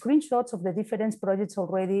small screenshots of the different projects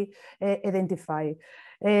already identified.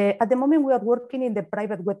 At the moment, we are working in the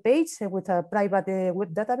private web page with private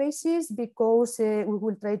web databases, because we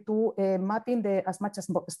will try to map in as much as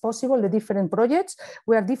possible the different projects.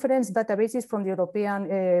 We have different databases from the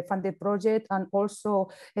European funded project and also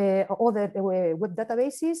other web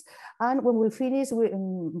databases. And when we finish,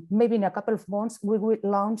 maybe in a couple of months, we will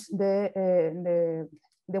launch the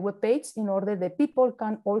web page in order that people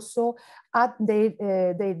can also add their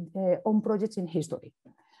own projects in history.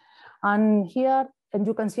 And here, and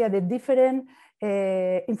you can see the different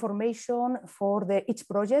information for each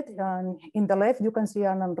project. And in the left, you can see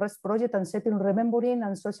an unrest project and setting remembering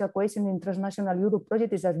and social cohesion in transnational Europe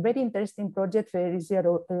project. Is a very interesting project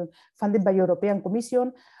funded by European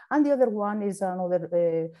Commission. And the other one is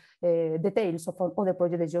another details of other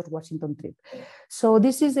project, the George Washington trip. So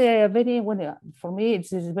this is a very, for me,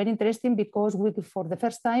 it's very interesting, because for the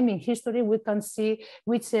first time in history, we can see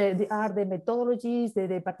which are the methodologies,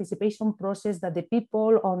 the participation process that the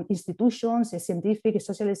people on institutions, scientific,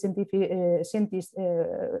 social scientific scientists,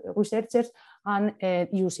 researchers, and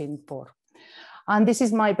using for. And this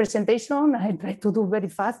is my presentation. I try to do very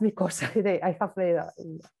fast because I have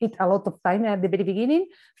it a lot of time at the very beginning.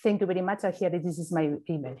 Thank you very much. Here, this is my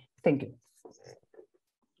email. Thank you.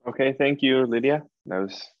 Okay, thank you, Lydia. That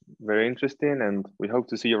was very interesting, and we hope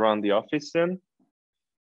to see you around the office soon.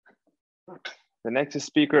 The next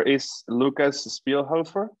speaker is Lucas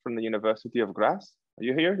Spielhofer from the University of Graz. Are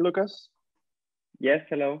you here, Lucas? Yes,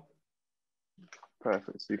 hello.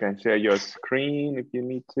 Perfect. So you can share your screen if you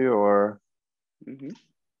need to, or...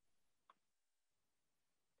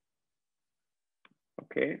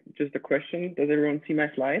 Okay, just a question. Does everyone see my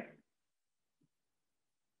slide?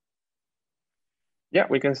 Yeah,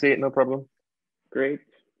 we can see it, no problem. Great.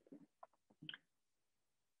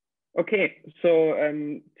 Okay, so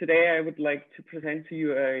today I would like to present to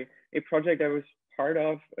you a project I was part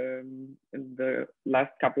of in the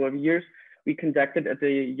last couple of years. We conducted at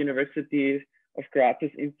the University of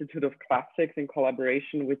Graz's Institute of Classics in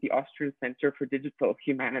collaboration with the Austrian Center for Digital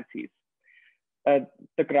Humanities.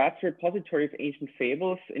 The Graz Repository of Ancient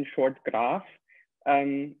Fables, in short GRAF,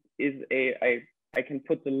 is I can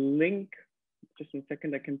put the link, just one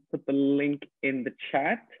second, I can put the link in the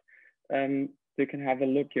chat. So you can have a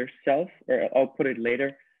look yourself, or I'll put it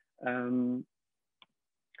later.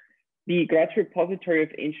 The Graz Repository of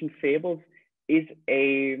Ancient Fables is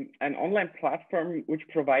an online platform which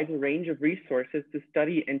provides a range of resources to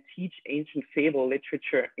study and teach ancient fable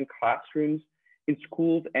literature in classrooms, in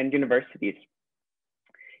schools, and universities.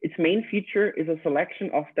 Its main feature is a selection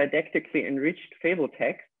of didactically enriched fable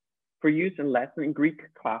texts for use in Latin and Greek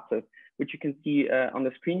classes, which you can see on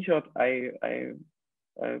the screenshot I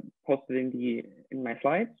posted in my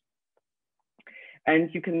slides. And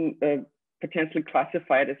you can potentially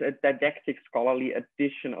classify it as a didactic scholarly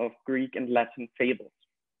edition of Greek and Latin fables.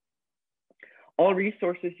 All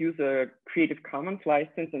resources use a Creative Commons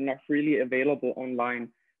license and are freely available online.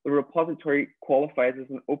 The repository qualifies as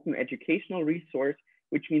an open educational resource,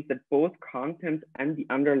 which means that both content and the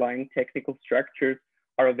underlying technical structures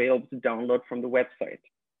are available to download from the website.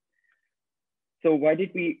 So why did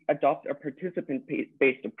we adopt a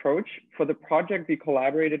participant-based approach? For the project, we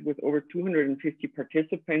collaborated with over 250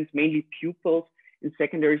 participants, mainly pupils in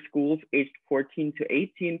secondary schools aged 14 to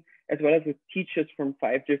 18, as well as with teachers from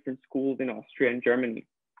 5 different schools in Austria and Germany.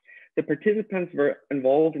 The participants were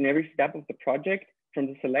involved in every step of the project, from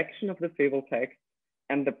the selection of the fable text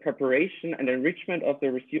and the preparation and enrichment of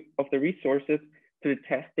the resources to the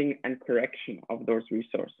testing and correction of those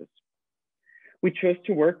resources. We chose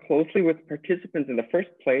to work closely with participants in the first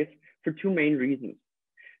place for 2 main reasons.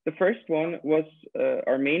 The first one was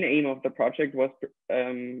our main aim of the project was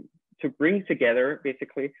to bring together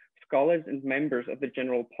basically scholars and members of the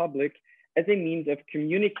general public as a means of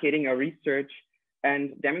communicating our research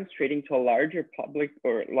and demonstrating to a larger public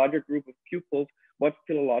or larger group of pupils what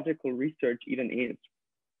philological research even is.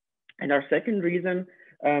 And our second reason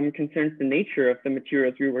concerns the nature of the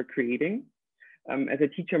materials we were creating. As a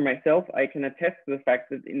teacher myself, I can attest to the fact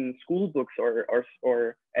that in school books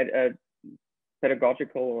or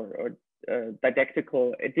pedagogical or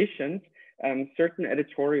didactical editions, certain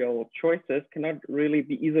editorial choices cannot really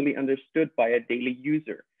be easily understood by a daily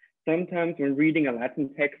user. Sometimes when reading a Latin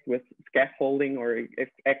text with scaffolding or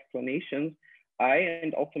explanations, I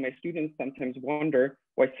and also my students sometimes wonder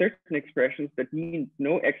why certain expressions that need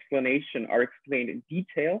no explanation are explained in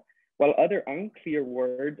detail, while other unclear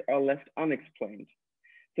words are left unexplained.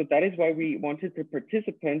 So that is why we wanted the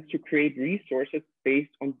participants to create resources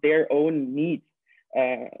based on their own needs,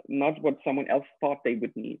 not what someone else thought they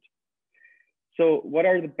would need. So what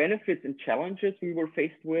are the benefits and challenges we were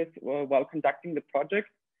faced with while conducting the project?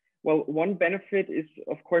 Well, one benefit is,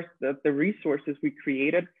 of course, that the resources we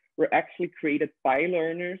created were actually created by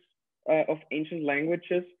learners of ancient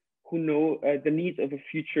languages who know the needs of a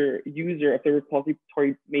future user of the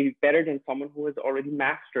repository maybe better than someone who has already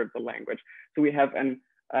mastered the language. So we have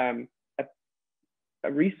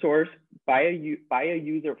a resource by a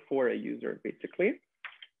user for a user, basically.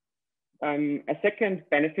 A second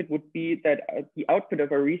benefit would be that the output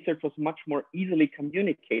of our research was much more easily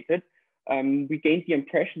communicated. We gained the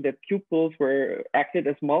impression that pupils were acted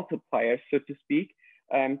as multipliers, so to speak,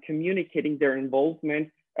 communicating their involvement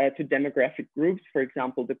to demographic groups, for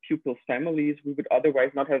example, the pupils' families we would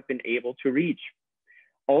otherwise not have been able to reach.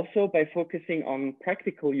 Also, by focusing on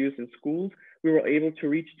practical use in schools, we were able to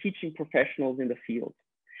reach teaching professionals in the field.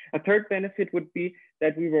 A third benefit would be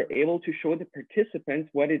that we were able to show the participants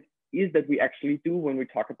what it is that we actually do when we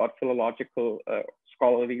talk about philological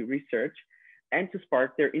scholarly research, and to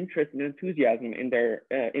spark their interest and enthusiasm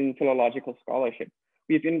in philological scholarship.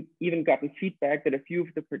 We've even gotten feedback that a few of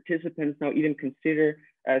the participants now even consider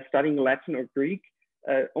studying Latin or Greek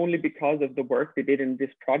only because of the work they did in this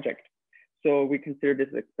project. So we consider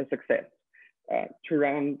this a success. To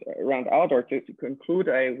round out or to conclude,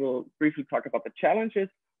 I will briefly talk about the challenges.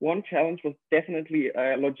 One challenge was definitely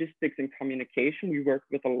logistics and communication. We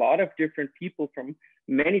worked with a lot of different people from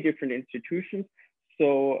many different institutions.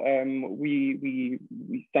 So we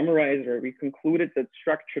summarized, or we concluded that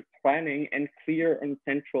structured planning and clear and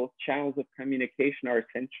central channels of communication are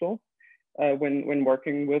essential when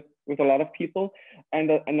working with a lot of people. And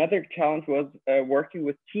another challenge was working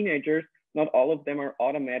with teenagers. Not all of them are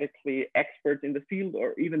automatically experts in the field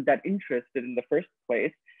or even that interested in the first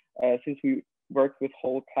place, since we worked with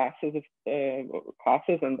whole classes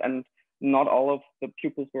and not all of the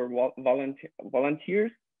pupils were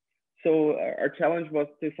volunteers. So our challenge was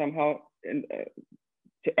to somehow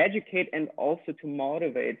to educate and also to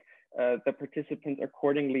motivate the participants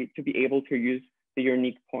accordingly to be able to use the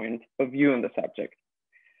unique point of view on the subject.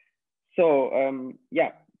 So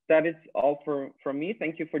yeah, that is all from me.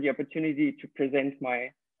 Thank you for the opportunity to present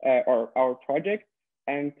my our project,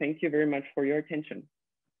 and thank you very much for your attention.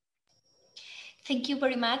 Thank you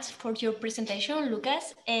very much for your presentation,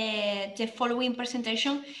 Lucas. The following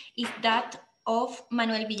presentation is that of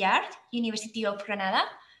Manuel Villard, University of Granada.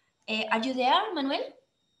 Are you there, Manuel?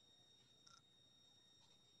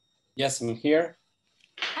 Yes, I'm here.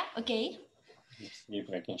 Okay. Let's see if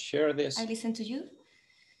I can share this. I listen to you.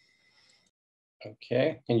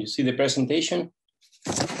 Okay, can you see the presentation?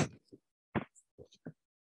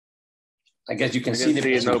 I guess you can see the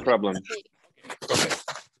presentation. No problem. Perfect.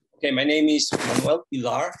 Okay, my name is Manuel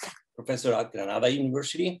Villard, professor at Granada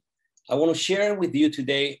University. I want to share with you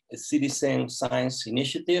today a citizen science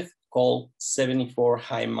initiative called 74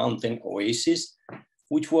 High Mountain Oasis,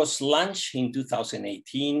 which was launched in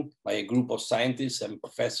 2018 by a group of scientists and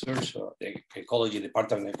professors of the Ecology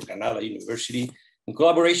Department of Granada University in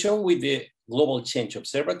collaboration with the Global Change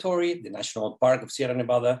Observatory, the National Park of Sierra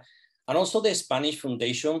Nevada, and also the Spanish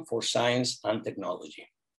Foundation for Science and Technology.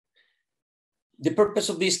 The purpose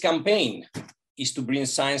of this campaign is to bring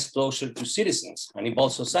science closer to citizens and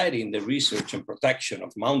involve society in the research and protection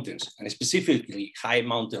of mountains, and specifically high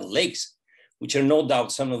mountain lakes, which are no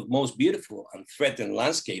doubt some of the most beautiful and threatened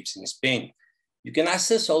landscapes in Spain. You can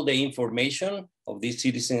access all the information of this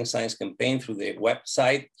citizen science campaign through the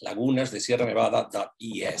website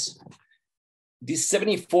lagunasdesierranevada.es. These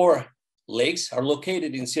 74 lakes are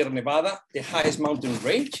located in Sierra Nevada, the highest mountain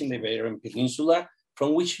range in the Iberian Peninsula,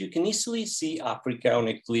 from which you can easily see Africa on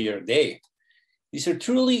a clear day. These are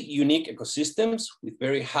truly unique ecosystems with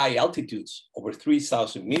very high altitudes, over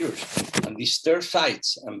 3,000 meters, and disturbed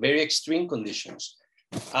sites and very extreme conditions,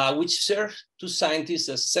 which serve to scientists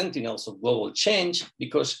as sentinels of global change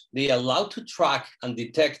because they allow to track and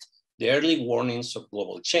detect the early warnings of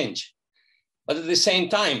global change. But at the same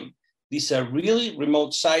time, these are really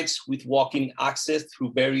remote sites with walking access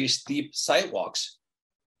through very steep sidewalks.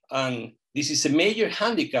 And this is a major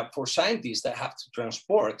handicap for scientists that have to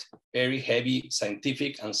transport very heavy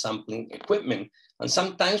scientific and sampling equipment, and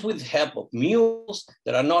sometimes with the help of mules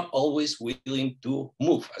that are not always willing to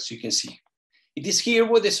move, as you can see. It is here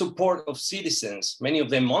where the support of citizens, many of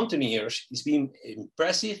them mountaineers, is being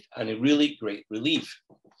impressive and a really great relief.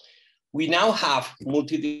 We now have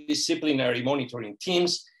multidisciplinary monitoring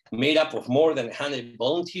teams made up of more than 100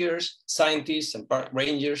 volunteers, scientists, and park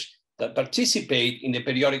rangers that participate in the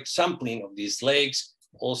periodic sampling of these lakes,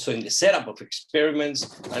 also in the setup of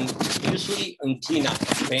experiments, and usually in cleanup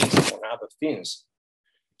campaigns, among other things.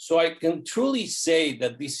 So I can truly say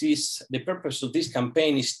that this is the purpose of this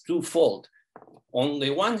campaign is twofold. On the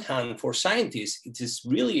one hand, for scientists, it is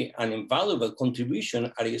really an invaluable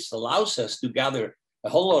contribution as it allows us to gather a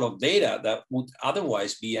whole lot of data that would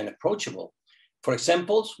otherwise be unapproachable. For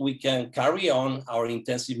example, we can carry on our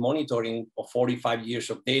intensive monitoring of 45 years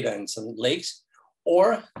of data in some lakes,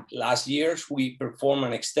 or last year, we performed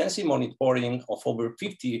an extensive monitoring of over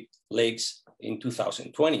 50 lakes in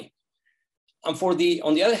 2020. And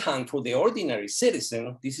on the other hand, for the ordinary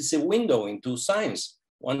citizen, this is a window into science,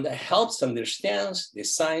 one that helps understand the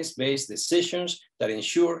science-based decisions that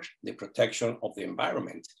ensure the protection of the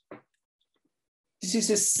environment. This is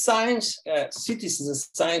a citizen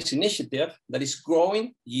science initiative that is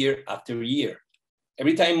growing year after year.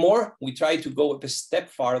 Every time more, we try to go a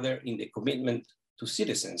step farther in the commitment to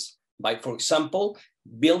citizens by, for example,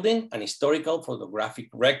 building an historical photographic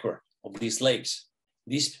record of these lakes.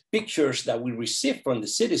 These pictures that we receive from the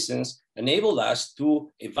citizens enabled us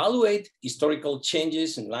to evaluate historical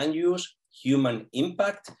changes in land use, human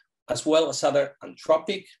impact, as well as other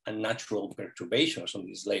anthropic and natural perturbations on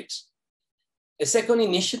these lakes. A second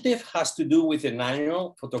initiative has to do with an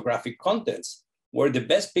annual photographic contest, where the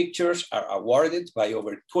best pictures are awarded by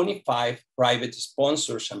over 25 private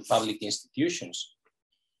sponsors and public institutions.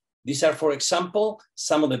 These are, for example,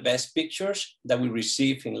 some of the best pictures that we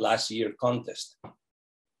received in last year's contest.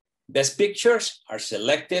 Best pictures are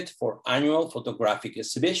selected for annual photographic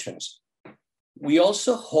exhibitions. We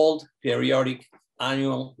also hold periodic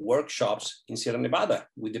annual workshops in Sierra Nevada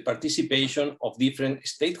with the participation of different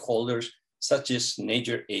stakeholders such as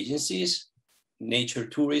nature agencies, nature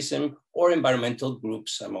tourism, or environmental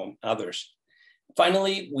groups, among others.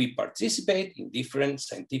 Finally, we participate in different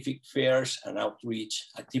scientific fairs and outreach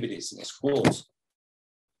activities in schools.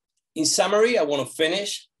 In summary, I want to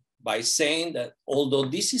finish by saying that although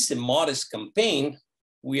this is a modest campaign,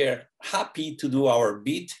 we are happy to do our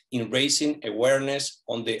bit in raising awareness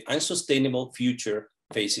on the unsustainable future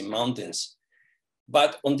facing mountains.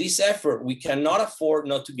 But on this effort, we cannot afford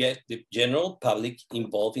not to get the general public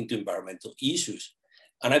involved into environmental issues.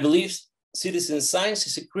 And I believe citizen science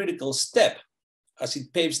is a critical step as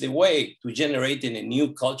it paves the way to generating a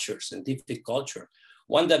new culture, scientific culture,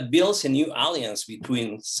 one that builds a new alliance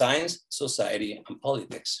between science, society, and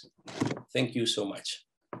politics. Thank you so much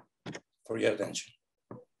for your attention.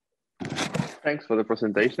 Thanks for the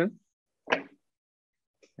presentation.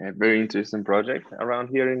 A very interesting project around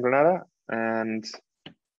here in Granada. And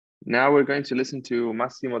now we're going to listen to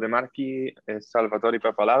Massimo De Marchi and Salvatore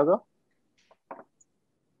Papalardo.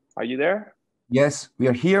 Are you there? Yes, we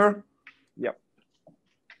are here. Yep.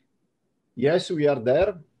 Yes, we are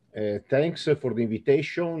there. Thanks for the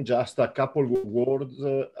invitation. Just a couple of words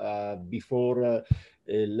before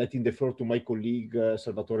letting the floor to my colleague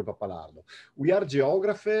Salvatore Papalardo. We are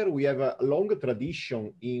geographers. We have a long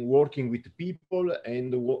tradition in working with people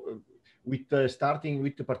and with starting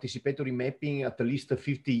with participatory mapping at least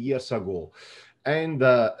 50 years ago. And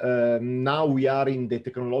now we are in the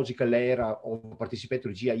technological era of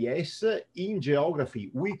participatory GIS. In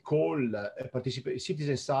geography, we call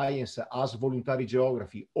citizen science as voluntary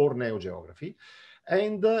geography or neo-geography.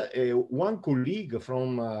 And one colleague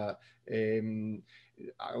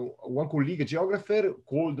geographer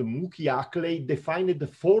called Mookie Ackley defined the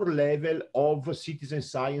 4 levels of citizen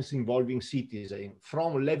science involving citizens.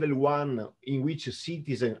 From level 1, in which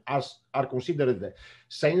citizens are considered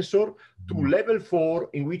sensor, to level 4,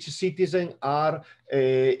 in which citizens are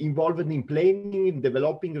involved in planning and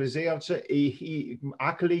developing research.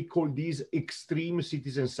 Ackley called this extreme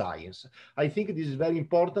citizen science. I think this is very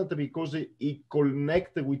important because it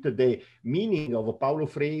connects with the meaning of Paulo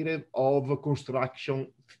Freire of construction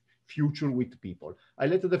future with people. I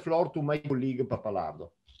let the floor to my colleague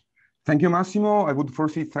Papalardo. Thank you, Massimo. I would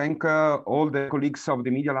firstly thank all the colleagues of the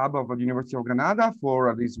Medialab of the University of Granada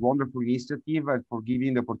for this wonderful initiative and for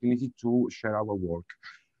giving the opportunity to share our work.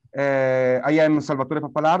 I am Salvatore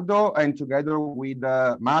Papalardo, and together with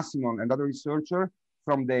Massimo and other researchers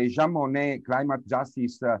from the Jean Monnet Climate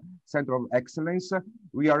Justice Center of Excellence,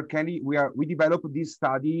 we developed this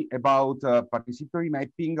study about participatory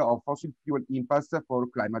mapping of fossil fuel impacts for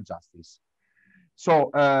climate justice.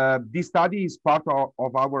 So this study is part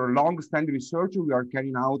of our long-standing research we are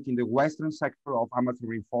carrying out in the western sector of Amazon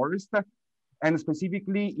rainforest, and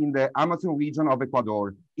specifically in the Amazon region of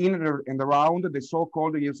Ecuador, in and around the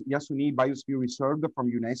so-called Yasuni Biosphere Reserve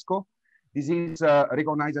from UNESCO. This is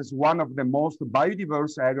recognized as one of the most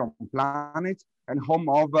biodiverse areas on the planet and home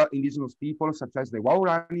of indigenous people such as the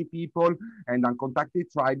Waorani people and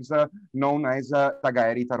uncontacted tribes known as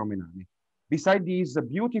Tagaeri Taromenani. Beside this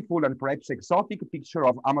beautiful and perhaps exotic picture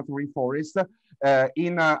of Amazon rainforest,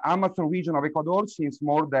 in Amazon region of Ecuador, since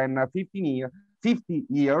more than 50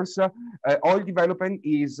 years, oil development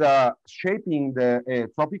is shaping the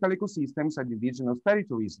tropical ecosystems and indigenous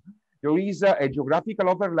territories. There is a geographical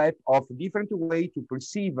overlap of different ways to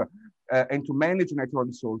perceive and to manage natural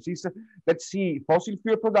resources that see fossil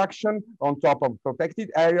fuel production on top of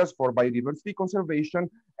protected areas for biodiversity conservation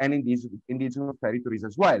and indigenous territories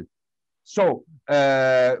as well. So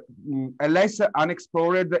a less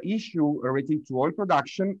unexplored issue related to oil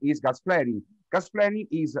production is gas flaring. Gas flaring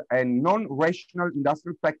is a non-rational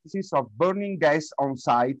industrial practices of burning gas on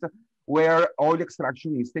site where oil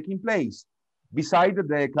extraction is taking place. Besides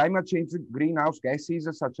the climate change greenhouse gases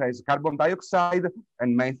such as carbon dioxide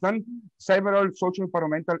and methane, several social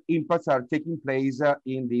environmental impacts are taking place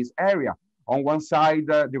in this area. On one side,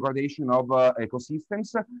 degradation of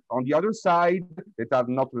ecosystems. On the other side, that are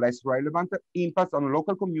not less relevant, impacts on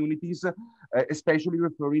local communities, especially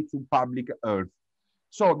referring to public earth.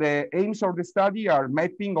 So the aims of the study are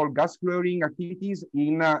mapping all gas flaring activities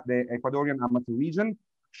in the Ecuadorian Amazon region,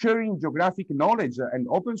 sharing geographic knowledge and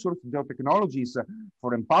open source geotechnologies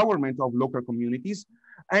for empowerment of local communities,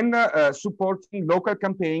 and supporting local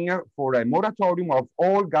campaign for a moratorium of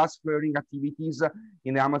all gas flaring activities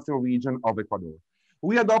in the Amazon region of Ecuador.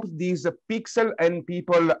 We adopt this pixel and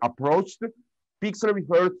people approach. Pixel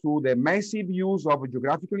refers to the massive use of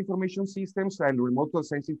geographical information systems and remote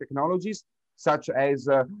sensing technologies, such as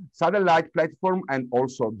satellite platform and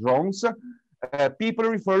also drones. People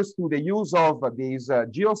refers to the use of these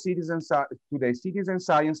citizen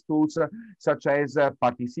science tools such as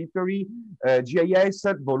participatory GIS,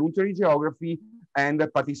 voluntary geography, and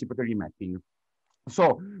participatory mapping.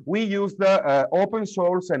 So we use the open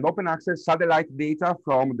source and open access satellite data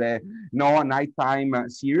from the NOAA Nighttime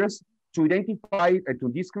series to identify and to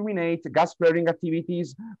discriminate gas flaring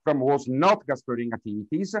activities from what was not gas flaring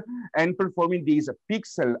activities, and performing these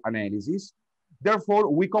pixel analysis. Therefore,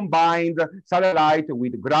 we combined satellite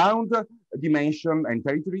with ground dimension and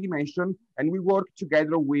territory dimension, and we work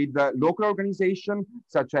together with local organizations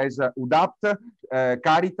such as UDAPT,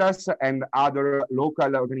 Caritas, and other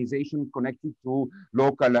local organizations connected to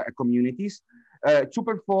local communities to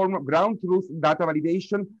perform ground truth data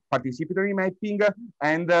validation, participatory mapping,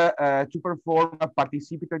 and to perform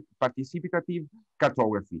participative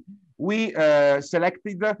cartography. We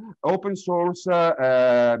selected open source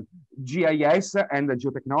GIS and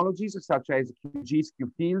geotechnologies such as QGIS,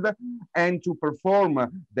 QField, and to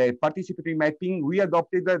perform the participatory mapping, we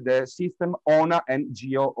adopted the system ONA and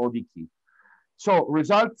GeoODK. So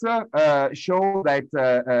results show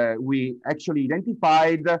that we actually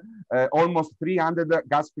identified almost 300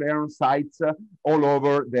 gas flare sites all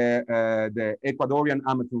over the Ecuadorian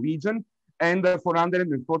Amazon region and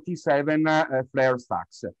 447 flare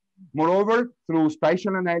stacks. Moreover, through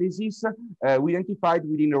spatial analysis, we identified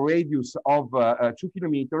within a radius of 2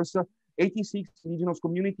 kilometers, 86 indigenous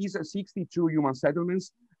communities, 62 human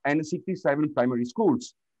settlements, and 67 primary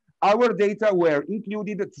schools. Our data were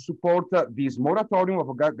included to support this moratorium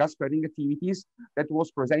of gas flaring activities that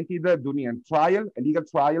was presented during a legal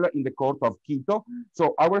trial in the court of Quito.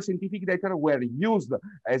 So our scientific data were used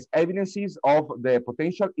as evidences of the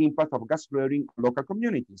potential impact of gas flaring on local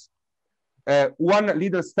communities. One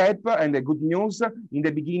little step and a good news, in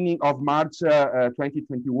the beginning of March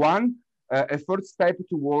 2021, a first step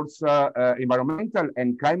towards environmental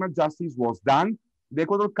and climate justice was done. The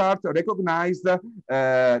Ecuador CART recognized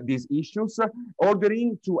these issues,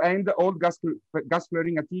 ordering to end all gas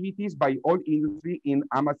flaring activities by all industry in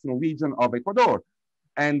Amazon region of Ecuador.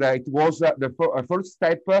 And it was the first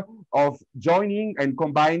step of joining and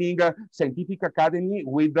combining scientific academy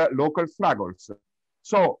with local struggles.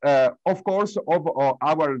 So, of course,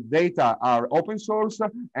 our data are open source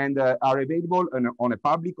and are available on a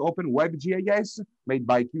public open web GIS made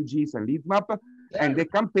by QGIS and LeadMap. And the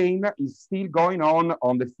campaign is still going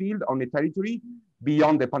on the field, on the territory,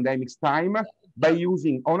 beyond the pandemic's time, by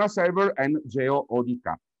using ONA server and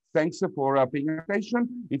GeoODK. Thanks for paying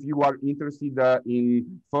attention. If you are interested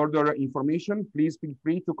in further information, please feel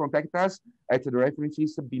free to contact us at the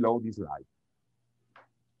references below this slide.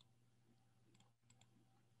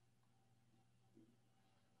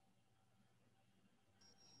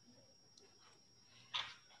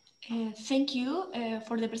 Thank you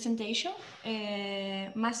for the presentation,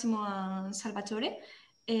 Massimo and Salvatore.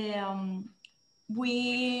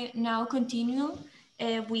 We now continue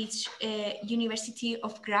with University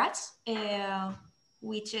of Graz,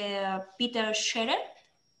 with Peter Scherer.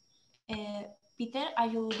 Peter, are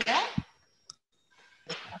you there?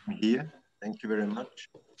 I'm here. Thank you very much.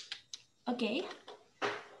 Okay.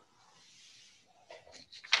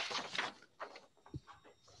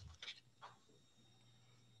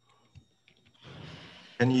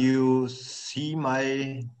 Can you see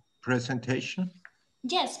my presentation?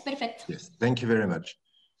 Yes, perfect. Yes, thank you very much.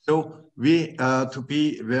 So we, to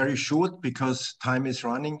be very short because time is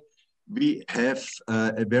running, we have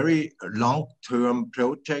a very long-term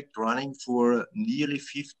project running for nearly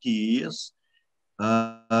 50 years,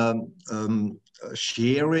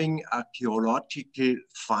 sharing archaeological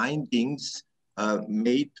findings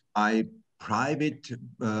made by private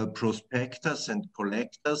prospectors and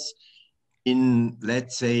collectors in,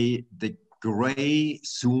 let's say, the gray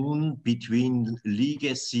zone between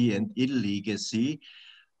legacy and illegacy,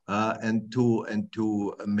 and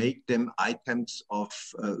to make them items of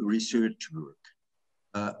research work.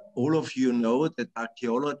 All of you know that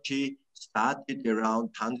archaeology started around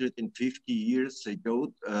 150 years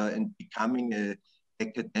ago and becoming an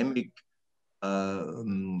academic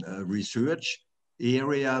research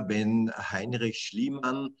area when Heinrich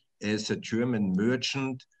Schliemann, as a German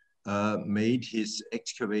merchant, made his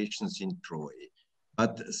excavations in Troy.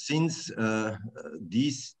 But since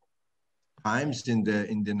these times in the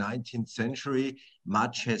 19th century,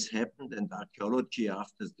 much has happened, and archaeology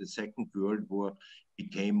after the Second World War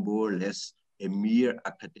became more or less a mere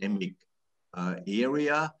academic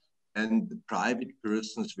area, and private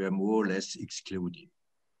persons were more or less excluded.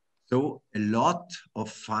 So a lot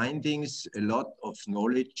of findings, a lot of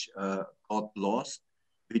knowledge got lost,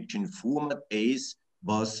 which in former days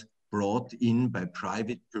was brought in by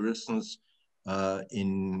private persons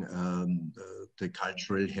in the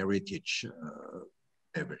cultural heritage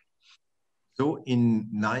level. So in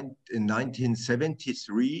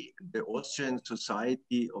 1973, the Austrian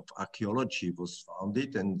Society of Archaeology was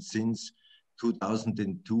founded, and since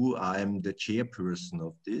 2002, I am the chairperson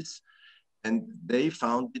of this. And they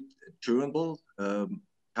founded a journal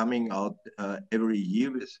coming out every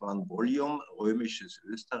year with one volume, Römisches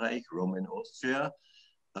Österreich, Roman Austria,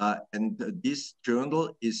 And this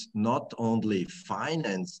journal is not only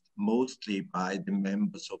financed mostly by the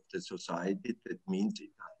members of the society, that means it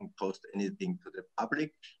doesn't cost anything to the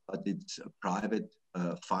public, but it's private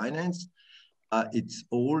finance. It's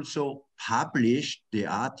also published, the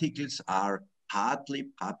articles are partly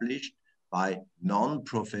published by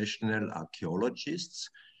non-professional archaeologists.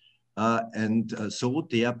 So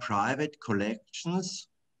their private collections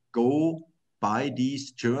go by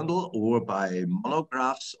this journal or by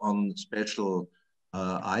monographs on special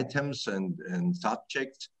items and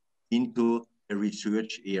subjects into a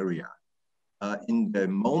research area. In the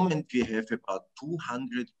moment, we have about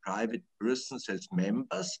 200 private persons as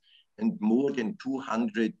members and more than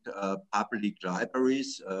 200 public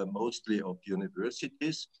libraries, mostly of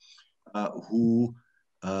universities, who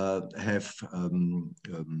have an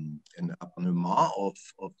abonnement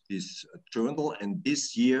of this journal. And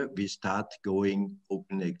this year we start going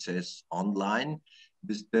open access online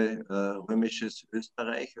with the Römisches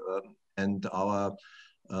Österreich and our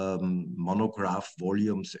monograph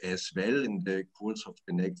volumes as well. In the course of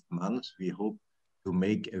the next month, we hope to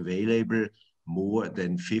make available more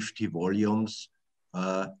than 50 volumes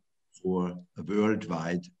for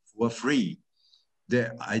worldwide for free.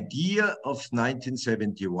 The idea of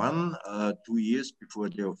 1971, 2 years before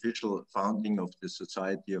the official founding of the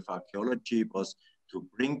Society of Archaeology, was to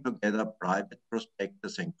bring together private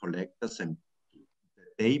prospectors and collectors, and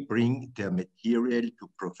they bring their material to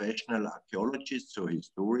professional archaeologists or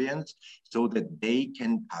historians so that they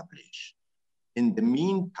can publish. In the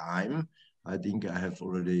meantime, I think I have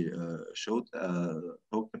already talked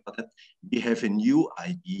about that, we have a new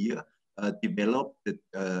idea developed.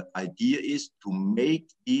 The idea is to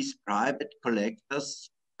make these private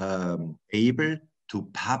collectors able to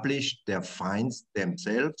publish their finds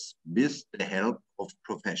themselves with the help of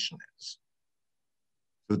professionals.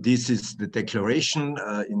 So this is the declaration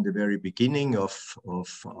in the very beginning of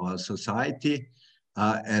our society.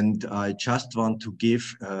 And I just want to give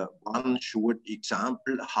one short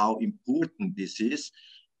example how important this is.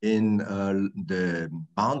 In the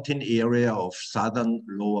mountain area of southern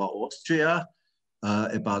Lower Austria,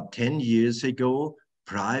 about 10 years ago,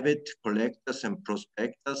 private collectors and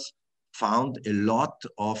prospectors found a lot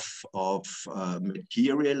of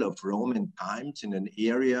material of Roman times in an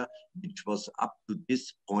area which was up to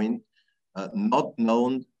this point not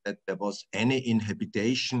known that there was any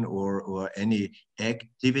inhabitation or any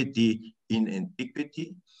activity in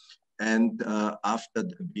antiquity. And after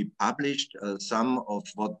we published some of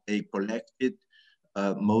what they collected,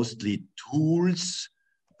 mostly tools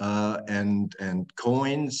and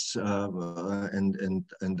coins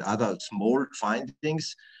and other small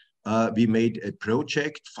findings, we made a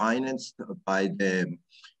project financed by the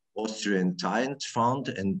Austrian Science Fund.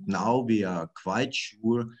 And now we are quite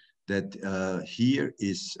sure that here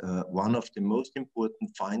is one of the most important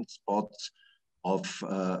find spots of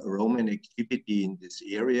Roman activity in this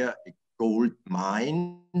area, a gold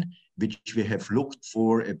mine, which we have looked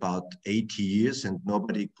for about 80 years, and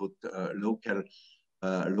nobody could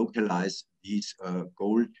localize this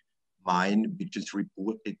gold mine, which is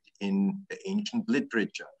reported in the ancient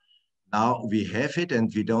literature. Now we have it,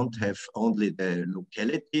 and we don't have only the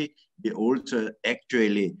locality, we also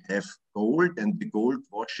actually have gold, and the gold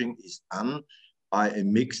washing is done by a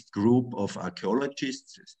mixed group of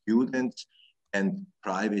archaeologists, students, and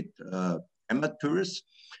private amateurs.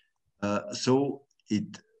 So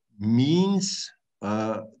it means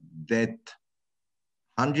that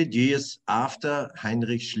 100 years after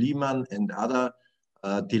Heinrich Schliemann and other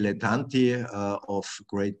dilettanti of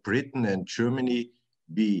Great Britain and Germany,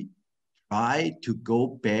 we try to go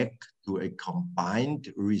back to a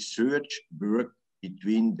combined research work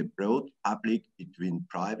between the broad public, between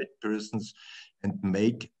private persons, and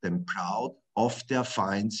make them proud of their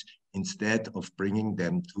finds instead of bringing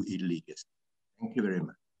them to illegals. Thank you very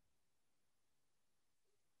much.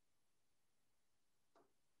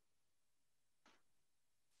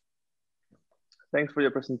 Thanks for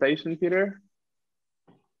your presentation, Peter.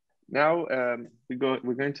 Now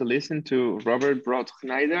we're going to listen to Robert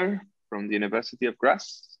Brod-Schneider from the University of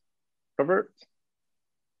Graz. Robert.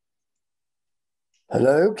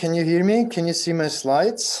 Hello, can you hear me? Can you see my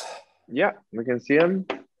slides? Yeah, we can see them.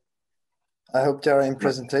 I hope they are in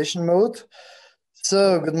presentation mode.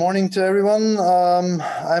 So, good morning to everyone.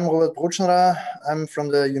 I'm Robert Brod-Schneider. I'm from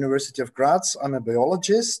the University of Graz. I'm a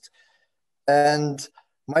biologist, and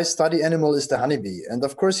my study animal is the honeybee. And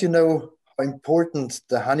of course, you know how important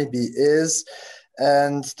the honeybee is,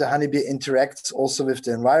 and the honeybee interacts also with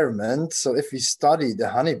the environment. So if we study the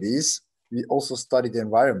honeybees, we also study the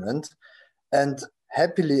environment. And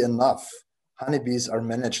happily enough, honeybees are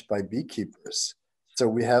managed by beekeepers. So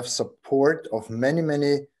we have support of many,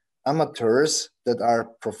 many amateurs that are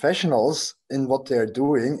professionals in what they are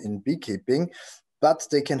doing in beekeeping, but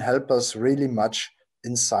they can help us really much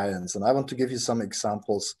in science. And I want to give you some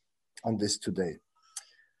examples on this today.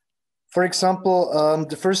 For example,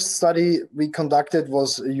 the first study we conducted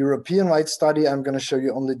was a European-wide study. I'm going to show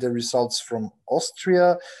you only the results from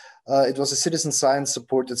Austria. It was a citizen science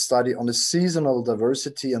supported study on the seasonal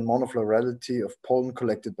diversity and monoflorality of pollen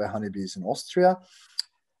collected by honeybees in Austria.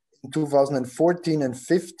 In 2014 and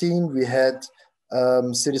 15, we had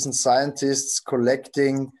citizen scientists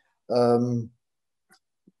collecting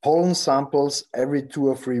pollen samples every 2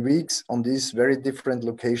 or 3 weeks on these very different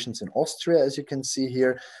locations in Austria, as you can see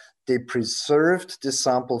here. They preserved the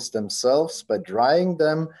samples themselves by drying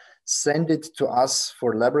them, send it to us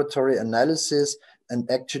for laboratory analysis, and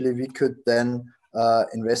actually we could then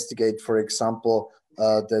investigate, for example,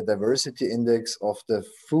 the diversity index of the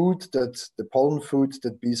food, the pollen food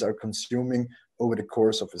that bees are consuming over the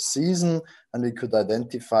course of a season. And we could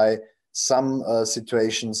identify some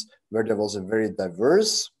situations where there was a very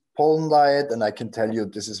diverse pollen diet. And I can tell you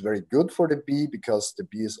this is very good for the bee, because the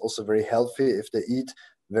bee is also very healthy if they eat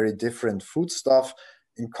very different foodstuff.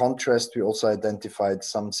 In contrast, we also identified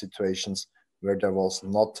some situations where there was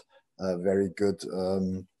not a very good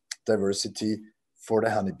diversity for the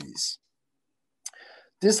honeybees.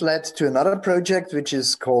 This led to another project which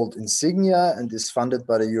is called Insignia and is funded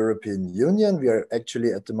by the European Union. We are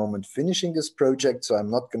actually at the moment finishing this project, so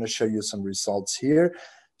I'm not going to show you some results here.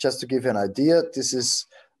 Just to give you an idea, this is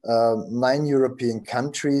 9 European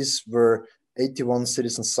countries where 81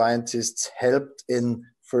 citizen scientists helped in,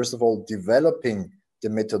 first of all, developing the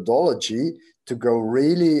methodology to go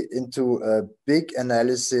really into a big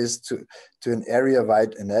analysis, to an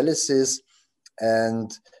area-wide analysis.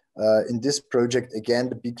 And in this project, again,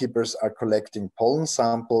 the beekeepers are collecting pollen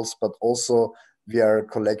samples, but also we are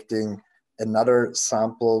collecting another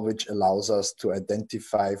sample which allows us to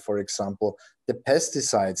identify, for example, the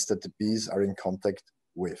pesticides that the bees are in contact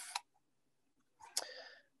with.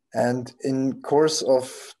 And in course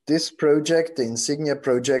of this project, the Insignia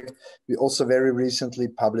project, we also very recently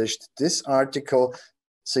published this article.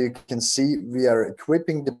 So you can see we are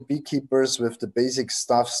equipping the beekeepers with the basic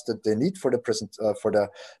stuffs that they need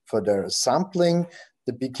for their sampling.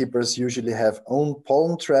 The beekeepers usually have own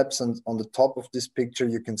pollen traps, and on the top of this picture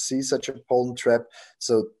you can see such a pollen trap.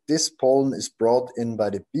 So this pollen is brought in by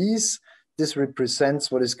the bees. This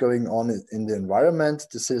represents what is going on in the environment.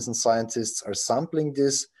 The citizen scientists are sampling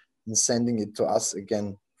this and sending it to us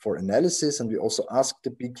again for analysis. And we also ask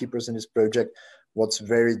the beekeepers in this project what's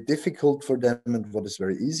very difficult for them and what is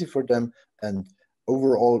very easy for them. And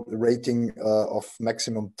overall rating of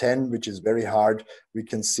maximum 10, which is very hard, we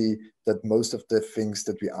can see that most of the things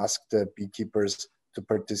that we ask the beekeepers to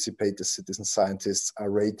participate as citizen scientists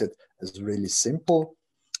are rated as really simple.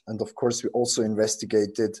 And of course, we also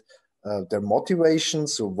investigated their motivation.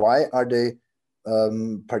 So why are they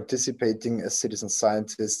participating as citizen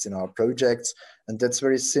scientists in our projects? And that's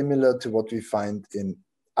very similar to what we find in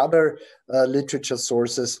other literature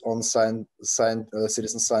sources on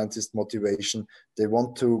citizen scientist motivation. They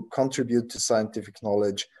want to contribute to scientific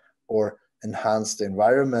knowledge or enhance the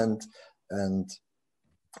environment. And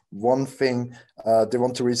one thing, they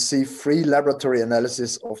want to receive free laboratory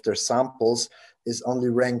analysis of their samples is only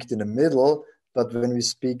ranked in the middle. But when we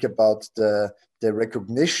speak about the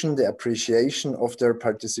recognition, the appreciation of their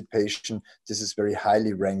participation, this is very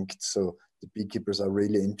highly ranked. So the beekeepers are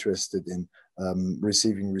really interested in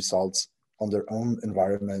receiving results on their own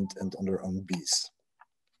environment and on their own bees.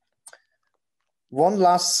 One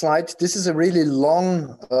last slide. This is a really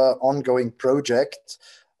long ongoing project.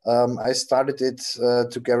 I started it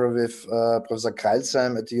together with Professor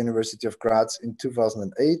Kreilsheim at the University of Graz in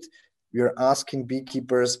 2008. We are asking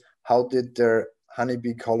beekeepers, how did their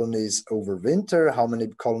honeybee colonies overwinter? How many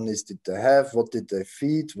colonies did they have? What did they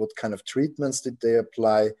feed? What kind of treatments did they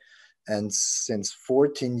apply? And since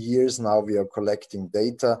 14 years now, we are collecting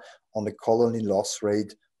data on the colony loss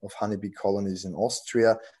rate of honeybee colonies in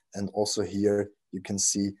Austria. And also here you can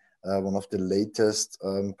see one of the latest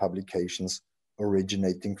publications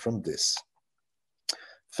originating from this.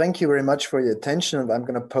 Thank you very much for your attention. And I'm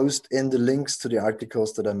going to post in the links to the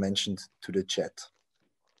articles that I mentioned to the chat.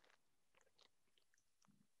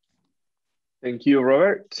 Thank you,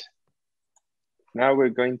 Robert. Now we're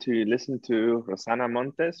going to listen to Rosana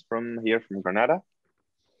Montes from Granada.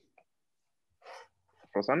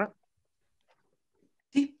 Rosana?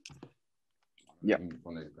 Sí. Yeah.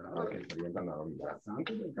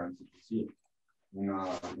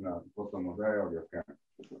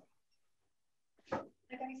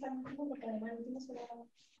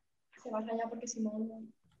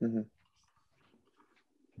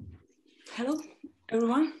 Hello,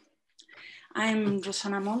 everyone. I'm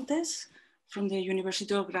Rosana Montes from the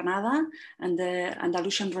University of Granada and the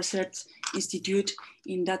Andalusian Research Institute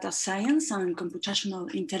in Data Science and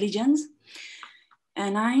Computational Intelligence.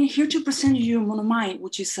 And I'm here to present you Monomai,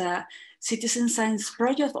 which is a citizen science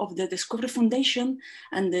project of the Discovery Foundation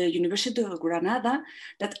and the University of Granada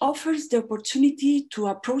that offers the opportunity to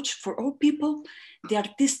approach for all people the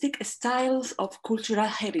artistic styles of cultural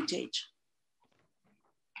heritage.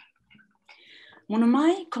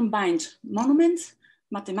 Monomai combines monuments,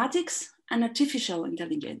 mathematics, and artificial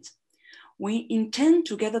intelligence. We intend,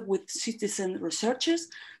 together with citizen researchers,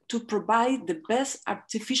 to provide the best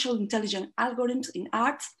artificial intelligence algorithms in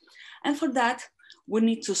art, and for that, we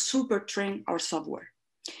need to super train our software.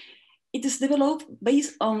 It is developed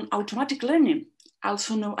based on automatic learning,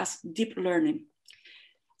 also known as deep learning.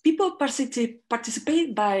 People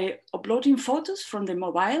participate by uploading photos from the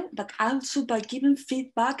mobile, but also by giving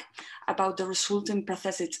feedback about the resulting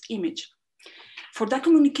processed image. For that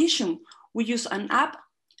communication, we use an app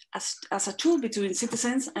as a tool between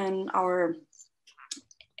citizens and our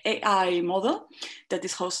AI model that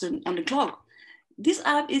is hosted on the cloud. This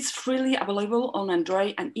app is freely available on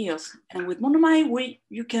Android and iOS. And with Monomai,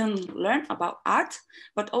 you can learn about art,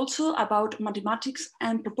 but also about mathematics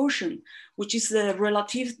and proportion, which is the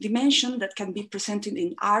relative dimension that can be presented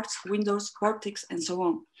in arcs, windows, vertex, and so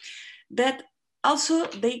on. But also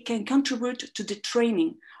they can contribute to the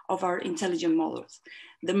training of our intelligent models.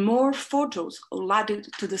 The more photos added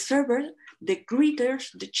to the server, the greater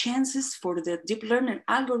the chances for the deep learning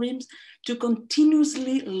algorithms to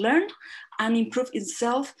continuously learn and improve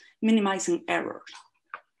itself, minimizing errors.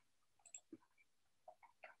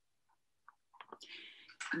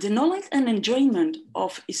 The knowledge and enjoyment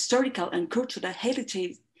of historical and cultural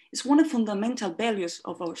heritage is one of the fundamental values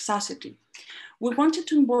of our society. We wanted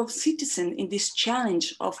to involve citizens in this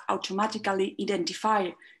challenge of automatically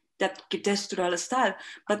identifying that architectural style,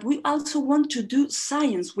 but we also want to do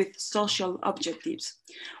science with social objectives.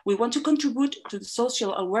 We want to contribute to the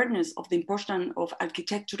social awareness of the importance of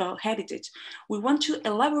architectural heritage. We want to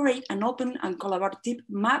elaborate an open and collaborative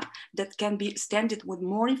map that can be extended with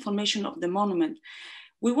more information of the monument.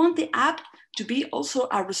 We want the app to be also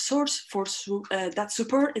a resource for that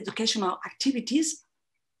support educational activities,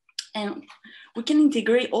 and we can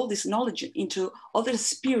integrate all this knowledge into other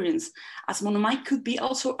experience, as Monomai could be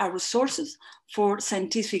also a resource for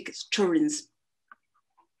scientific tourism.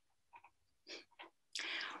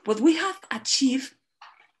 What we have achieved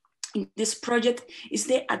in this project is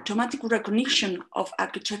the automatic recognition of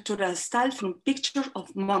architectural style from pictures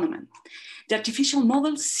of monument. The artificial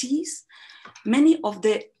model sees many of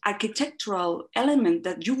the architectural elements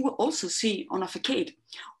that you will also see on a facade,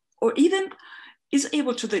 or even is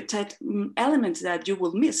able to detect elements that you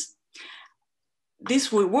will miss.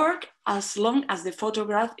 This will work as long as the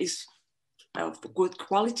photograph is of good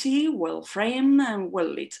quality, well framed and well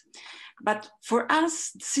lit. But for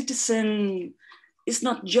us, citizen is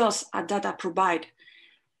not just a data provider.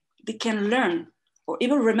 They can learn or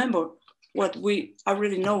even remember what we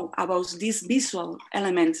already know about these visual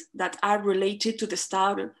elements that are related to the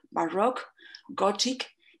style Baroque, Gothic,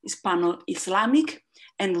 Hispano-Islamic,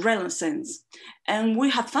 and Renaissance. And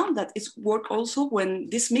we have found that it's work also when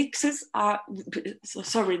these mixes are,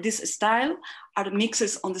 this style are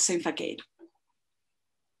mixes on the same facade.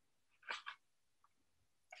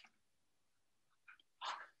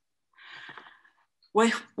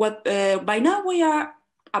 By now we are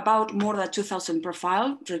about more than 2,000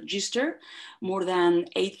 profiles registered, more than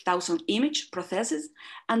 8,000 image processes,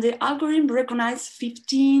 and the algorithm recognized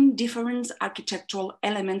 15 different architectural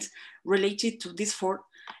elements related to this four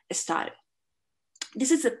style.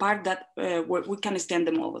 This is the part that where we can extend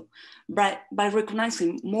the model by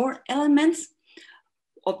recognizing more elements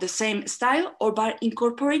of the same style, or by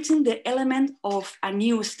incorporating the element of a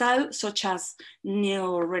new style, such as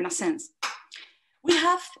neo-Renaissance. We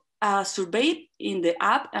have a survey in the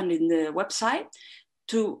app and in the website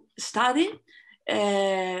to study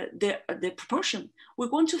the proportion. We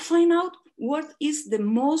want to find out what is the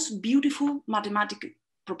most beautiful mathematical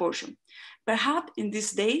proportion. Perhaps in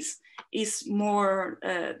these days is more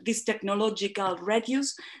this technological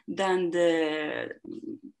radius than the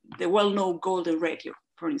well-known golden radio,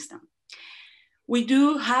 for instance. We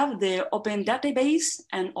do have the open database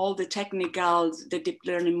and all the technical, the deep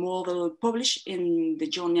learning model published in the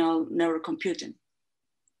journal Neurocomputing.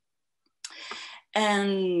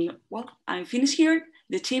 And well, I'm finished here.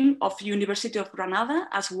 The team of University of Granada,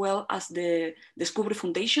 as well as the Discovery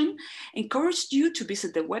Foundation, encouraged you to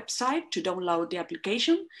visit the website to download the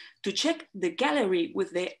application, to check the gallery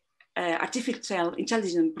with the artificial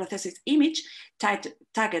intelligence processes image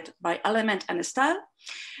tagged by element and style,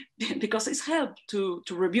 because it's helped to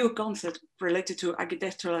review concepts related to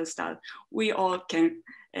architectural style. We all can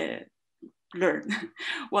learn.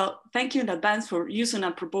 Well, thank you in advance for using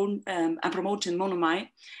and promoting Monomai,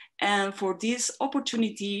 and for this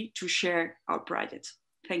opportunity to share our project.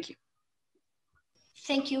 Thank you.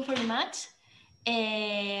 Thank you very much.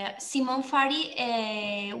 Simon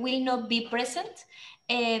Fari will not be present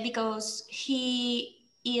because he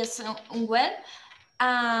is unwell.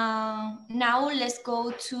 Now let's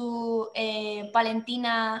go to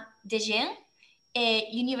Valentina Dejean,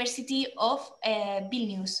 University of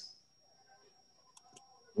Vilnius.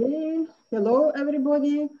 Hey, hello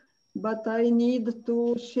everybody, but I need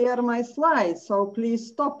to share my slides, so please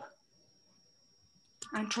stop.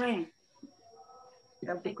 I'm trying.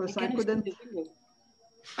 Yeah, because I couldn't.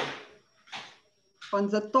 On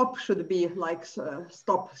the top should be like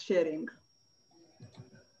stop sharing.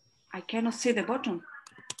 I cannot see the button.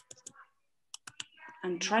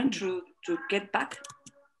 I'm trying to get back.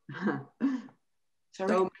 Sorry.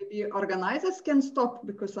 So maybe organizers can stop,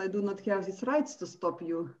 because I do not have these rights to stop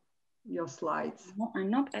your slides. No, I'm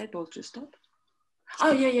not able to stop.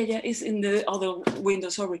 Oh, yeah. It's in the other window,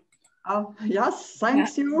 sorry. Oh, yes,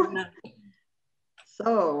 thanks you. No.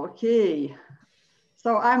 So, okay.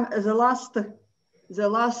 So I'm the last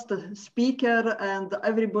speaker, and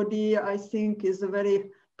everybody, I think, is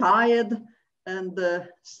very tired, and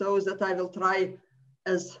so that I will try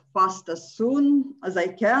as fast as soon as I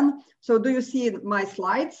can. So do you see my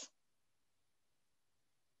slides?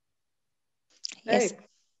 Yes. Hey.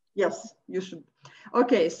 Yes, you should.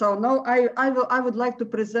 Okay, so now I would like to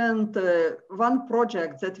present one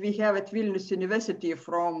project that we have at Vilnius University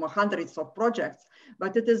from hundreds of projects,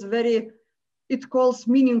 but it calls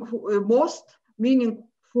most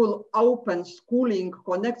meaningful open schooling,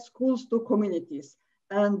 connect schools to communities.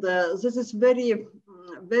 And this is very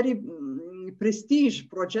prestige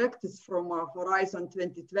project. It's from Horizon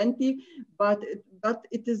 2020, but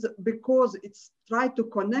it is because it's tried to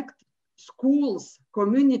connect schools,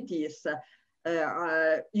 communities,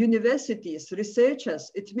 universities,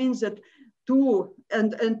 researchers. It means that to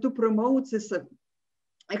promote this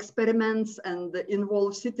experiments and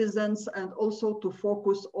involve citizens, and also to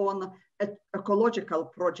focus on ecological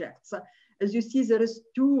projects. As you see, there is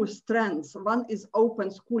two strands. One is open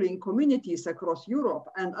schooling communities across Europe,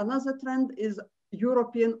 and another trend is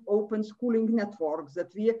European open schooling networks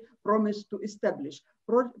that we promised to establish.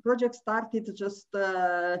 Project started just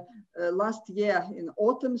last year in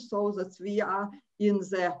autumn, so that we are in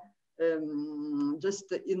the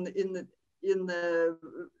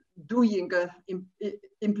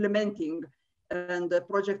implementing, and the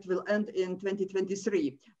project will end in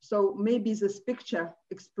 2023. So maybe this picture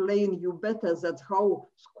explain you better that how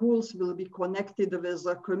schools will be connected with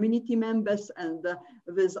community members and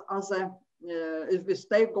with other with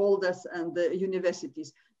stakeholders and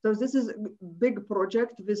universities. So this is a big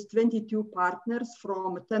project with 22 partners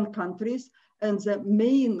from 10 countries, and the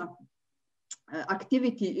main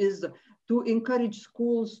activity is to encourage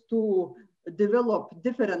schools to develop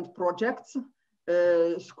different projects,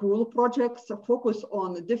 school projects, focus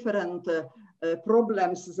on different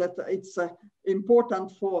problems that it's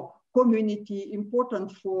important for community,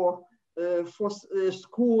 important for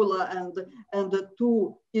school, and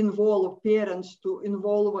to involve parents, to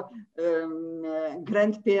involve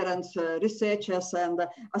grandparents, researchers, and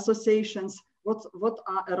associations what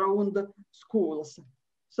are around schools.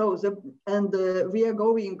 So we are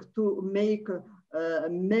going to make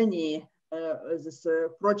many this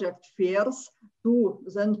project fairs to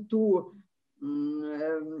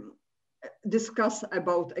discuss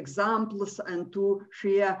about examples and to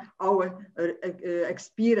share our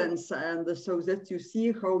experience, and so that you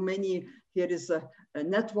see how many here is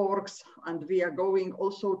networks, and we are going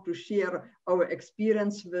also to share our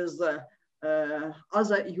experience with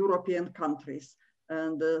other European countries.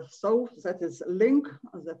 And so that is a link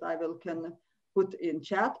that I can put in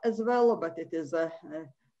chat as well, but it is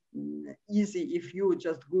easy if you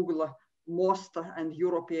just Google MOST and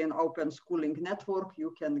European Open Schooling Network,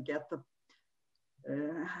 you can get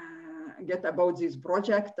about this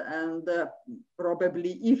project, and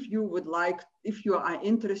probably if you would like, if you are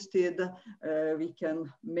interested, we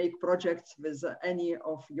can make projects with any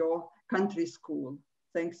of your country school.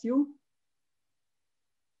 Thanks you.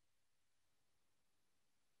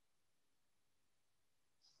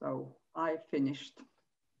 So I finished.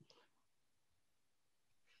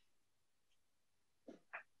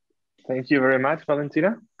 Thank you very much,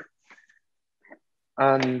 Valentina.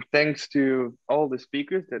 And thanks to all the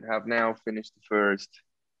speakers that have now finished the first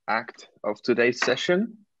act of today's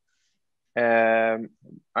session.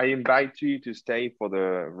 I invite you to stay for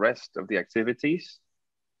the rest of the activities.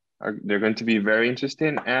 They're going to be very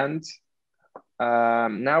interesting. And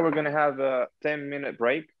now we're going to have a 10-minute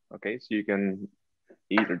break. Okay, so you can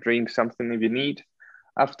eat or drink something if you need.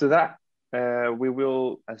 After that, we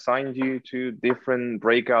will assign you to different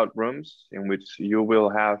breakout rooms in which you will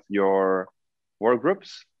have your work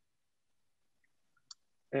groups.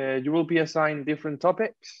 You will be assigned different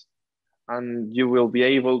topics, and you will be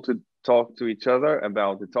able to talk to each other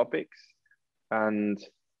about the topics and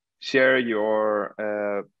share your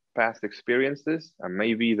past experiences and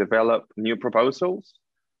maybe develop new proposals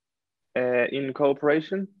in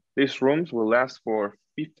cooperation. These rooms will last for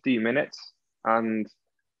 50 minutes, and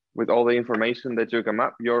with all the information that you come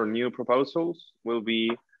up, your new proposals will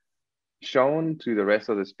be shown to the rest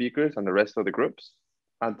of the speakers and the rest of the groups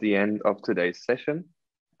at the end of today's session.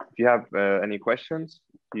 If you have any questions,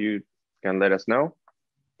 you can let us know.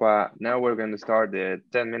 But now we're going to start the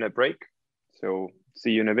 10-minute break. So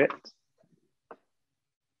see you in a bit.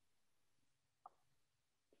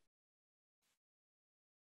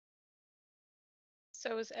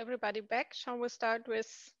 So is everybody back? Shall we start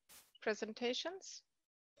with presentations?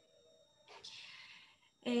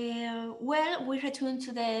 Well, we return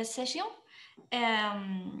to the session.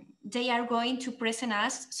 They are going to present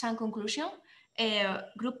us some conclusion.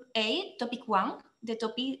 Group A, topic 1. The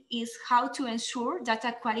topic is how to ensure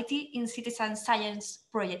data quality in citizen science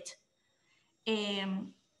project.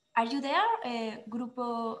 Are you there, Group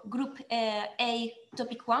A,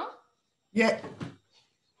 topic 1? Yeah.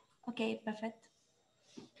 Okay, perfect.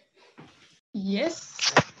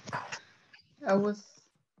 Yes. Hello,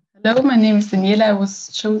 my name is Daniela. I was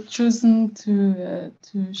chosen to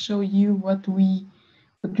show you what we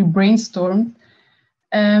brainstormed.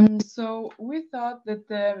 So we thought that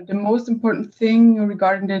the most important thing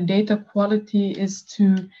regarding the data quality is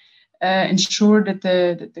to ensure that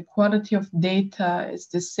the quality of data is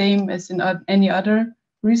the same as in any other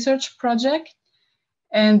research project.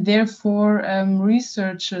 And therefore,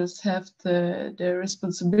 researchers have the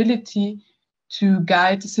responsibility to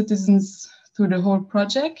guide the citizens through the whole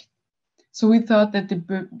project. So we thought that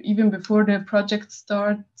even before the project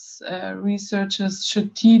starts, researchers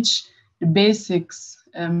should teach the basics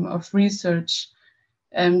of research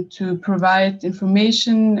to provide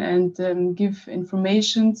information and give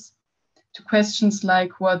informations to questions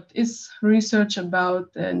like what is research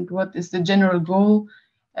about and what is the general goal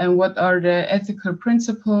and what are the ethical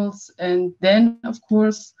principles, and then of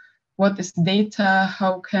course what is data,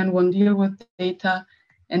 how can one deal with data,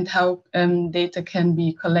 and how data can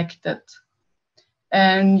be collected.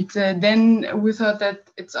 And then we thought that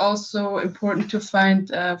it's also important to find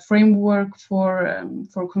a framework for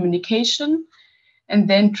communication and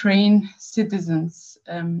then train citizens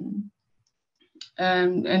and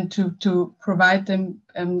to provide them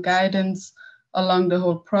guidance along the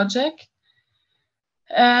whole project.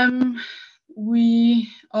 We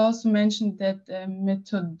also mentioned that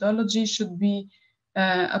methodology should be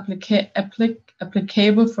applicable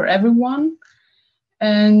for everyone.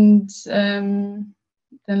 And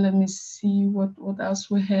then let me see what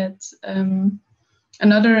else we had.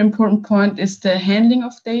 Another important point is the handling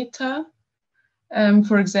of data.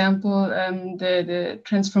 For example, the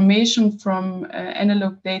transformation from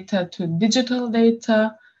analog data to digital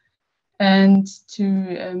data, and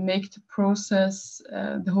to make the process,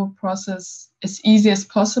 the whole process, as easy as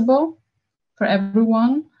possible for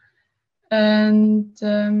everyone. And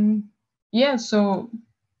yeah, so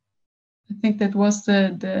I think that was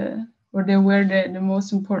they were the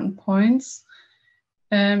most important points.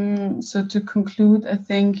 So to conclude, I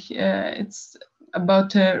think it's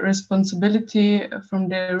about the responsibility from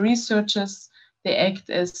the researchers. They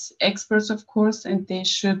act as experts, of course, and they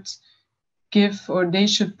should give, or they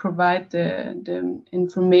should provide the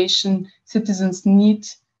information citizens need,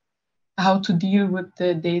 how to deal with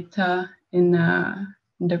the data in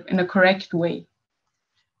a correct way.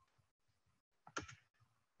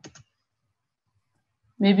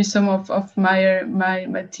 Maybe some of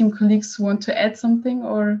my team colleagues want to add something,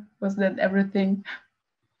 or was that everything?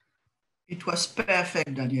 It was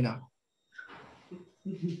perfect, Daniela.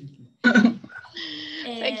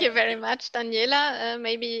 Thank you very much, Daniela.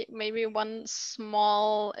 Maybe one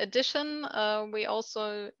small addition. We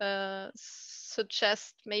also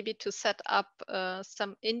suggest maybe to set up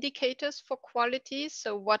some indicators for quality.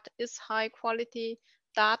 So what is high quality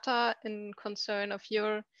data in concern of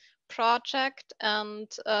your project, and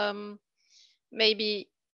maybe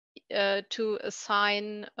to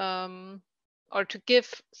assign or to give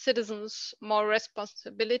citizens more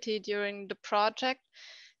responsibility during the project,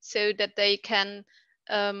 so that they can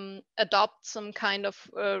adopt some kind of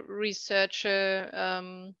researcher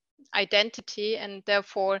identity, and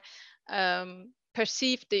therefore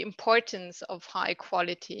perceive the importance of high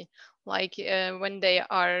quality. Like when they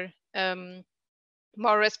are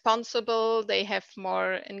more responsible, they have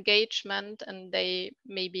more engagement, and they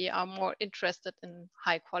maybe are more interested in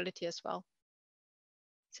high quality as well.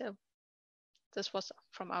 So this was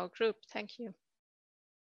from our group. Thank you.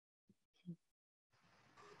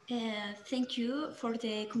 Thank you for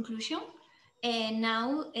the conclusion. And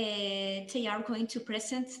now they are going to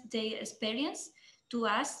present their experience to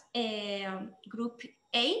us. Group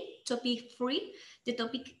A, topic 3. The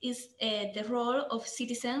topic is the role of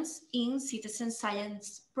citizens in citizen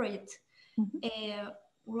science project.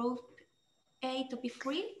 Group A, topic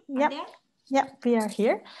 3. Yep. Yeah, we are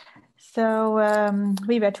here. So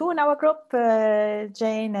we were two in our group,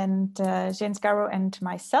 Jane and Jane Scarrow and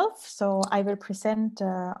myself. So I will present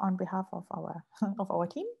on behalf of our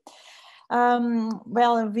team.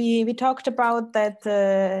 Well, we talked about that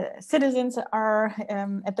citizens are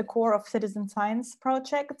at the core of citizen science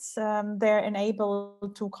projects. They're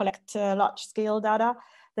enabled to collect large-scale data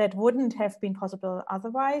that wouldn't have been possible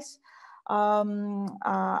otherwise.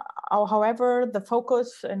 However, the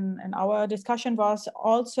focus in our discussion was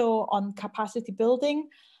also on capacity building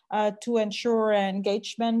to ensure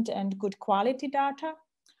engagement and good quality data.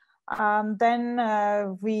 Then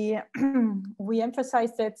we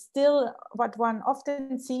emphasized that still what one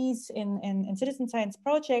often sees in citizen science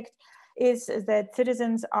projects is that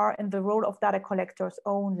citizens are in the role of data collectors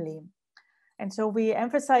only. And so we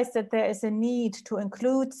emphasize that there is a need to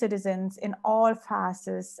include citizens in all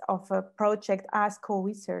phases of a project as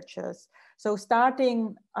co-researchers. So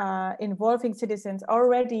starting involving citizens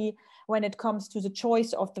already when it comes to the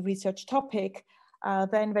choice of the research topic,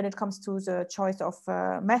 then when it comes to the choice of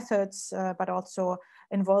methods, but also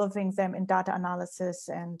involving them in data analysis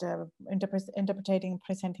and interpreting and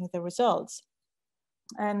presenting the results.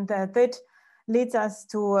 And that leads us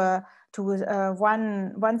to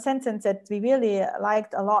one sentence that we really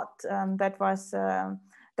liked a lot, that was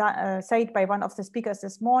said by one of the speakers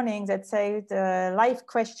this morning, that said live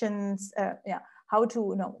questions,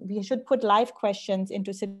 we should put live questions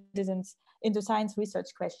into science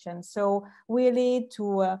research questions. So really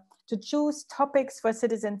to choose topics for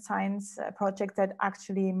citizen science projects that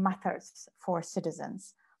actually matters for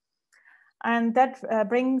citizens. And that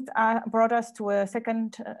brought us to a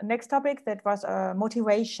next topic, that was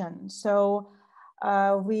motivation. So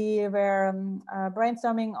we were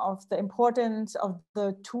brainstorming of the importance of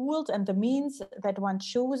the tools and the means that one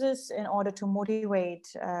chooses in order to motivate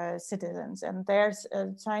citizens. And there's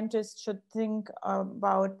scientists should think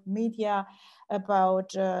about media,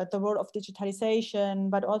 about the role of digitalization,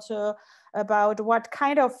 but also about what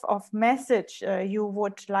kind of message you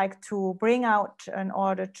would like to bring out in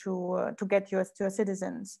order to get to your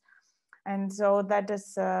citizens. And so that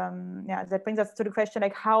is, that brings us to the question,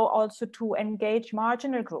 like how also to engage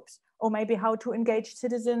marginal groups, or maybe how to engage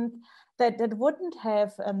citizens that wouldn't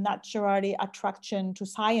have naturally attraction to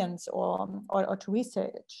science or to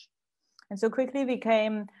research. And so quickly we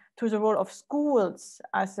came to the role of schools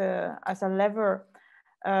as a lever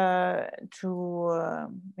to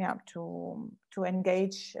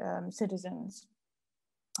engage citizens,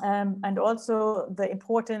 and also the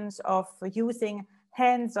importance of using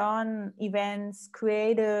hands-on events,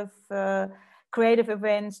 creative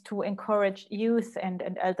events to encourage youth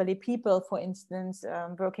and elderly people, for instance,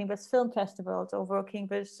 working with film festivals or working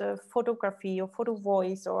with photography or photo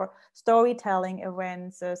voice or storytelling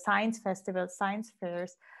events, science festivals, science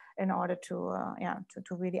fairs, in order to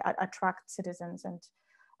really attract citizens and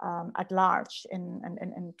at large and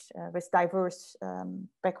with diverse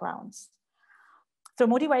backgrounds. So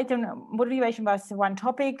motivation was one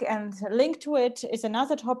topic, and linked to it is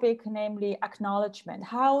another topic, namely acknowledgement.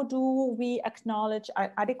 How do we acknowledge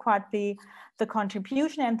adequately the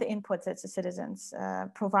contribution and the inputs that the citizens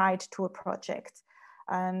provide to a project?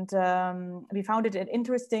 And we found it an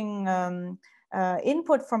interesting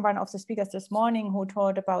input from one of the speakers this morning, who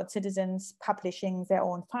talked about citizens publishing their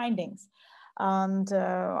own findings. And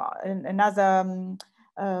another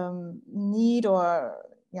need, or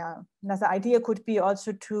another idea could be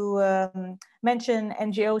also to mention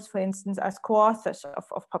NGOs, for instance, as co-authors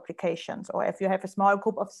of publications, or if you have a small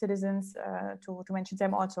group of citizens, to mention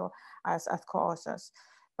them also as co-authors,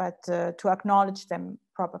 but to acknowledge them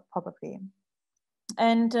probably.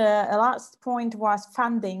 And a last point was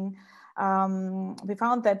funding. We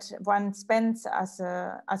found that one spends as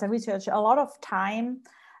a researcher a lot of time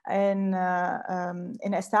in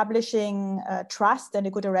establishing trust and a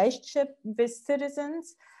good relationship with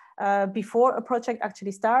citizens. before a project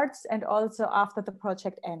actually starts and also after the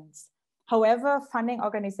project ends. However, funding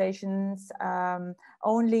organizations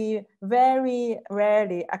only very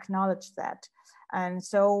rarely acknowledge that. And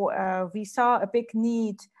so we saw a big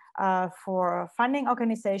need for funding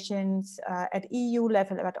organizations at EU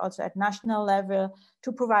level, but also at national level,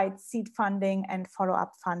 to provide seed funding and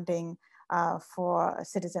follow-up funding for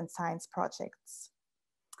citizen science projects.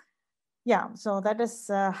 Yeah, so that is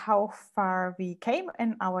how far we came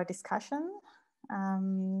in our discussion.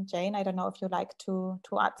 Jane, I don't know if you'd like to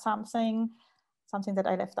add something that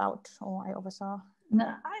I left out or I oversaw.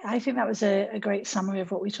 No, I think that was a great summary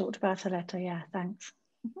of what we talked about, Aletta. Yeah, thanks.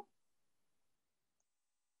 Mm-hmm.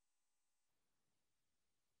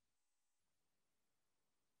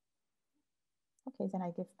 Okay, then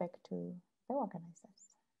I give back to the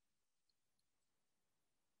organizers.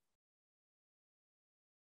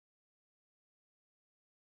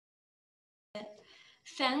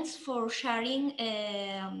 Thanks for sharing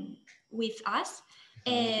with us.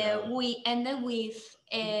 We ended with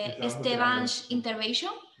Esteban's intervention,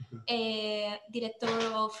 director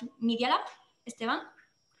of Medialab. Esteban.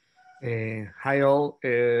 Hi all.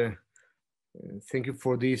 Thank you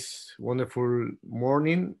for this wonderful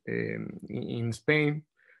morning. In Spain,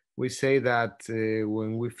 we say that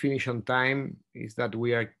when we finish on time, is that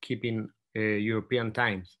we are keeping European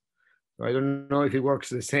times. So I don't know if it works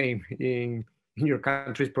the same in your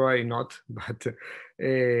countries, probably not, but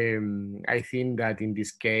I think that in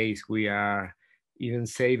this case we are even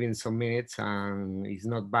saving some minutes, and it's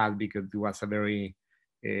not bad because it was a very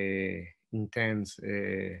intense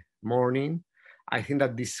morning. I think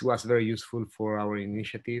that this was very useful for our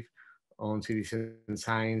initiative on citizen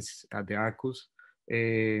science at the Arqus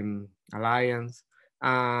Alliance,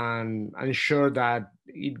 and I'm sure that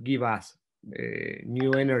it gives us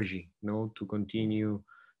new energy, to continue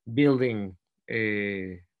building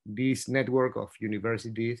this network of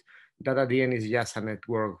universities that at the end is just a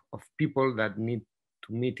network of people that need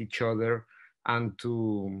to meet each other and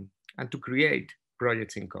to create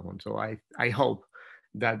projects in common. So I hope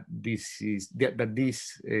that this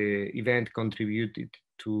event contributed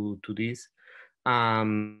to this,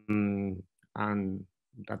 and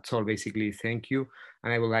that's all basically. Thank you,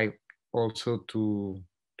 and I would like also to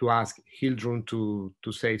ask Hildrun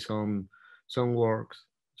to say some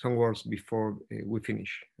words before we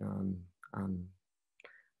finish,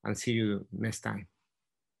 and see you next time.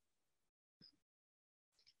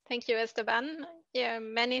 Thank you, Esteban. Yeah,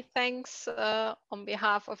 many thanks on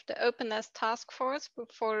behalf of the Openness Task Force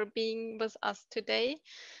for being with us today.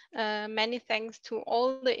 Many thanks to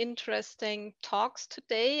all the interesting talks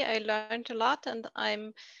today. I learned a lot, and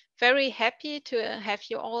I'm very happy to have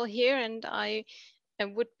you all here, and I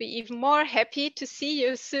would be even more happy to see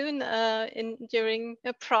you soon during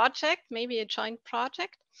a project, maybe a joint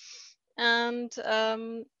project. And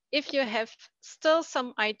if you have still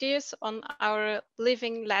some ideas on our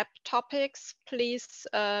Living Lab topics, please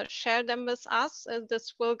share them with us.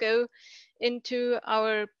 This will go into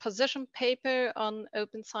our position paper on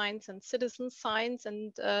open science and citizen science,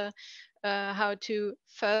 and how to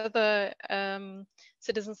further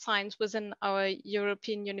citizen science within our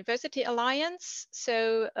European University Alliance.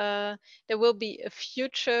 So there will be a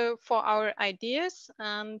future for our ideas,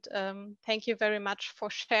 and thank you very much for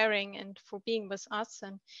sharing and for being with us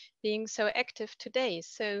and being so active today.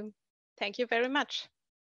 So thank you very much,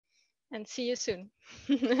 and see you soon.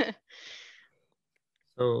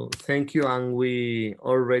 So thank you, and we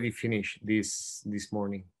already finished this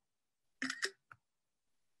morning.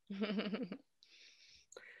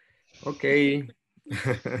 Okay.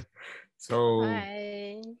 So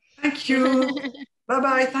bye. Thank you. Bye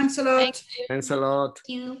bye. Thanks a lot. Thanks a lot. Thank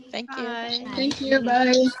you. Bye. Thank you.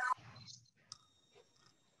 Bye.